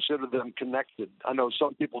really consider them connected. I know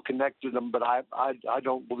some people connected them, but I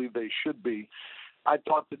don't believe they should be. I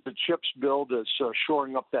thought that the CHIPS bill that's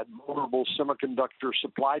shoring up that vulnerable semiconductor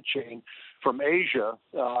supply chain from Asia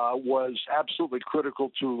was absolutely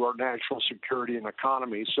critical to our national security and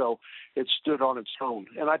economy. So it stood on its own.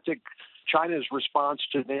 And I think China's response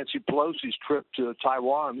to Nancy Pelosi's trip to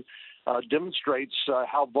Taiwan demonstrates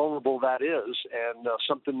how vulnerable that is, and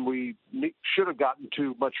something we should have gotten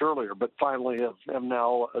to much earlier, but finally have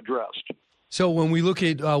now addressed. So when we look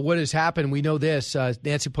at what has happened, we know this.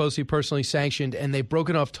 Nancy Pelosi personally sanctioned, and they've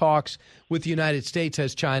broken off talks with the United States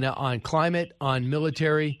as China on climate, on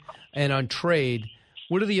military, and on trade.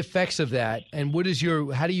 What are the effects of that, and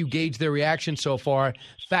how do you gauge their reaction so far,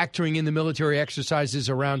 factoring in the military exercises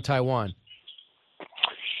around Taiwan?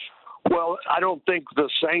 Well, I don't think the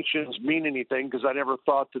sanctions mean anything because I never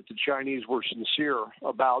thought that the Chinese were sincere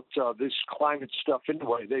about this climate stuff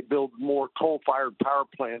anyway. They build more coal-fired power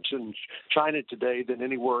plants in China today than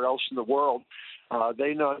anywhere else in the world.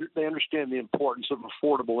 They understand the importance of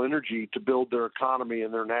affordable energy to build their economy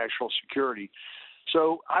and their national security.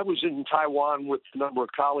 So I was in Taiwan with a number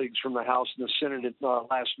of colleagues from the House and the Senate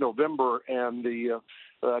last November, and the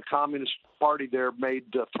Communist Party there made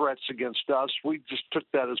threats against us. We just took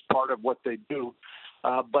that as part of what they do.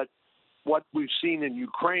 But what we've seen in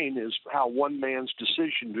Ukraine is how one man's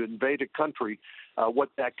decision to invade a country, what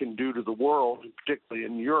that can do to the world, particularly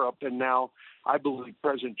in Europe. And now I believe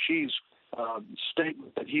President Xi's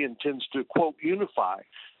statement that he intends to, quote, unify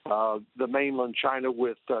the mainland China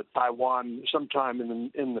with Taiwan sometime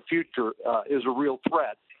in the future is a real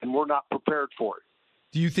threat, and we're not prepared for it.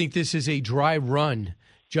 Do you think this is a dry run,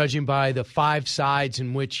 judging by the 5 sides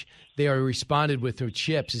in which they are responded with their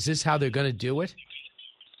chips? Is this how they're going to do it?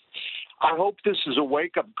 I hope this is a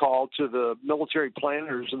wake-up call to the military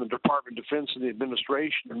planners in the Department of Defense and the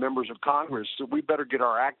administration and members of Congress that we better get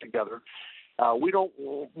our act together. We don't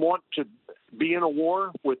want to be in a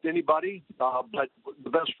war with anybody, but the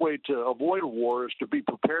best way to avoid a war is to be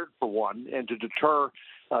prepared for one and to deter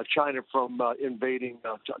China from invading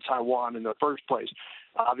Taiwan in the first place.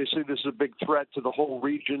 Obviously, this is a big threat to the whole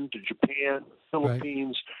region, to Japan,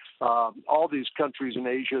 Philippines, all these countries in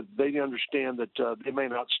Asia. They understand that they may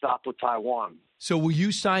not stop with Taiwan. So will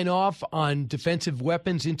you sign off on defensive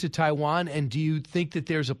weapons into Taiwan, and do you think that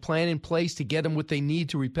there's a plan in place to get them what they need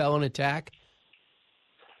to repel an attack?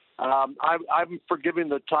 I'm forgiving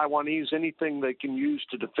the Taiwanese anything they can use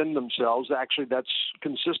to defend themselves. Actually, that's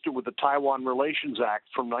consistent with the Taiwan Relations Act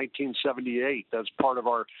from 1978. That's part of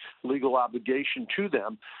our legal obligation to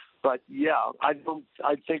them. But yeah, I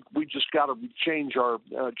think we just got to change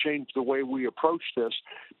the way we approach this,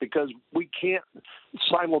 because we can't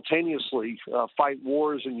simultaneously fight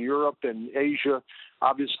wars in Europe and Asia.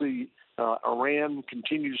 Obviously, Iran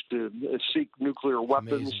continues to seek nuclear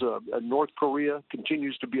weapons. North Korea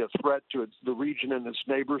continues to be a threat to the region and its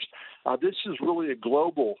neighbors. This is really a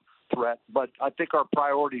global threat, but I think our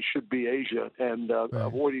priority should be Asia and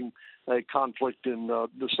avoiding a conflict in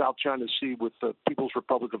the South China Sea with the People's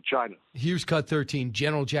Republic of China. Here's Cut 13,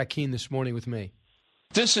 General Jack Keane this morning with me.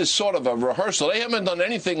 This is sort of a rehearsal. They haven't done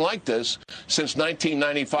anything like this since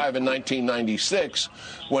 1995 and 1996,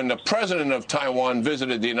 when the president of Taiwan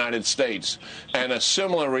visited the United States, and a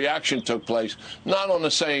similar reaction took place, not on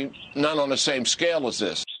the same scale as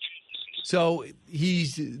this. So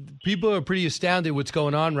people are pretty astounded what's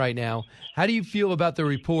going on right now. How do you feel about the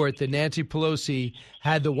report that Nancy Pelosi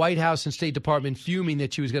had the White House and State Department fuming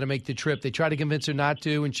that she was going to make the trip? They tried to convince her not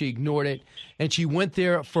to, and she ignored it, and she went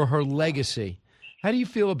there for her legacy. How do you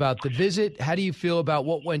feel about the visit? How do you feel about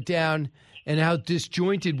what went down and how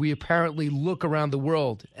disjointed we apparently look around the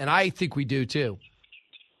world? And I think we do too.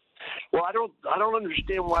 Well, I don't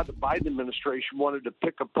understand why the Biden administration wanted to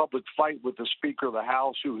pick a public fight with the Speaker of the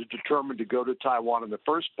House, who was determined to go to Taiwan in the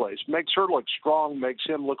first place. Makes her look strong, makes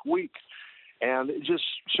him look weak, and it just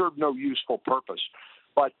served no useful purpose.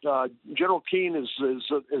 But General Keane is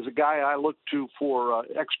a guy I look to for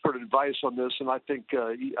expert advice on this, and I think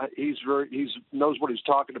he knows what he's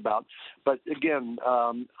talking about. But again,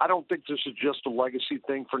 I don't think this is just a legacy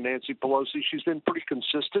thing for Nancy Pelosi. She's been pretty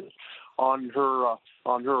consistent on her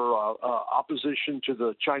opposition to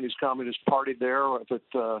the Chinese Communist Party there.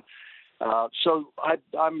 So I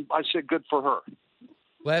say good for her.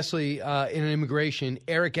 Lastly, in immigration,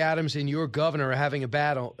 Eric Adams and your governor are having a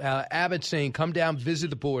battle. Abbott saying, come down,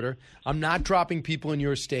 visit the border. I'm not dropping people in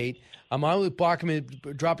your state. I'm only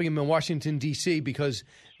dropping them in Washington, D.C., because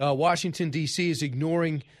Washington, D.C. is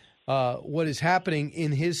ignoring what is happening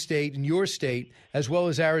in his state, in your state, as well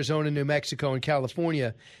as Arizona, New Mexico, and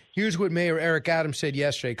California. Here's what Mayor Eric Adams said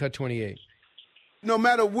yesterday, Cut 28. No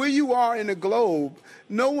matter where you are in the globe,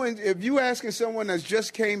 if you asking someone that's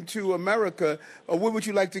just came to America, where would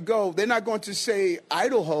you like to go? They're not going to say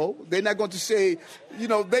Idaho. They're not going to say,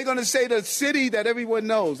 they're going to say the city that everyone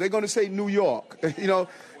knows. They're going to say New York,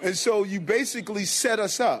 And so you basically set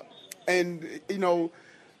us up. And,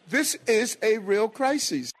 this is a real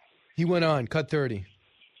crisis. He went on, Cut 30.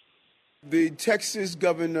 The Texas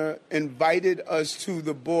governor invited us to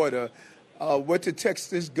the border. What the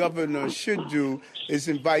Texas governor should do is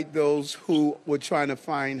invite those who were trying to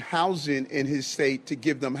find housing in his state to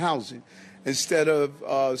give them housing instead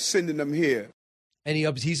of sending them here. And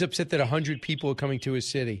he's upset that 100 people are coming to his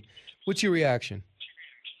city. What's your reaction?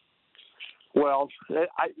 Well,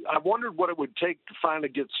 I wondered what it would take to finally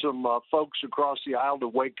get some folks across the aisle to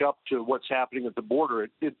wake up to what's happening at the border.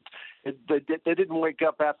 They didn't wake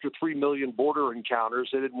up after 3 million border encounters.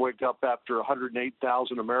 They didn't wake up after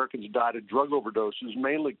 108,000 Americans died of drug overdoses,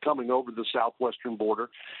 mainly coming over the southwestern border.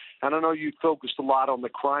 And I know you focused a lot on the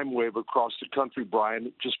crime wave across the country,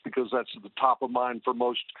 Brian, just because that's at the top of mind for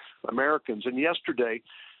most Americans. And yesterday,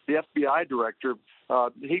 the FBI director,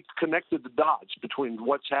 he connected the dots between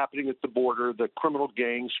what's happening at the border, the criminal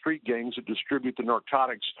gangs, street gangs that distribute the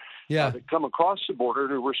narcotics that come across the border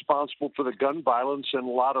and are responsible for the gun violence and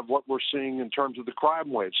a lot of what we're seeing in terms of the crime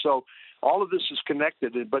wave. So all of this is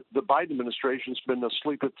connected, but the Biden administration's been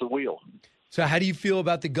asleep at the wheel. So how do you feel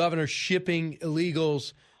about the governor shipping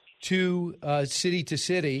illegals to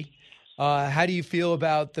city? How do you feel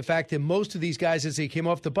about the fact that most of these guys, as they came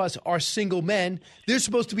off the bus, are single men? They're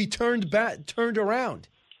supposed to be turned around.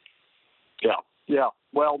 Yeah.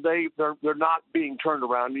 Well, they're not being turned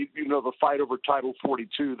around. You know, the fight over Title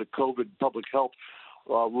 42, the COVID public health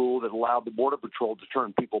rule that allowed the Border Patrol to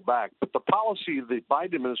turn people back. But the policy of the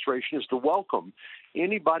Biden administration is to welcome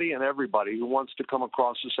anybody and everybody who wants to come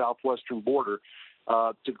across the southwestern border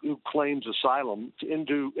who claims asylum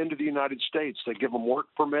into the United States. They give them work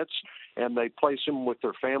permits and they place them with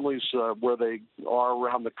their families where they are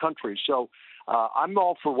around the country. So I'm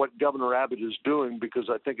all for what Governor Abbott is doing because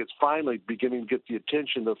I think it's finally beginning to get the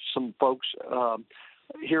attention of some folks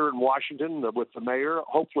here in Washington with the mayor.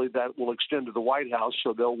 Hopefully that will extend to the White House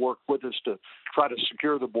so they'll work with us to try to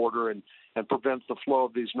secure the border and prevent the flow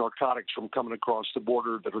of these narcotics from coming across the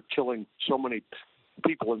border that are killing so many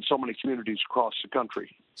people in so many communities across the country.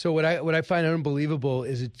 So what I find unbelievable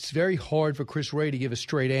is it's very hard for Chris Wray to give a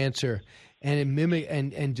straight answer. and mimic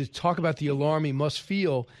and just talk about the alarm he must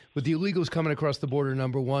feel with the illegals coming across the border,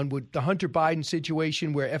 number one, with the Hunter Biden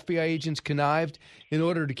situation where FBI agents connived in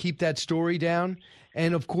order to keep that story down,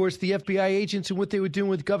 and, of course, the FBI agents and what they were doing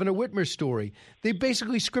with Governor Whitmer's story. They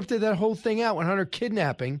basically scripted that whole thing out when Hunter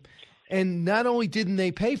kidnapping, and not only didn't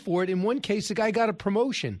they pay for it, in one case, the guy got a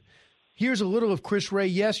promotion. Here's a little of Chris Wray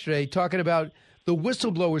yesterday talking about the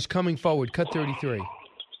whistleblowers coming forward. Cut 33.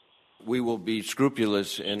 We will be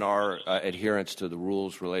scrupulous in our adherence to the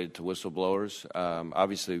rules related to whistleblowers.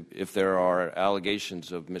 Obviously, if there are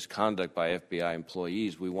allegations of misconduct by FBI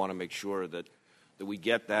employees, we want to make sure that we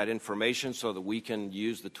get that information so that we can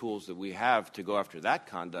use the tools that we have to go after that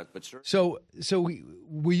conduct. But So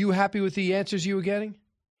were you happy with the answers you were getting?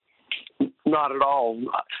 Not at all.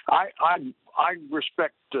 I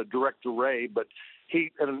respect Director Wray, but he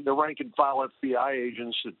and the rank and file FBI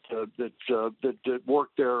agents that work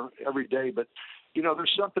there every day. But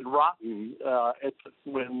there's something rotten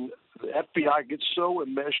when the FBI gets so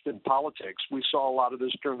enmeshed in politics. We saw a lot of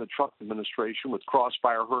this during the Trump administration with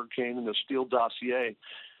Crossfire Hurricane and the Steele dossier.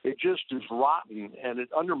 It just is rotten, and it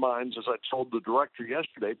undermines, as I told the director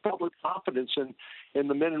yesterday, public confidence in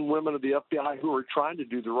the men and women of the FBI who are trying to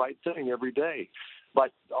do the right thing every day.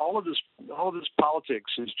 But all of this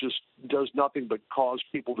politics does nothing but cause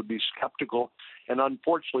people to be skeptical, and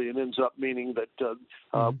unfortunately, it ends up meaning that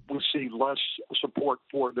we see less support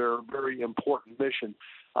for their very important mission.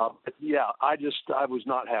 But yeah, I was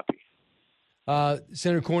not happy.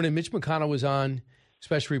 Senator Cornyn, Mitch McConnell was on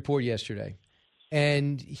Special Report yesterday,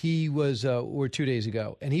 and he was, or 2 days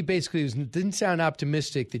ago, and he basically didn't sound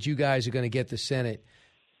optimistic that you guys are going to get the Senate.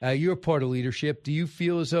 You're part of leadership. Do you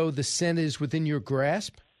feel as though the Senate is within your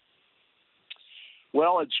grasp?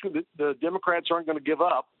 Well, the Democrats aren't going to give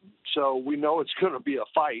up, so we know it's going to be a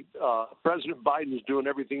fight. President Biden is doing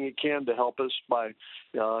everything he can to help us by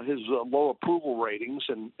his low approval ratings,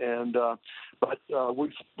 but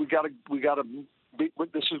we got to.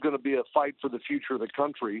 This is going to be a fight for the future of the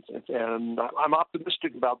country, and I'm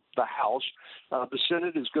optimistic about the House. The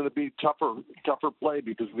Senate is going to be tougher play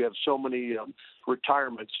because we have so many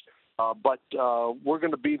retirements. But we're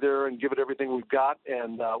going to be there and give it everything we've got,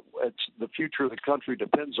 and it's the future of the country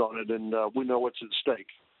depends on it, and we know what's at stake.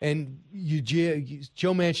 And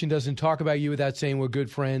Joe Manchin doesn't talk about you without saying we're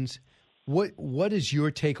good friends. What is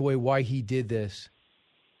your takeaway why he did this?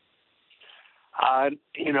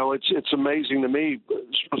 It's amazing to me.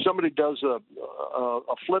 Somebody does a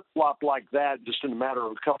flip flop like that just in a matter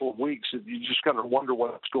of a couple of weeks. You just kind of wonder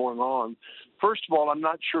what's going on. First of all, I'm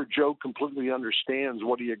not sure Joe completely understands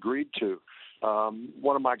what he agreed to.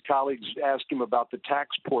 One of my colleagues asked him about the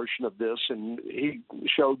tax portion of this, and he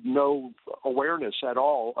showed no awareness at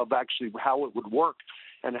all of actually how it would work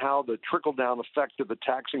and how the trickle-down effect of the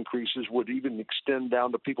tax increases would even extend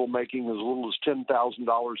down to people making as little as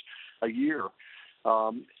 $10,000 a year.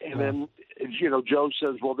 Then, Joe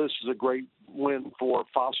says, well, this is a great win for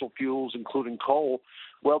fossil fuels, including coal.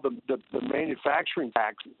 Well, the manufacturing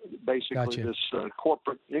tax, basically, Gotcha. This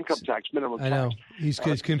corporate income tax, minimum tax. I know.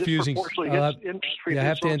 It's confusing. I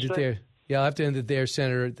have to end it there. Yeah, I'll have to end it there,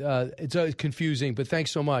 Senator. It's confusing, but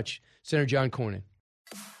thanks so much, Senator John Cornyn.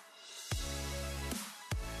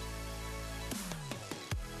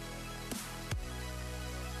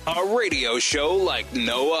 A radio show like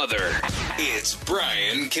no other. It's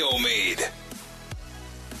Brian Kilmeade.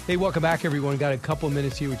 Hey, welcome back, everyone. Got a couple of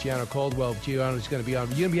minutes here with Gianna Caldwell. Gianna's going to be on.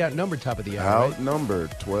 You're going to be outnumbered top of the hour, right?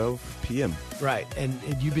 Outnumbered, 12 p.m. Right. And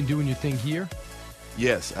you've been doing your thing here?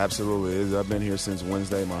 Yes, absolutely. I've been here since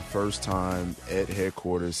Wednesday, my first time at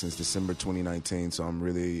headquarters since December 2019, so I'm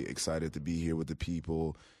really excited to be here with the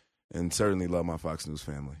people and certainly love my Fox News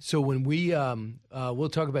family. So when we'll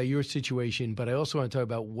talk about your situation, but I also want to talk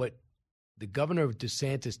about what the governor of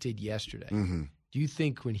DeSantis did yesterday. Mm-hmm. Do you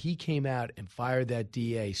think when he came out and fired that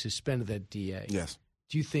DA, suspended that DA, yes,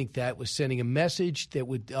 do you think that was sending a message that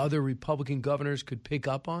other Republican governors could pick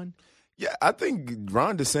up on? Yeah, I think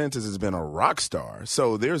Ron DeSantis has been a rock star.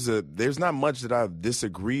 So there's not much that I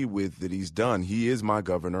disagree with that he's done. He is my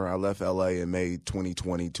governor. I left L.A. in May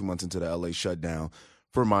 2020, 2 months into the L.A. shutdown,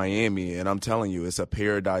 for Miami, and I'm telling you, it's a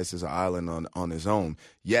paradise, it's an island on its own.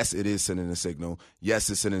 Yes, it is sending a signal. Yes,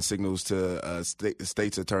 it's sending signals to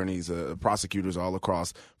state's attorneys, prosecutors all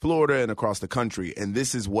across Florida and across the country, and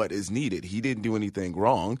this is what is needed. He didn't do anything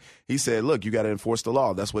wrong. He said, look, you got to enforce the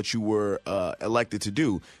law. That's what you were elected to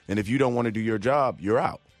do, and if you don't want to do your job, you're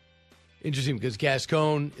out. Interesting, because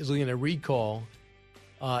Gascon is looking at a recall.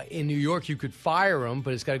 In New York, you could fire him,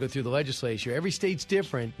 but it's got to go through the legislature. Every state's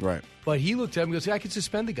different. Right. But he looked at him and goes, I could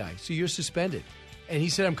suspend the guy. So you're suspended. And he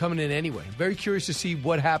said, I'm coming in anyway. Very curious to see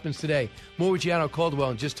what happens today. More with Gianna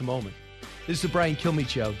Caldwell in just a moment. This is the Brian Kilmeade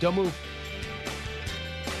Show. Don't move.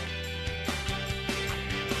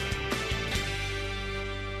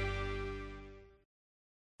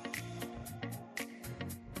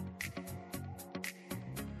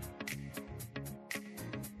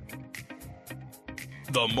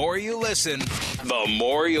 The more you listen, the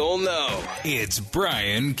more you'll know. It's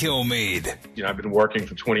Brian Kilmeade. I've been working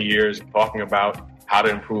for 20 years talking about how to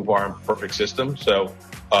improve our imperfect system. So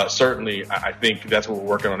certainly, I think that's what we're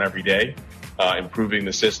working on every day, improving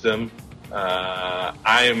the system.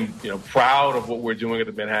 I am, proud of what we're doing at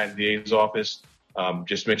the Manhattan DA's office.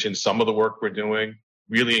 Just mentioned some of the work we're doing.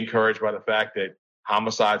 Really encouraged by the fact that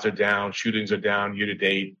homicides are down, shootings are down year to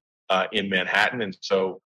date in Manhattan. And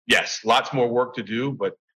so, yes, lots more work to do,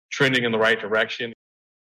 but trending in the right direction.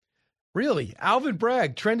 Really? Alvin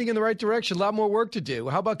Bragg, trending in the right direction, a lot more work to do.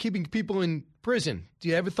 How about keeping people in prison? Do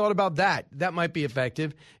you ever thought about that? That might be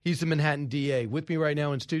effective. He's the Manhattan DA. With me right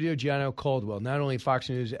now in studio, Gianno Caldwell, not only Fox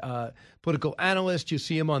News political analyst, you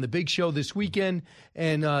see him on The Big Show this weekend,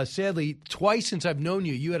 and sadly, twice since I've known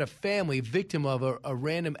you, you had a family victim of a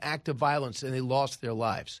random act of violence, and they lost their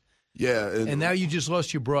lives. Yeah. And now you just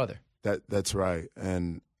lost your brother. That's right.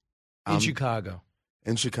 And in Chicago.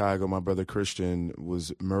 In Chicago, my brother Christian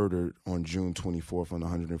was murdered on June 24th on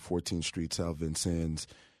 114th Street, South Vincennes.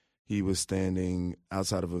 He was standing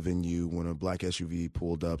outside of a venue when a black SUV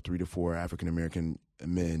pulled up. 3 to 4 African-American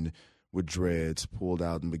men with dreads pulled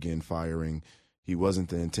out and began firing. He wasn't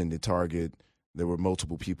the intended target. There were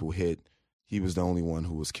multiple people hit. He was the only one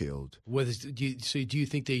who was killed. Do you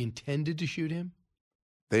think they intended to shoot him?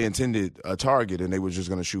 They intended a target, and they were just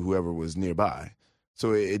going to shoot whoever was nearby.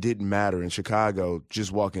 So it didn't matter. In Chicago,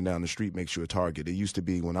 just walking down the street makes you a target. It used to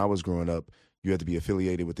be when I was growing up, you had to be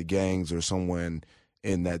affiliated with the gangs or someone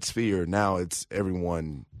in that sphere. Now it's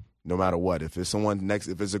everyone, no matter what. If it's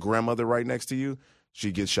a grandmother right next to you,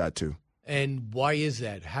 she gets shot too. And why is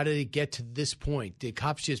that? How did it get to this point? Did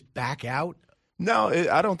cops just back out? No,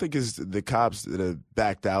 I don't think it's the cops that have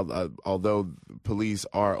backed out. Although police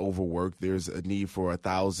are overworked, there's a need for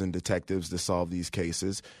 1,000 detectives to solve these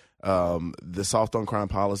cases. The soft on crime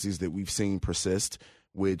policies that we've seen persist,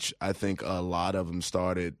 which I think a lot of them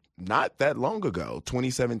started not that long ago,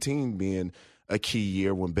 2017 being a key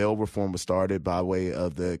year when bail reform was started by way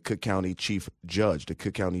of the Cook County chief judge, the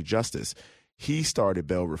Cook County justice. He started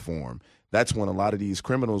bail reform. That's when a lot of these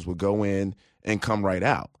criminals would go in and come right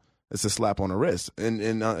out. It's a slap on the wrist.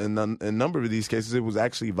 In a number of these cases, it was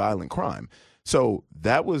actually violent crime. So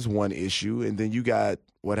that was one issue. And then you got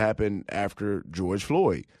what happened after George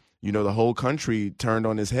Floyd. The whole country turned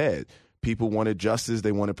on his head. People wanted justice.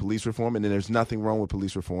 They wanted police reform. And then there's nothing wrong with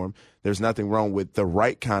police reform. There's nothing wrong with the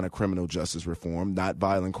right kind of criminal justice reform, not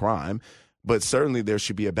violent crime. But certainly there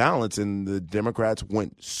should be a balance. And the Democrats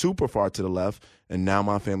went super far to the left. And now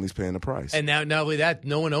my family's paying the price. And now, not only that,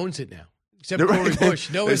 no one owns it now. Except Cory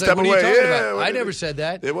Bush. No one's like, what are you talking about? I never said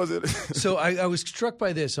that. It wasn't. So I was struck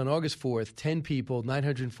by this. On August 4th, 10 people,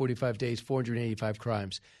 945 days, 485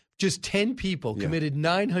 crimes. Just 10 people committed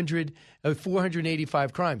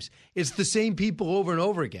 485 crimes. It's the same people over and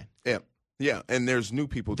over again. Yeah, and there's new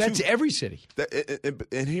people, too. That's every city.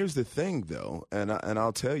 And here's the thing, though, and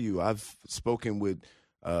I'll tell you, I've spoken with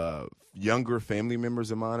younger family members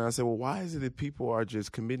of mine, and I said, well, why is it that people are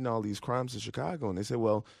just committing all these crimes in Chicago? And they say,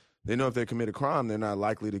 well, they know if they commit a crime, they're not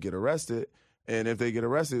likely to get arrested, and if they get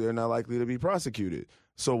arrested, they're not likely to be prosecuted.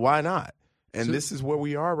 So why not? And this is where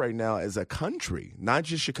we are right now as a country, not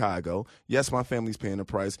just Chicago. Yes, my family's paying the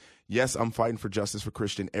price. Yes, I'm fighting for justice for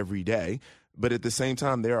Christian every day. But at the same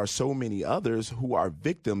time, there are so many others who are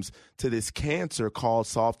victims to this cancer called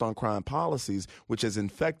soft on crime policies, which has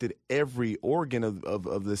infected every organ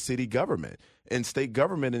of the city government and state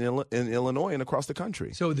government in Illinois and across the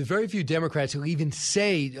country. So the very few Democrats who even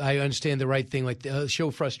say, I understand the right thing, like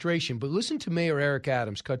show frustration. But listen to Mayor Eric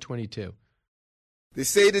Adams, cut 22. They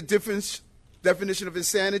say the definition of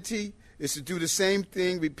insanity is to do the same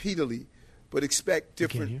thing repeatedly, but expect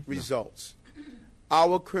different results.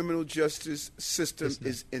 Our criminal justice system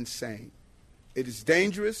is insane. It is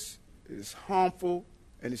dangerous, it is harmful,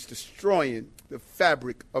 and it's destroying the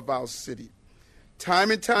fabric of our city.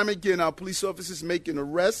 Time and time again, our police officers make an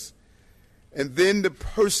arrest, and then the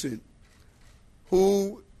person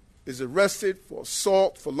who is arrested for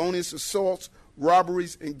assault, felonious assaults,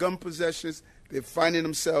 robberies, and gun possessions, they're finding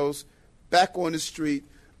themselves back on the street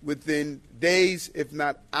within days, if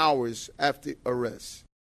not hours, after arrest.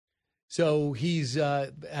 So he's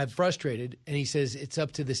frustrated, and he says it's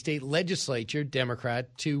up to the state legislature,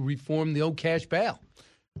 Democrat, to reform the old cash bail.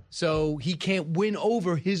 So he can't win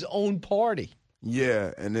over his own party.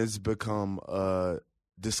 Yeah, and it's become a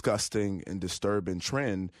disgusting and disturbing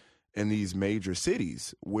trend. in these major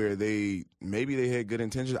cities where maybe they had good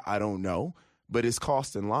intentions. I don't know. But it's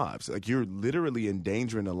costing lives. Like, you're literally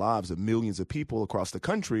endangering the lives of millions of people across the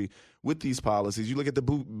country with these policies. You look at the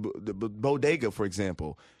bodega, for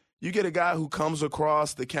example. You get a guy who comes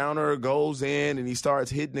across the counter, goes in, and he starts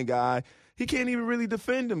hitting a guy. He can't even really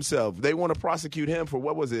defend himself. They want to prosecute him for,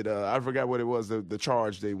 what was it? I forgot what it was, the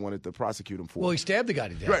charge they wanted to prosecute him for. Well, he stabbed the guy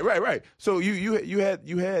to death. Right. So you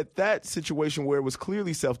had that situation where it was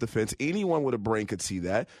clearly self-defense. Anyone with a brain could see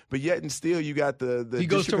that. But yet and still you got the He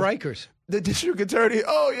goes to Rikers. The district attorney,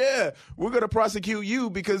 oh, yeah, we're going to prosecute you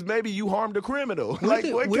because maybe you harmed a criminal. What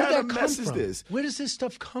kind of mess is this? Where does this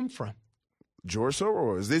stuff come from? George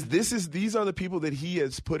Soros. These are the people that he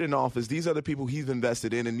has put in office. These are the people he's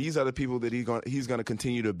invested in, and these are the people that he's going to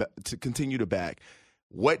continue to back.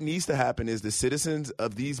 What needs to happen is the citizens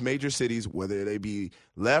of these major cities, whether they be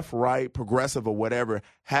left, right, progressive, or whatever,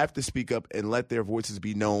 have to speak up and let their voices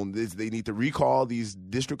be known. They need to recall these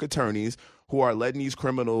district attorneys who are letting these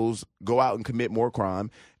criminals go out and commit more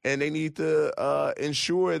crime, and they need to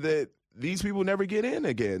ensure that these people never get in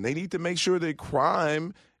again. They need to make sure that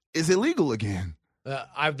crime is illegal again.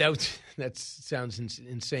 That sounds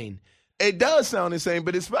insane. It does sound insane,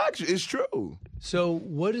 but it's factual. It's true. So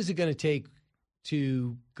what is it going to take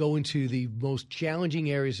to go into the most challenging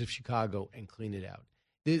areas of Chicago and clean it out?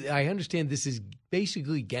 I understand this is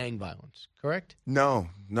basically gang violence, correct? No.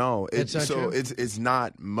 That's not true? It's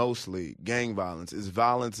not mostly gang violence. It's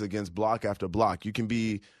violence against block after block. You can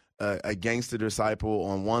be a gangster disciple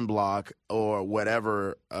on one block or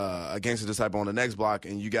whatever, a gangster disciple on the next block,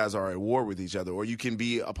 and you guys are at war with each other. Or you can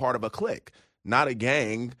be a part of a clique, not a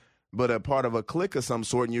gang, but a part of a clique of some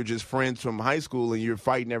sort, and you're just friends from high school and you're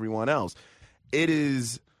fighting everyone else. It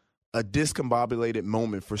is a discombobulated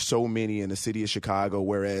moment for so many in the city of Chicago,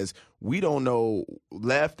 whereas we don't know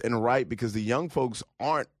left and right because the young folks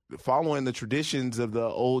aren't following the traditions of the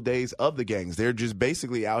old days of the gangs. They're just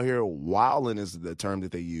basically out here wilding is the term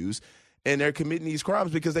that they use, and they're committing these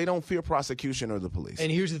crimes because they don't fear prosecution or the police.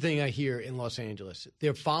 And here's the thing I hear in Los Angeles.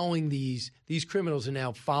 They're following these criminals are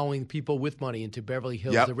now following people with money into Beverly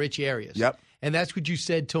Hills, the rich areas. Yep. And that's what you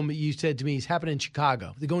said to me. You said to me, it's happening in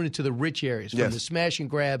Chicago. They're going into the rich areas, from the smash and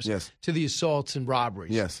grabs to the assaults and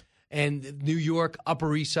robberies. Yes. And New York,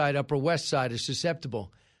 Upper East Side, Upper West Side is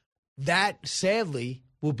susceptible. That, sadly,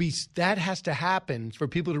 that has to happen for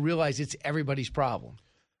people to realize it's everybody's problem.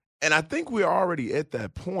 And I think we're already at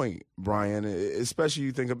that point, Brian, especially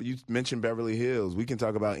you mentioned Beverly Hills. We can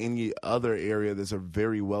talk about any other area that's a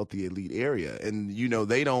very wealthy elite area. And,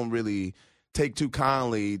 they don't really take too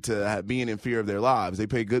kindly to being in fear of their lives. They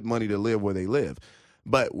pay good money to live where they live.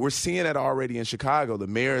 But we're seeing it already in Chicago. The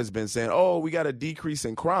mayor has been saying, we got a decrease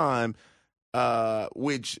in crime,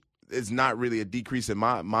 which is not really a decrease in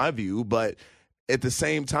my view, but at the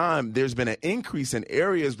same time, there's been an increase in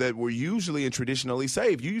areas that were usually and traditionally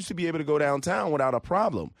safe. You used to be able to go downtown without a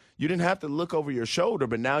problem. You didn't have to look over your shoulder,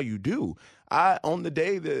 but now you do. On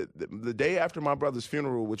the day after my brother's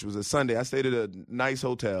funeral, which was a Sunday, I stayed at a nice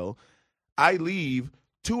hotel. I leave.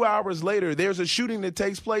 2 hours later, there's a shooting that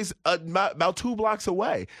takes place about 2 blocks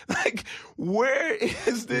away. Like, where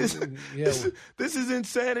is this? This is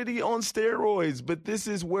insanity on steroids, but this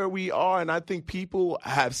is where we are. And I think people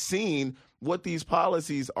have seen what these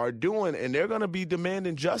policies are doing, and they're going to be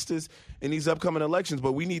demanding justice in these upcoming elections.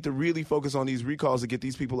 But we need to really focus on these recalls to get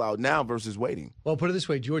these people out now versus waiting. Well, put it this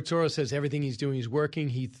way. George Soros says everything he's doing is working.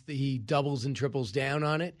 He doubles and triples down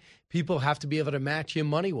on it. People have to be able to match him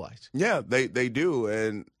money-wise. Yeah, they do.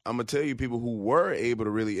 And I'm going to tell you, people who were able to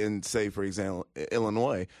really, in, say, for example,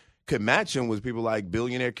 Illinois, could match him with people like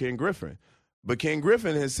billionaire Ken Griffin. But Ken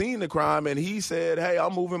Griffin has seen the crime, and he said, hey,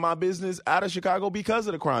 I'm moving my business out of Chicago because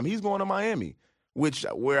of the crime. He's going to Miami,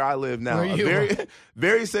 where I live now. A very,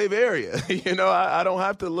 very safe area. I don't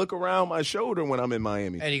have to look around my shoulder when I'm in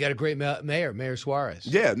Miami. And you got a great mayor, Mayor Suarez.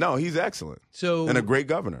 Yeah, no, he's excellent. And a great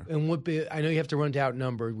governor. And I know you have to run to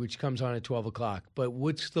Outnumbered, which comes on at 12 o'clock, but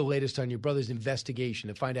what's the latest on your brother's investigation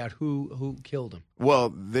to find out who killed him?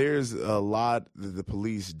 Well, there's a lot that the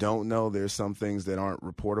police don't know. There's some things that aren't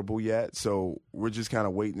reportable yet. So we're just kind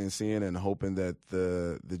of waiting and seeing and hoping that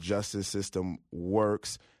the justice system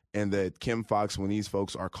works, and that Kim Foxx, when these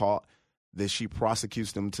folks are caught, that she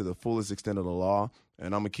prosecutes them to the fullest extent of the law.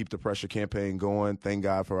 And I'm going to keep the pressure campaign going. Thank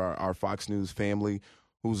God for our Fox News family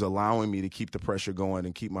who's allowing me to keep the pressure going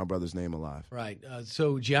and keep my brother's name alive. Right.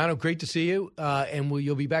 So, Gianno, great to see you. And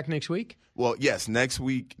you'll be back next week? Well, yes. Next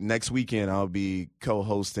weekend, I'll be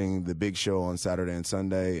co-hosting The Big Show on Saturday and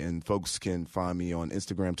Sunday. And folks can find me on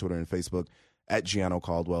Instagram, Twitter, and Facebook at Gianno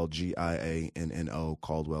Caldwell, Gianno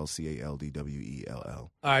Caldwell,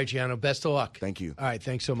 Caldwell. All right, Gianno, best of luck. Thank you. All right,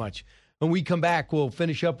 thanks so much. When we come back, we'll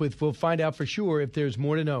find out for sure if there's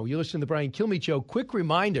more to know. You listen to the Brian Kilmeade Show. Quick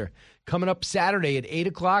reminder, coming up Saturday at 8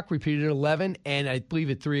 o'clock, repeated at 11, and I believe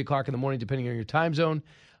at 3 o'clock in the morning, depending on your time zone,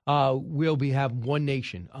 we'll have One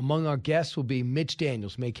Nation. Among our guests will be Mitch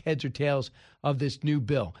Daniels, make heads or tails of this new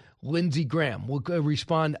bill. Lindsey Graham will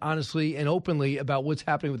respond honestly and openly about what's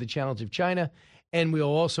happening with the challenge of China, and we'll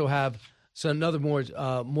also have another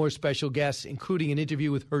more special guests, including an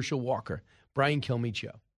interview with Herschel Walker. Brian Kilmeade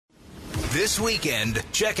Show. This weekend,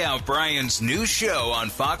 check out Brian's new show on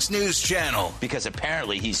Fox News Channel. Because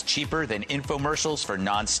apparently he's cheaper than infomercials for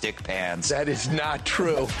non-stick pans. That is not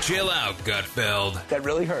true. Chill out, Gutfeld. That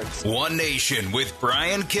really hurts. One Nation with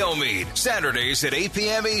Brian Kilmeade. Saturdays at 8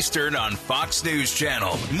 p.m. Eastern on Fox News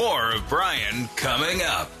Channel. More of Brian coming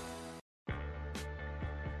up.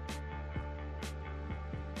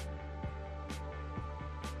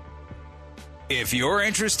 If you're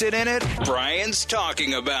interested in it, Brian's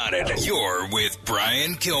talking about it. You're with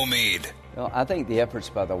Brian Kilmeade. Well, I think the efforts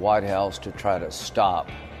by the White House to try to stop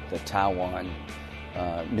the Taiwan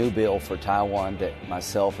new bill for Taiwan that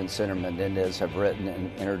myself and Senator Menendez have written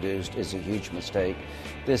and introduced is a huge mistake.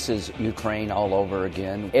 This is Ukraine all over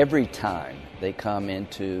again. Every time they come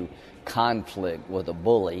into conflict with a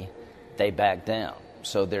bully, they back down.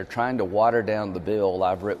 So they're trying to water down the bill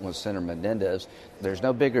I've written with Senator Menendez. There's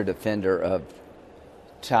no bigger defender of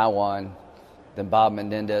Taiwan than Bob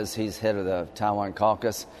Menendez. He's head of the Taiwan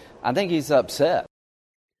caucus. I think he's upset.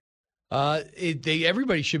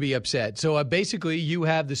 Everybody should be upset. So basically, you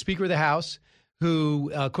have the Speaker of the House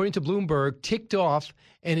who, according to Bloomberg, ticked off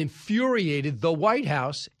and infuriated the White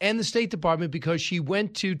House and the State Department because she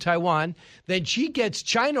went to Taiwan. Then she gets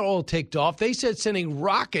China all ticked off. They said sending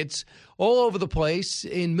rockets all over the place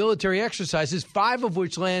in military exercises, 5 of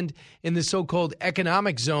which land in the so-called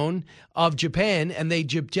economic zone of Japan. And the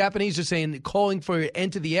Japanese are saying, calling for an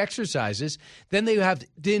end to the exercises. Then they have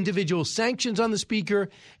the individual sanctions on the speaker,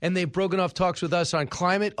 and they've broken off talks with us on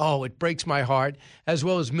climate. Oh, it breaks my heart, as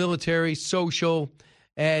well as military, social,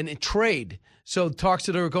 and trade. So talks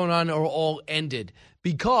that are going on are all ended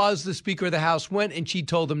because the Speaker of the House went and she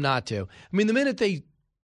told them not to. I mean, the minute they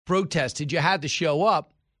protested, you had to show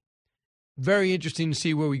up. Very interesting to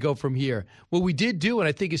see where we go from here. What we did do, and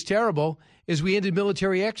I think is terrible, is we ended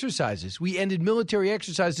military exercises. We ended military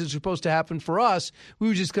exercises that were supposed to happen for us. We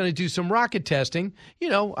were just going to do some rocket testing,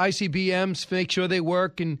 ICBMs, make sure they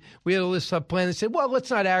work. And we had a list of plans that said, well,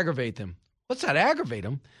 let's not aggravate them. Let's not aggravate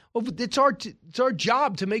them. Well, it's our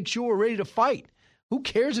job to make sure we're ready to fight. Who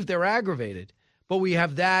cares if they're aggravated? But we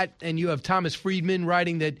have that, and you have Thomas Friedman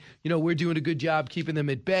writing that, we're doing a good job keeping them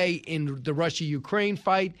at bay in the Russia-Ukraine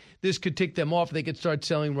fight. This could tick them off. They could start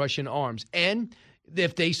selling Russian arms. And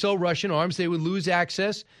if they sell Russian arms, they would lose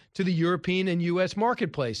access to the European and U.S.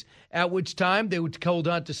 marketplace, at which time they would hold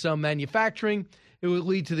on to some manufacturing. It would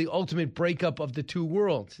lead to the ultimate breakup of the two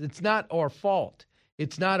worlds. It's not our fault.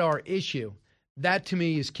 It's not our issue. That, to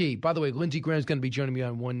me, is key. By the way, Lindsey Graham is going to be joining me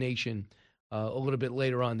on One Nation a little bit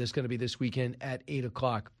later on. This is going to be this weekend at 8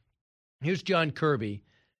 o'clock. Here's John Kirby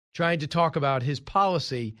trying to talk about his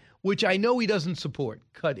policy, which I know he doesn't support.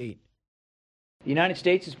 Cut 8. The United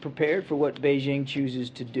States is prepared for what Beijing chooses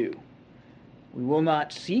to do. We will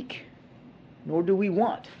not seek, nor do we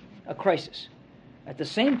want, a crisis. At the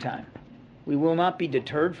same time, we will not be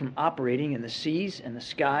deterred from operating in the seas and the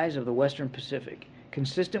skies of the Western Pacific,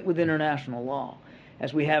 consistent with international law,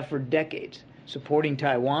 as we have for decades, supporting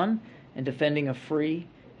Taiwan and defending a free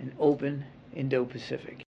and open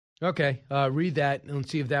Indo-Pacific. Okay, read that and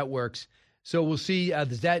let's see if that works. So we'll see.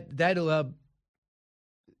 That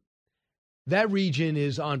region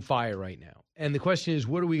is on fire right now. And the question is,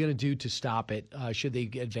 what are we going to do to stop it should they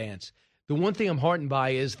advance? The one thing I'm heartened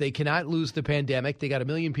by is they cannot lose the pandemic. They got 1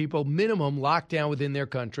 million people minimum locked down within their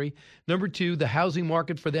country. Number 2, the housing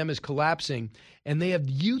market for them is collapsing, and they have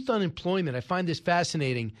youth unemployment. I find this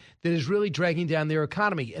fascinating, that is really dragging down their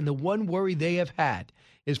economy. And the one worry they have had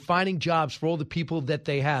is finding jobs for all the people that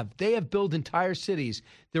they have. They have built entire cities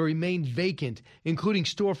that remain vacant, including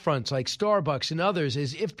storefronts like Starbucks and others,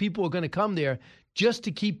 as if people are going to come there just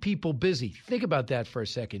to keep people busy. Think about that for a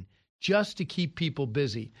second. Just to keep people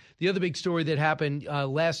busy. The other big story that happened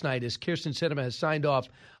last night is Kyrsten Sinema has signed off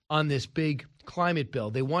on this big climate bill.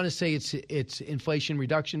 They want to say it's inflation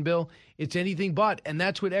reduction bill. It's anything but, and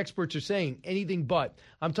that's what experts are saying, anything but.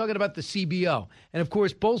 I'm talking about the CBO. And, of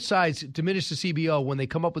course, both sides diminish the CBO when they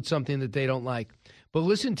come up with something that they don't like. But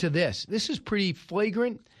listen to this. This is pretty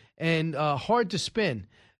flagrant and hard to spin.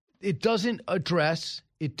 It doesn't address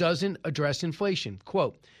inflation.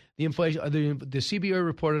 Quote, The CBO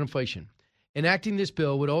reported on inflation. Enacting this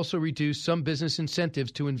bill would also reduce some business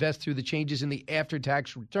incentives to invest through the changes in the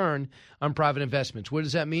after-tax return on private investments. What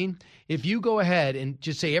does that mean? If you go ahead and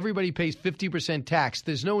just say everybody pays 50% tax,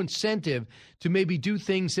 there's no incentive to maybe do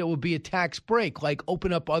things that will be a tax break, like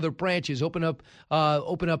open up other branches, open up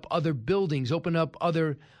other buildings, open up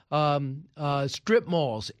other strip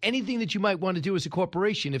malls, anything that you might want to do as a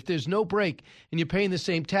corporation. If there's no break and you're paying the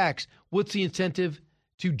same tax, what's the incentive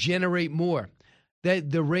to generate more?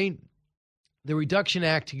 The Reduction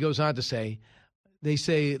Act, he goes on to say, they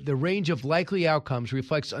say the range of likely outcomes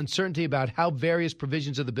reflects uncertainty about how various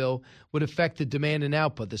provisions of the bill would affect the demand and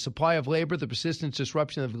output, the supply of labor, the persistent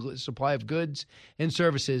disruption of the supply of goods and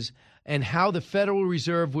services, and how the Federal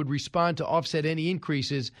Reserve would respond to offset any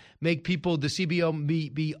increases, make people, the CBO,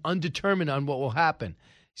 be undetermined on what will happen.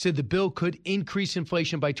 He said the bill could increase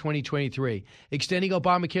inflation by 2023. Extending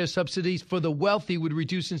Obamacare subsidies for the wealthy would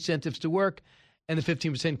reduce incentives to work, and the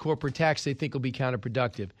 15% corporate tax they think will be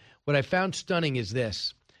counterproductive. What I found stunning is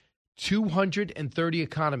this. 230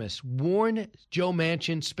 economists warn Joe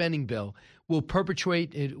Manchin's spending bill will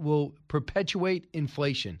perpetuate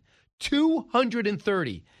inflation.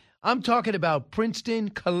 230. I'm talking about Princeton,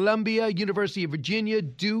 Columbia, University of Virginia,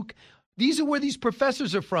 Duke. These are where these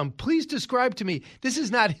professors are from. Please describe to me. This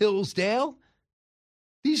is not Hillsdale.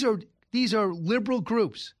 These are liberal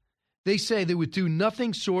groups. They say they would do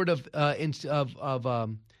nothing short of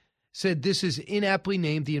said this is inaptly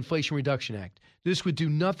named the Inflation Reduction Act. This would do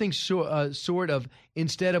nothing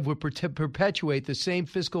instead of would perpetuate the same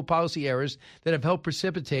fiscal policy errors that have helped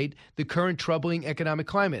precipitate the current troubling economic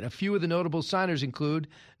climate. A few of the notable signers include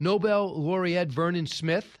Nobel laureate Vernon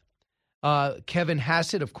Smith, Kevin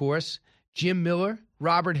Hassett, of course, Jim Miller,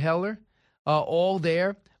 Robert Heller, all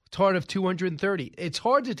there, part of 230. It's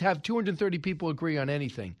hard to have 230 people agree on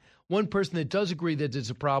anything. One person that does agree that it's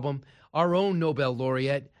a problem, our own Nobel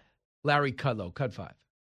laureate, Larry Kudlow, Cut 5.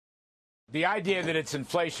 The idea that it's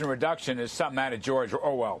inflation reduction is something out of George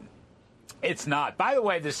Orwell. It's not. By the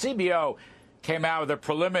way, the CBO came out with a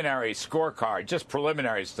preliminary scorecard, just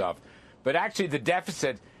preliminary stuff. But actually the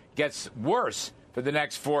deficit gets worse for the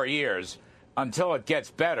next 4 years until it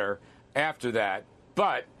gets better after that.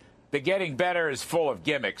 But the getting better is full of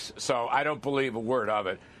gimmicks, so I don't believe a word of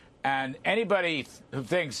it. And anybody who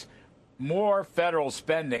thinks more federal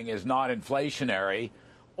spending is not inflationary,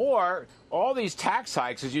 or all these tax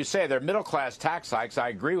hikes, as you say, they're middle-class tax hikes. I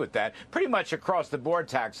agree with that. Pretty much across-the-board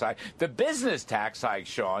tax hike. The business tax hikes,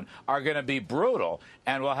 Sean, are going to be brutal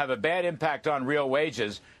and will have a bad impact on real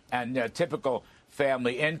wages and typical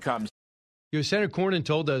family incomes. Senator Cornyn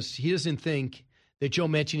told us he doesn't think that Joe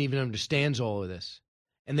Manchin even understands all of this,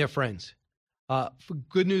 and they're friends.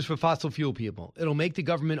 Good news for fossil fuel people. It'll make the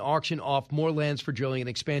government auction off more lands for drilling and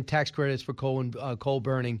expand tax credits for coal and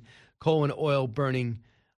oil burning.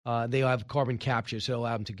 They have carbon capture, so it'll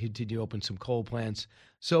allow them to continue to open some coal plants.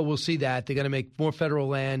 So we'll see that. They're going to make more federal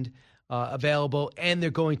land available, and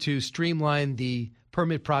they're going to streamline the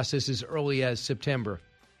permit process as early as September.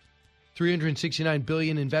 $369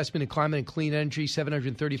 billion investment in climate and clean energy,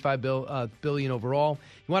 $735 billion overall.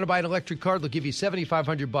 You want to buy an electric car? They'll give you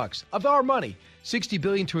 $7,500 of our money. $60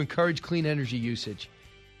 billion to encourage clean energy usage.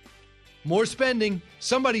 More spending.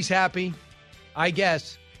 Somebody's happy, I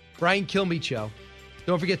guess. Brian Kilmeade Show.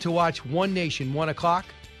 Don't forget to watch One Nation, 1 o'clock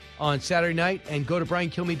on Saturday night, and go to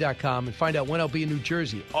BrianKilmeade.com and find out when I'll be in New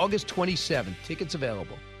Jersey, August 27th. Tickets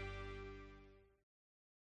available.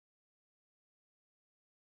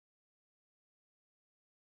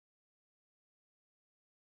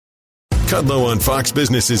 Kudlow on Fox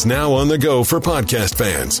Business is now on the go for podcast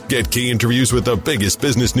fans. Get key interviews with the biggest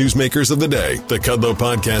business newsmakers of the day. The Kudlow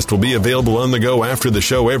podcast will be available on the go after the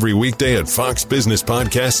show every weekday at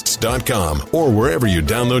foxbusinesspodcasts.com or wherever you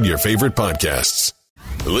download your favorite podcasts.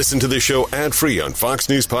 Listen to the show ad-free on Fox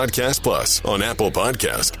News Podcast Plus, on Apple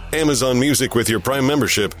Podcast, Amazon Music with your Prime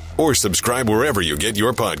membership, or subscribe wherever you get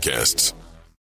your podcasts.